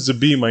Twitter tends to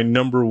be my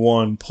number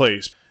one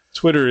place.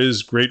 Twitter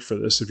is great for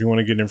this if you want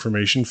to get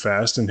information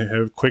fast and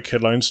have quick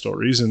headline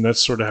stories, and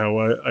that's sort of how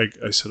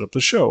I set up the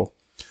show.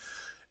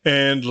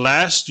 And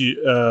last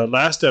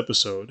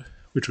episode,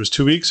 which was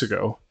 2 weeks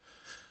ago,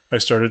 I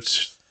started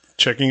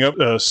checking up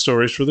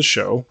stories for the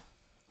show,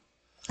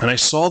 and I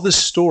saw this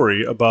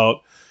story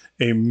about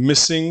a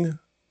missing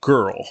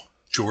girl.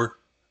 Sure.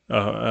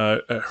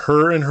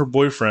 Her and her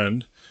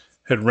boyfriend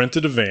had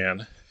rented a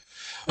van.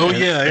 Oh,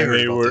 yeah, I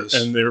heard about this.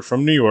 And they were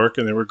from New York,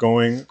 and they were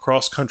going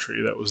cross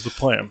country. That was the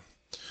plan.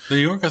 New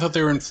York? I thought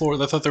they were in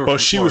Florida. I thought they were. Well,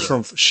 she was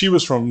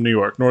from New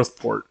York,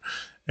 Northport,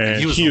 and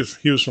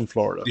he was from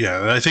Florida.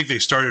 Yeah, I think they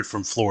started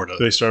from Florida.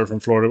 They started from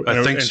Florida.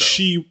 I think and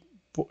so.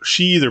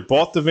 She either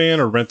bought the van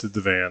or rented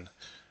the van.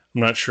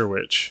 I'm not sure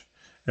which.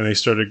 And they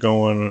started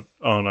going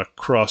on a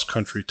cross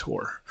country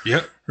tour.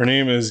 Yep. Her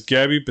name is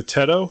Gabby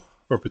Petito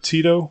or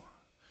Petito.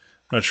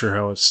 Not sure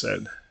how it's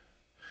said.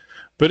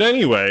 But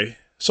anyway,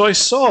 so I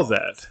saw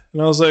that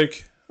and I was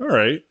like, all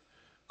right,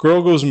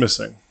 girl goes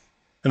missing.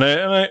 And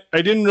I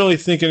didn't really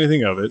think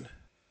anything of it.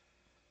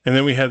 And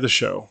then we had the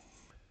show.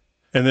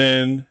 And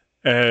then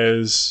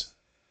as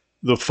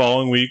the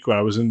following week, when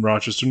I was in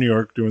Rochester, New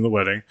York doing the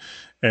wedding,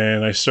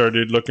 and I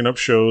started looking up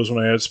shows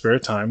when I had spare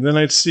time, then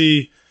I'd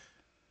see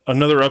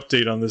another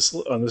update on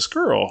this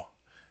girl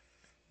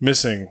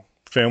missing.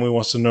 Family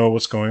wants to know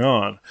what's going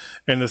on.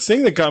 And the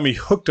thing that got me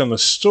hooked on the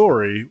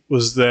story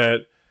was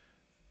that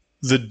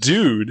the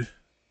dude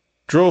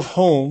drove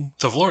home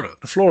to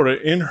Florida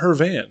in her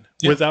van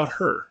without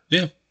her.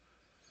 Yeah.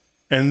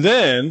 And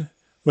then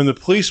when the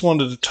police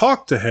wanted to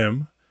talk to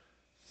him,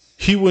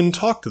 he wouldn't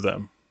talk to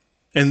them.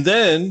 And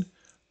then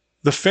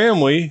the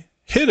family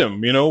hit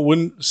him,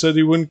 said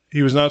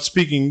he was not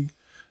speaking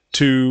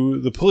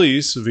to the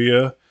police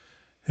via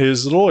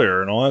his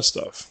lawyer and all that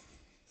stuff.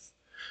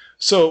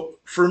 So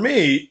for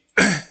me,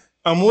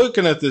 I'm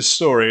looking at this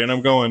story and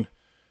I'm going,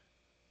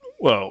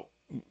 well,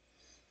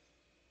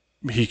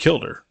 he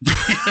killed her.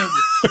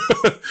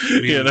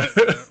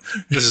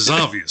 This is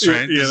obvious,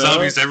 right? This is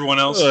obvious to everyone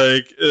else.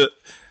 Like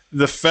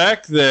the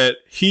fact that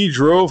he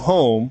drove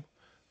home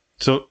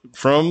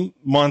from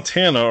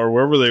Montana or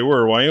wherever they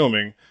were,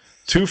 Wyoming,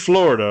 to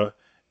Florida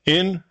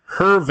in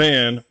her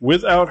van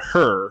without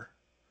her,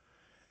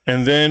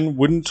 and then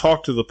wouldn't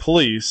talk to the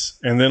police,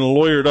 and then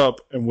lawyered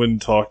up and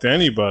wouldn't talk to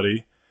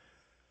anybody,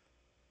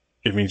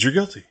 it means you're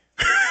guilty.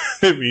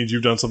 It means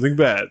you've done something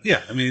bad.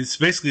 Yeah, I mean, it's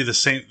basically the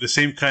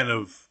same kind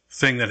of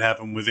thing that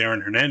happened with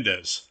Aaron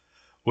Hernandez,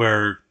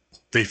 where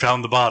they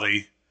found the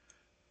body,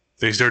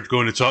 they start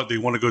going to talk, they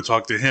want to go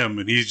talk to him,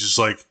 and he's just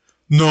like,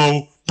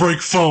 no,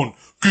 break phone,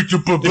 get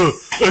your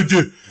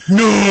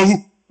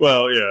no.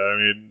 Well, yeah, I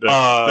mean,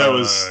 that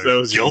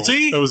was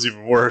guilty? That was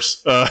even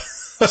worse.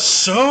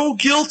 So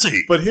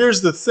guilty. But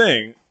here's the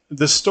thing.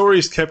 The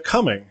stories kept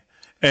coming.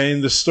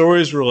 And the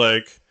stories were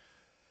like,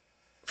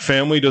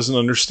 family doesn't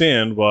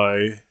understand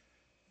why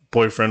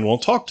boyfriend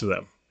won't talk to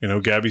them.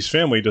 Gabby's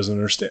family doesn't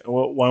understand.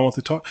 Well, why won't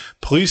they talk?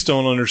 Police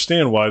don't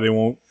understand why they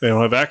don't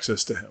have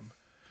access to him.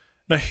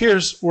 Now,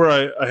 here's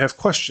where I have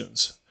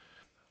questions.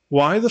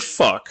 Why the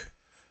fuck,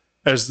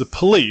 as the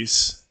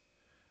police,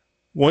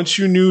 once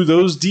you knew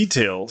those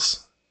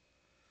details,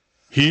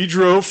 he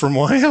drove from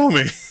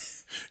Wyoming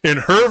in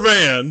her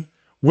van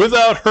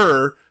without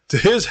her to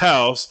his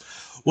house?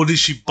 Well, did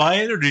she buy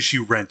it or did she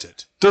rent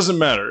it? Doesn't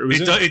matter.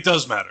 It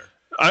does matter.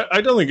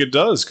 I don't think it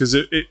does, because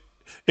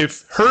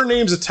if her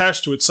name's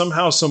attached to it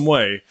somehow, some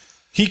way,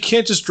 he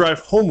can't just drive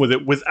home with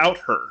it without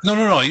her. No.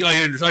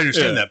 I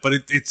understand that, but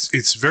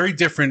it's very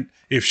different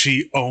if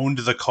she owned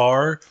the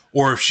car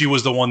or if she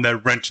was the one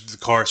that rented the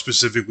car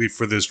specifically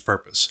for this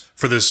purpose,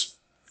 for this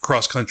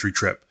cross-country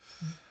trip.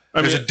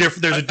 There's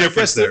a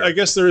difference there. I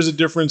guess there is a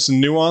difference in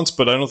nuance,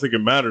 but I don't think it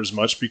matters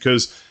much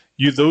because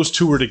those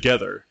two were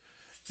together,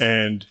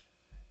 and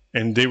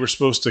they were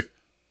supposed to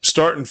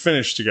start and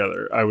finish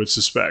together, I would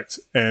suspect.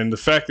 And the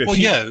fact that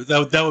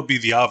that would be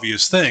the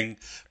obvious thing,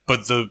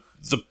 but the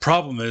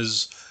problem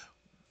is,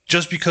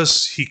 just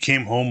because he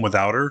came home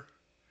without her,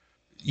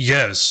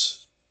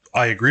 yes,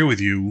 I agree with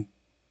you.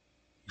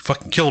 You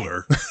fucking killed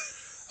her.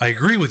 I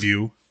agree with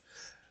you,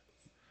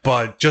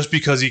 but just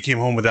because he came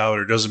home without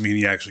her doesn't mean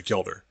he actually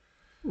killed her.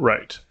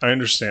 Right, I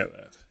understand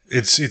that.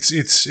 It's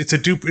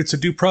a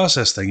due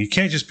process thing. You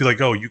can't just be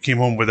like, oh, you came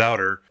home without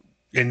her,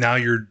 and now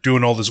you're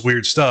doing all this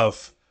weird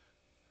stuff.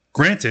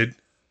 Granted,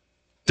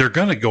 they're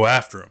gonna go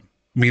after him.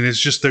 I mean, they're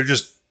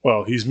just.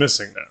 Well, he's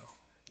missing now.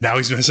 Now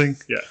he's missing.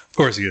 Yeah, of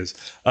course he is.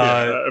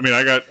 I mean,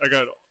 I got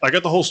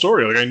the whole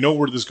story. Like, I know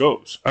where this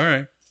goes. All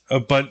right,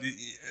 but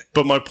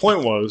my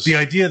point was the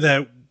idea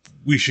that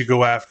they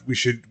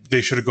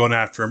should have gone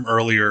after him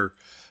earlier,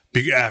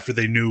 after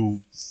they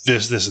knew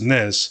this, and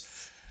this.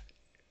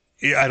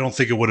 I don't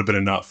think it would have been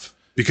enough,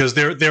 because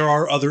there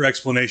are other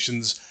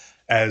explanations,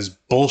 as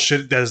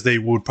bullshit as they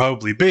would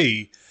probably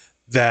be,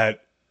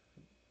 that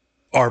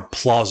are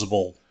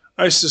plausible.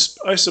 I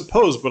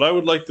suppose, but I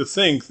would like to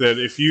think that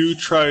if you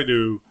try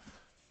to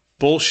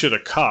bullshit a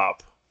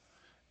cop,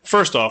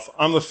 first off,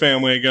 I'm the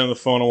family. I get on the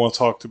phone. I want to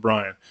talk to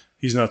Brian.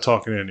 He's not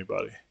talking to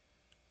anybody.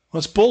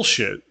 Well, that's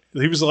bullshit.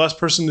 He was the last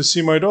person to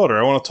see my daughter.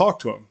 I want to talk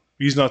to him.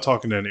 He's not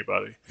talking to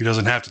anybody. He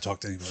doesn't have to talk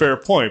to anybody. Fair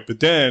point. But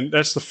then,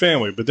 that's the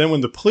family. But then when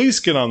the police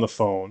get on the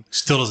phone...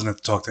 Still doesn't have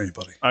to talk to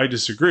anybody. I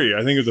disagree.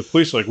 I think if the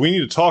police are like, we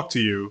need to talk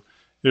to you.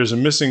 There's a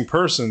missing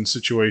person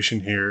situation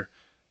here.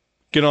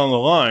 Get on the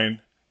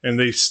line. And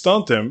they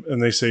stunt him.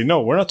 And they say,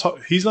 no, we're not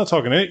talking... He's not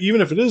talking to any...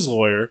 Even if it is a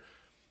lawyer...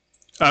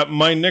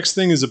 my next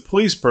thing as a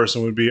police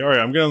person would be, all right,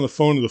 I'm getting on the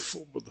phone to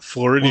the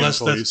Floridian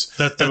police.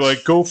 That's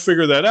like, go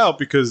figure that out,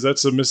 because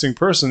that's a missing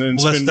person. And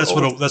that's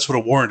what a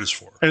warrant is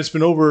for. And it's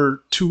been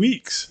over 2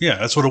 weeks. Yeah,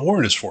 that's what a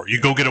warrant is for.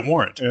 You go get a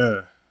warrant.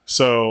 Yeah.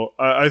 So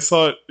I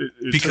thought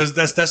because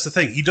that's the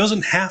thing. He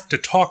doesn't have to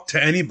talk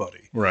to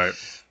anybody. Right.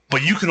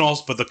 But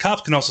the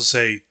cops can also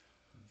say,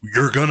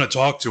 you're gonna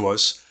talk to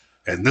us,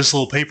 and this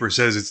little paper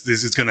says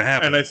it's gonna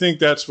happen. And I think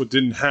that's what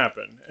didn't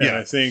happen. And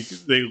I think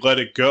they let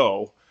it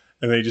go.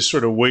 And they just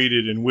sort of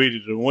waited and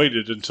waited and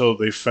waited until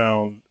they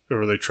found,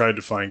 or they tried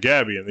to find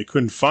Gabby, and they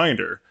couldn't find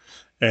her.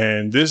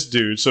 And this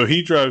dude, so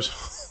he drives,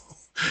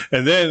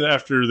 and then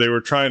after they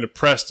were trying to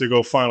press to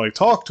go finally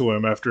talk to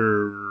him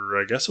after,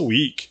 I guess, a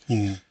week,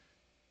 you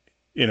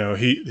know,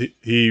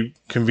 he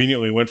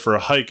conveniently went for a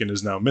hike and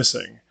is now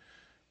missing.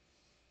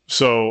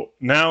 So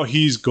now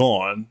he's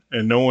gone,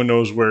 and no one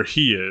knows where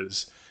he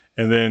is.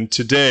 And then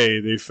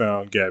today they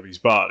found Gabby's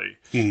body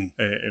in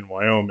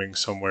Wyoming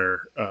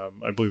somewhere.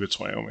 I believe it's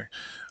Wyoming.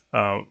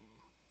 You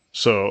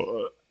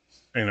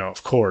know,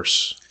 of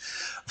course.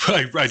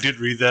 I did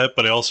read that,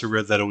 but I also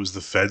read that it was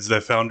the feds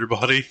that found her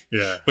body.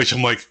 Yeah. Which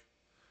I'm like,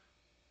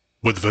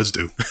 what'd the feds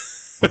do?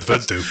 What'd the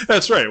feds do?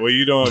 That's right. Well,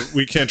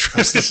 we can't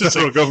trust the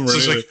federal government.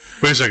 It's like,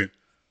 wait a second.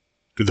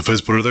 Did the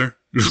feds put her there?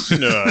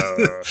 No,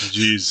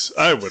 jeez,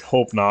 I would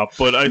hope not.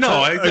 But I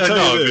know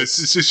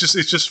it's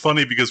just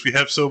funny because we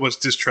have so much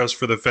distrust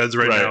for the feds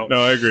right now.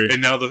 No, I agree.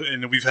 And now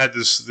we've had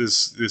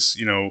this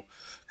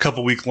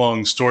couple week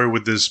long story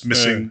with this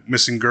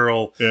missing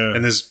girl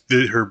and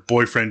her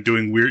boyfriend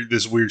doing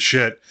this weird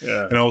shit.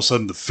 Yeah. And all of a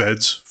sudden the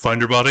feds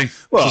find her body.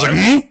 Well, so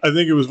I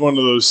think it was one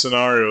of those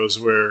scenarios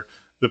where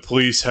the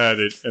police had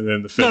it and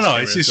then the feds. No,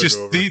 it's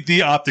just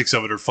the optics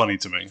of it are funny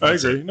to me. I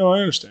agree. No, I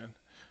understand.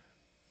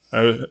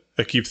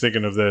 I keep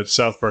thinking of that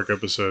South Park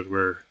episode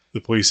where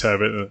the police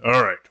have it. And,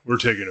 all right, we're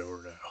taking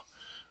over now.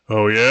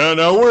 Oh, yeah?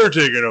 Now we're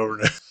taking over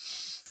now.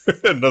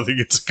 And nothing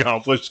gets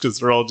accomplished because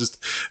they're all just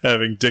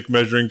having dick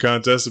measuring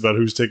contests about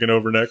who's taking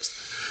over next.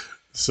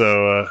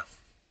 So,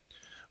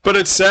 but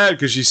it's sad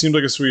because she seemed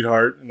like a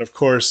sweetheart. And, of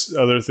course,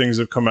 other things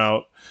have come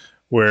out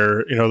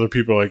where, you know, other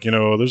people are like, you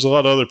know, there's a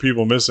lot of other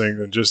people missing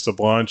than just a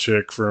blonde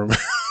chick from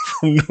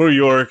New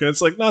York. And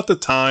it's like, not the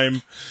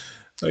time.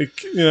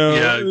 Like, you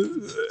know,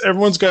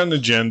 everyone's got an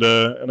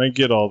agenda, and I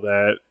get all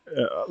that.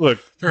 Look,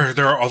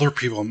 there are other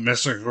people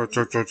missing. You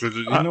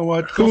know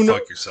what? Go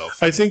fuck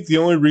yourself. I think the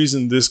only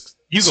reason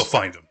you go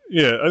find them.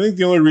 Yeah, I think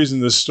the only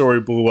reason this story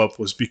blew up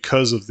was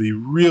because of the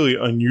really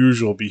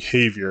unusual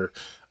behavior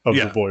of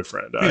the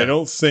boyfriend. Yeah. I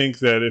don't think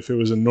that if it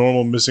was a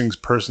normal missing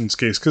persons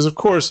case, because of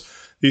course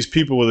these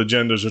people with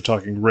agendas are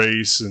talking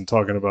race and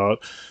talking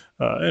about,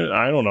 and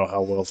I don't know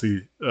how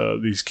wealthy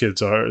these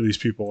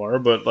people are,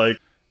 but like.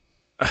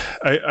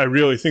 I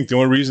really think the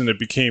only reason it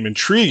became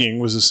intriguing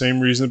was the same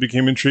reason it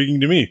became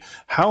intriguing to me.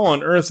 How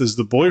on earth is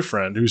the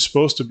boyfriend, who's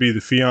supposed to be the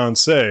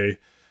fiancé,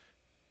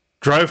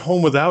 drive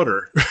home without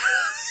her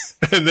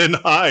and then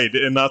hide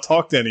and not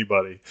talk to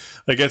anybody?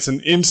 Like, that's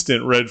an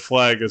instant red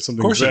flag that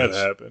something bad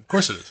happened. Of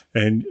course it is.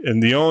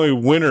 And the only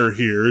winner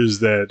here is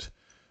that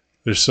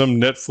there's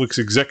some Netflix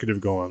executive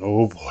going,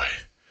 oh boy,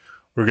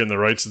 we're getting the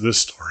rights to this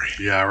story.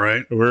 Yeah,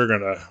 right. We're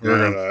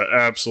gonna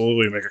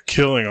absolutely make a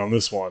killing on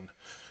this one.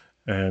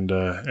 And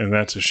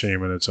that's a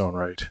shame in its own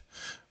right.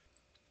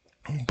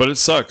 But it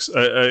sucks.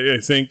 I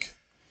think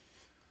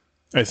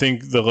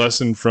the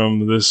lesson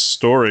from this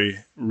story,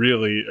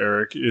 really,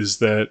 Eric, is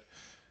that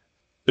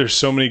there's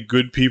so many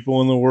good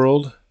people in the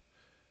world,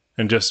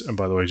 and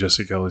by the way,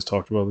 Jesse Kelly's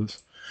talked about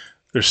this.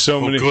 There's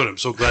so many. Good. I'm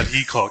so glad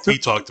he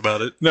talked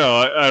about it. No,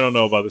 I don't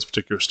know about this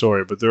particular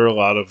story, but there are a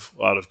lot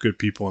of good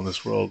people in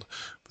this world.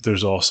 But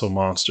there's also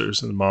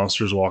monsters, and the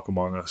monsters walk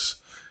among us.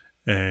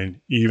 And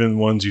even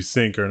ones you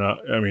think are not.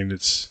 I mean,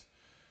 it's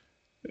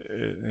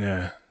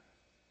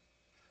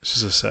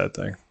just a sad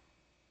thing.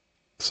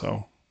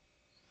 So,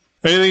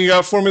 anything you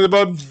got for me,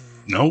 bud?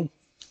 No.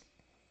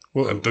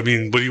 Well, I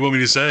mean, what do you want me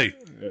to say?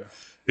 Yeah,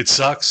 it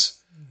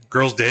sucks.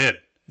 Girl's dead.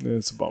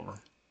 It's a bummer.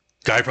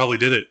 Guy probably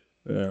did it.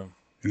 Yeah.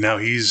 And now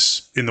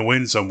he's in the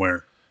wind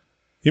somewhere.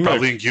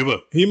 Probably in Cuba.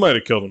 He might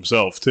have killed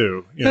himself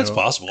too. That's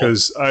possible.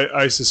 Because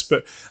I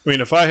suspect. I mean,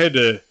 if I had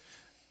to,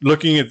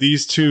 looking at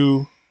these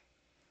two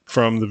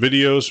from the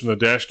videos, from the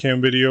dash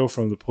cam video,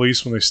 from the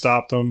police when they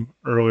stopped them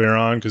earlier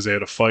on because they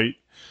had a fight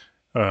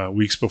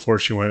weeks before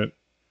she went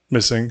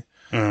missing,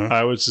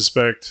 I would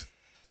suspect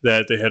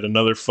that they had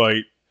another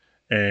fight.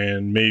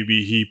 And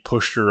maybe he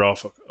pushed her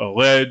off a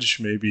ledge.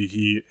 Maybe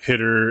he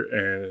hit her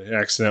and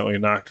accidentally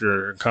knocked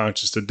her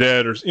unconscious to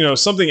dead, or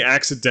something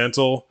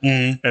accidental.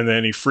 Mm-hmm. And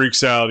then he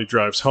freaks out. He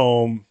drives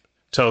home,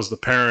 tells the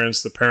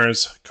parents. The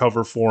parents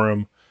cover for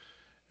him,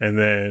 and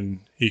then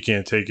he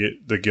can't take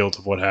the guilt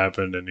of what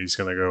happened, and he's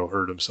going to go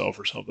hurt himself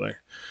or something. I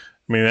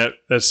mean,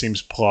 that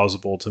seems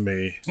plausible to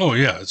me. Oh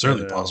yeah, it's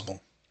certainly possible.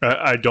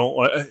 I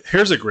don't.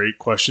 Here's a great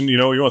question. You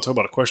want to talk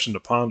about a question to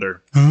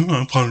ponder?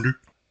 Ponder.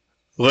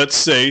 Let's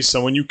say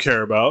someone you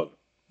care about,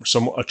 or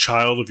a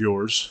child of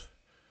yours,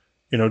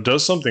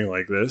 does something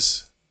like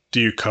this.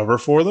 Do you cover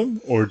for them,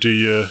 or do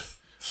you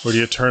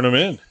turn them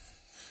in?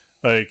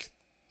 Like,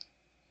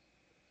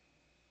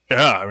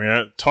 yeah, I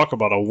mean, talk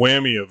about a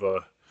whammy of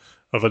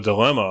a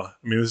dilemma.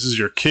 I mean, this is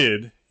your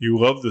kid. You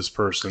love this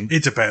person.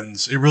 It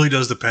depends. It really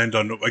does depend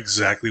on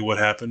exactly what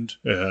happened.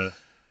 Yeah.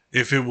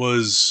 If it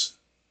was,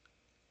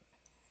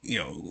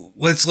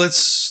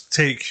 let's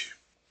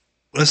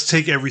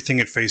take everything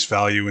at face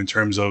value in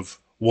terms of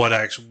what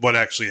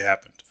actually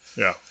happened.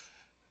 Yeah.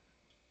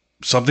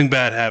 Something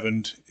bad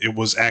happened. It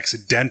was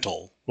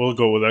accidental. We'll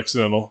go with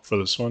accidental for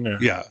this one. Yeah.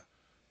 Yeah.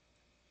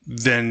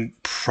 Then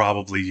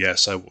probably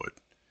yes, I would.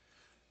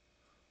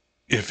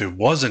 If it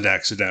wasn't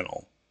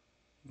accidental,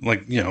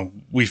 like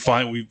we figure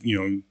out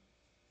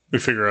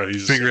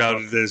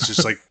that it's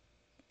just like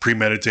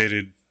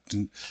premeditated.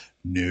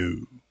 No.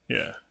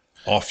 Yeah.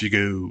 Off you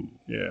go.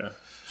 Yeah.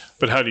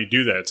 But how do you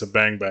do that? It's a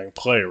bang bang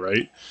play,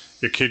 right?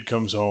 Your kid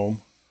comes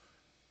home.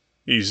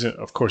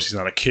 Of course he's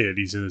not a kid.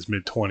 He's in his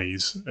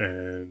mid-20s,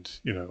 and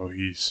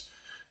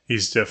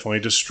he's definitely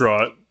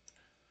distraught.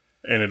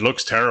 And it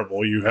looks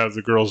terrible. You have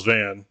the girl's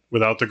van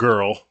without the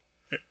girl.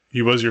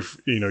 He was you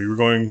were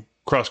going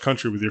cross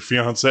country with your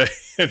fiance,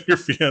 and your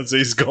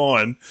fiance's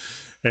gone,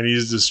 and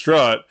he's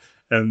distraught.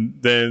 And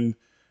then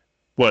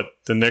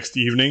the next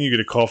evening you get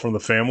a call from the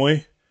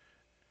family.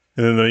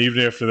 And then the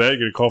evening after that, you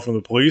get a call from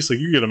the police. Like,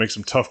 you got to make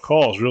some tough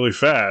calls really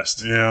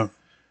fast. Yeah.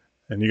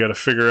 And you got to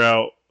figure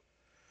out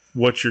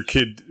what your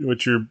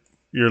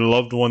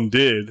loved one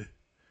did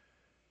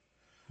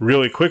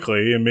really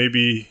quickly. And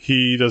maybe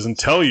he doesn't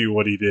tell you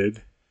what he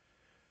did.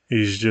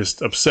 He's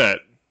just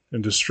upset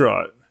and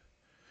distraught.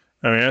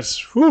 I mean,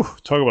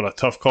 talk about a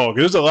tough call.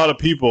 Because there's a lot of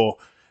people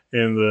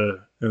in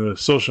the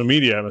social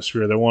media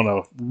atmosphere that want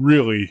to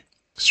really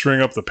string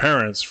up the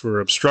parents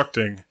for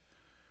obstructing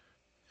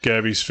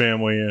Gabby's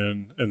family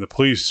and the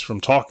police from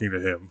talking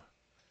to him.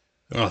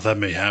 Oh, that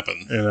may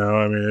happen.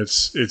 I mean,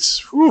 it's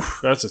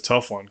that's a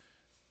tough one.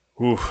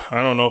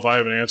 I don't know if I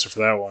have an answer for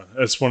that one.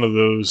 That's one of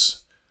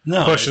those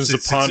questions to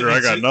ponder.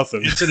 I got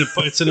nothing.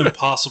 It's an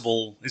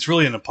impossible. It's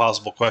really an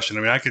impossible question.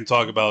 I mean, I can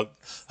talk about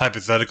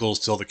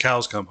hypotheticals till the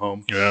cows come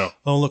home. Yeah.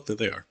 Oh, look, there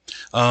they are.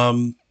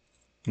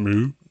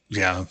 Moo.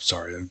 Yeah, I'm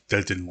sorry,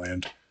 that didn't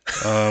land.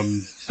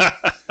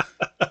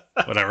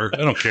 Whatever. I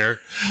don't care.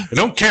 I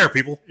don't care,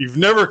 people. You've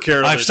never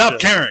cared. I've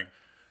stopped caring.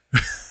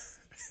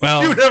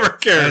 Well, you never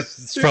cared.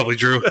 It's probably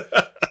true.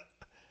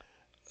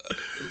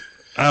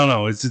 I don't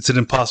know. It's an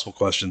impossible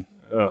question.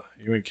 Oh,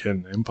 you ain't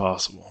kidding.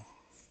 Impossible.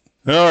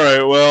 All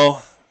right.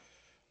 Well,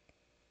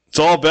 it's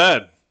all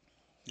bad.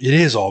 It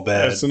is all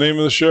bad. That's the name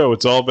of the show.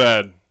 It's all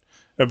bad.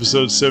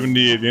 Episode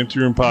 78, the Empty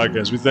Room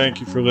Podcast. We thank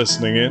you for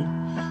listening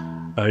in.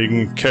 You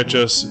can catch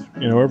us,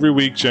 every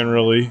week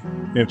generally,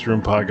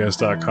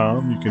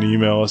 emptyroompodcast.com. You can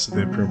email us at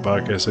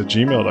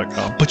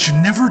emptyroompodcast@gmail.com. But you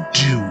never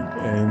do.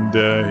 And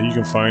you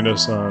can find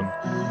us on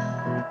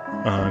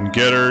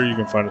Getter. You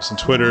can find us on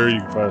Twitter. You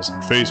can find us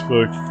on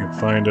Facebook. You can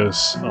find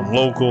us on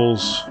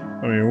Locals.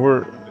 I mean,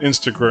 we're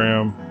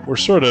Instagram. We're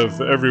sort of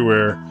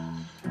everywhere.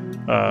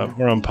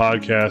 We're on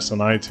podcasts on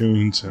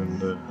iTunes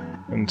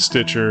and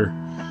Stitcher.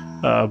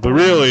 But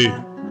really,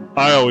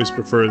 I always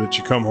prefer that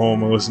you come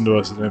home and listen to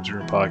us at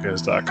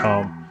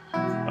emptyroompodcast.com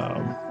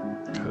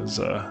because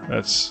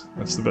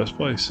that's the best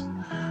place.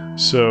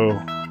 So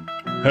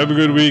have a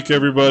good week,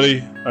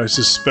 everybody. I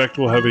suspect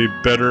we'll have a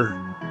better,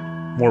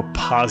 more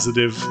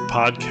positive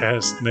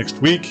podcast next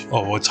week.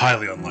 Oh, it's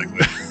highly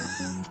unlikely.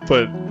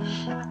 But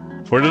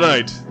for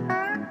tonight,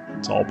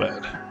 it's all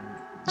bad.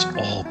 It's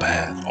all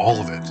bad. All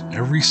of it.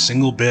 Every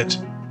single bit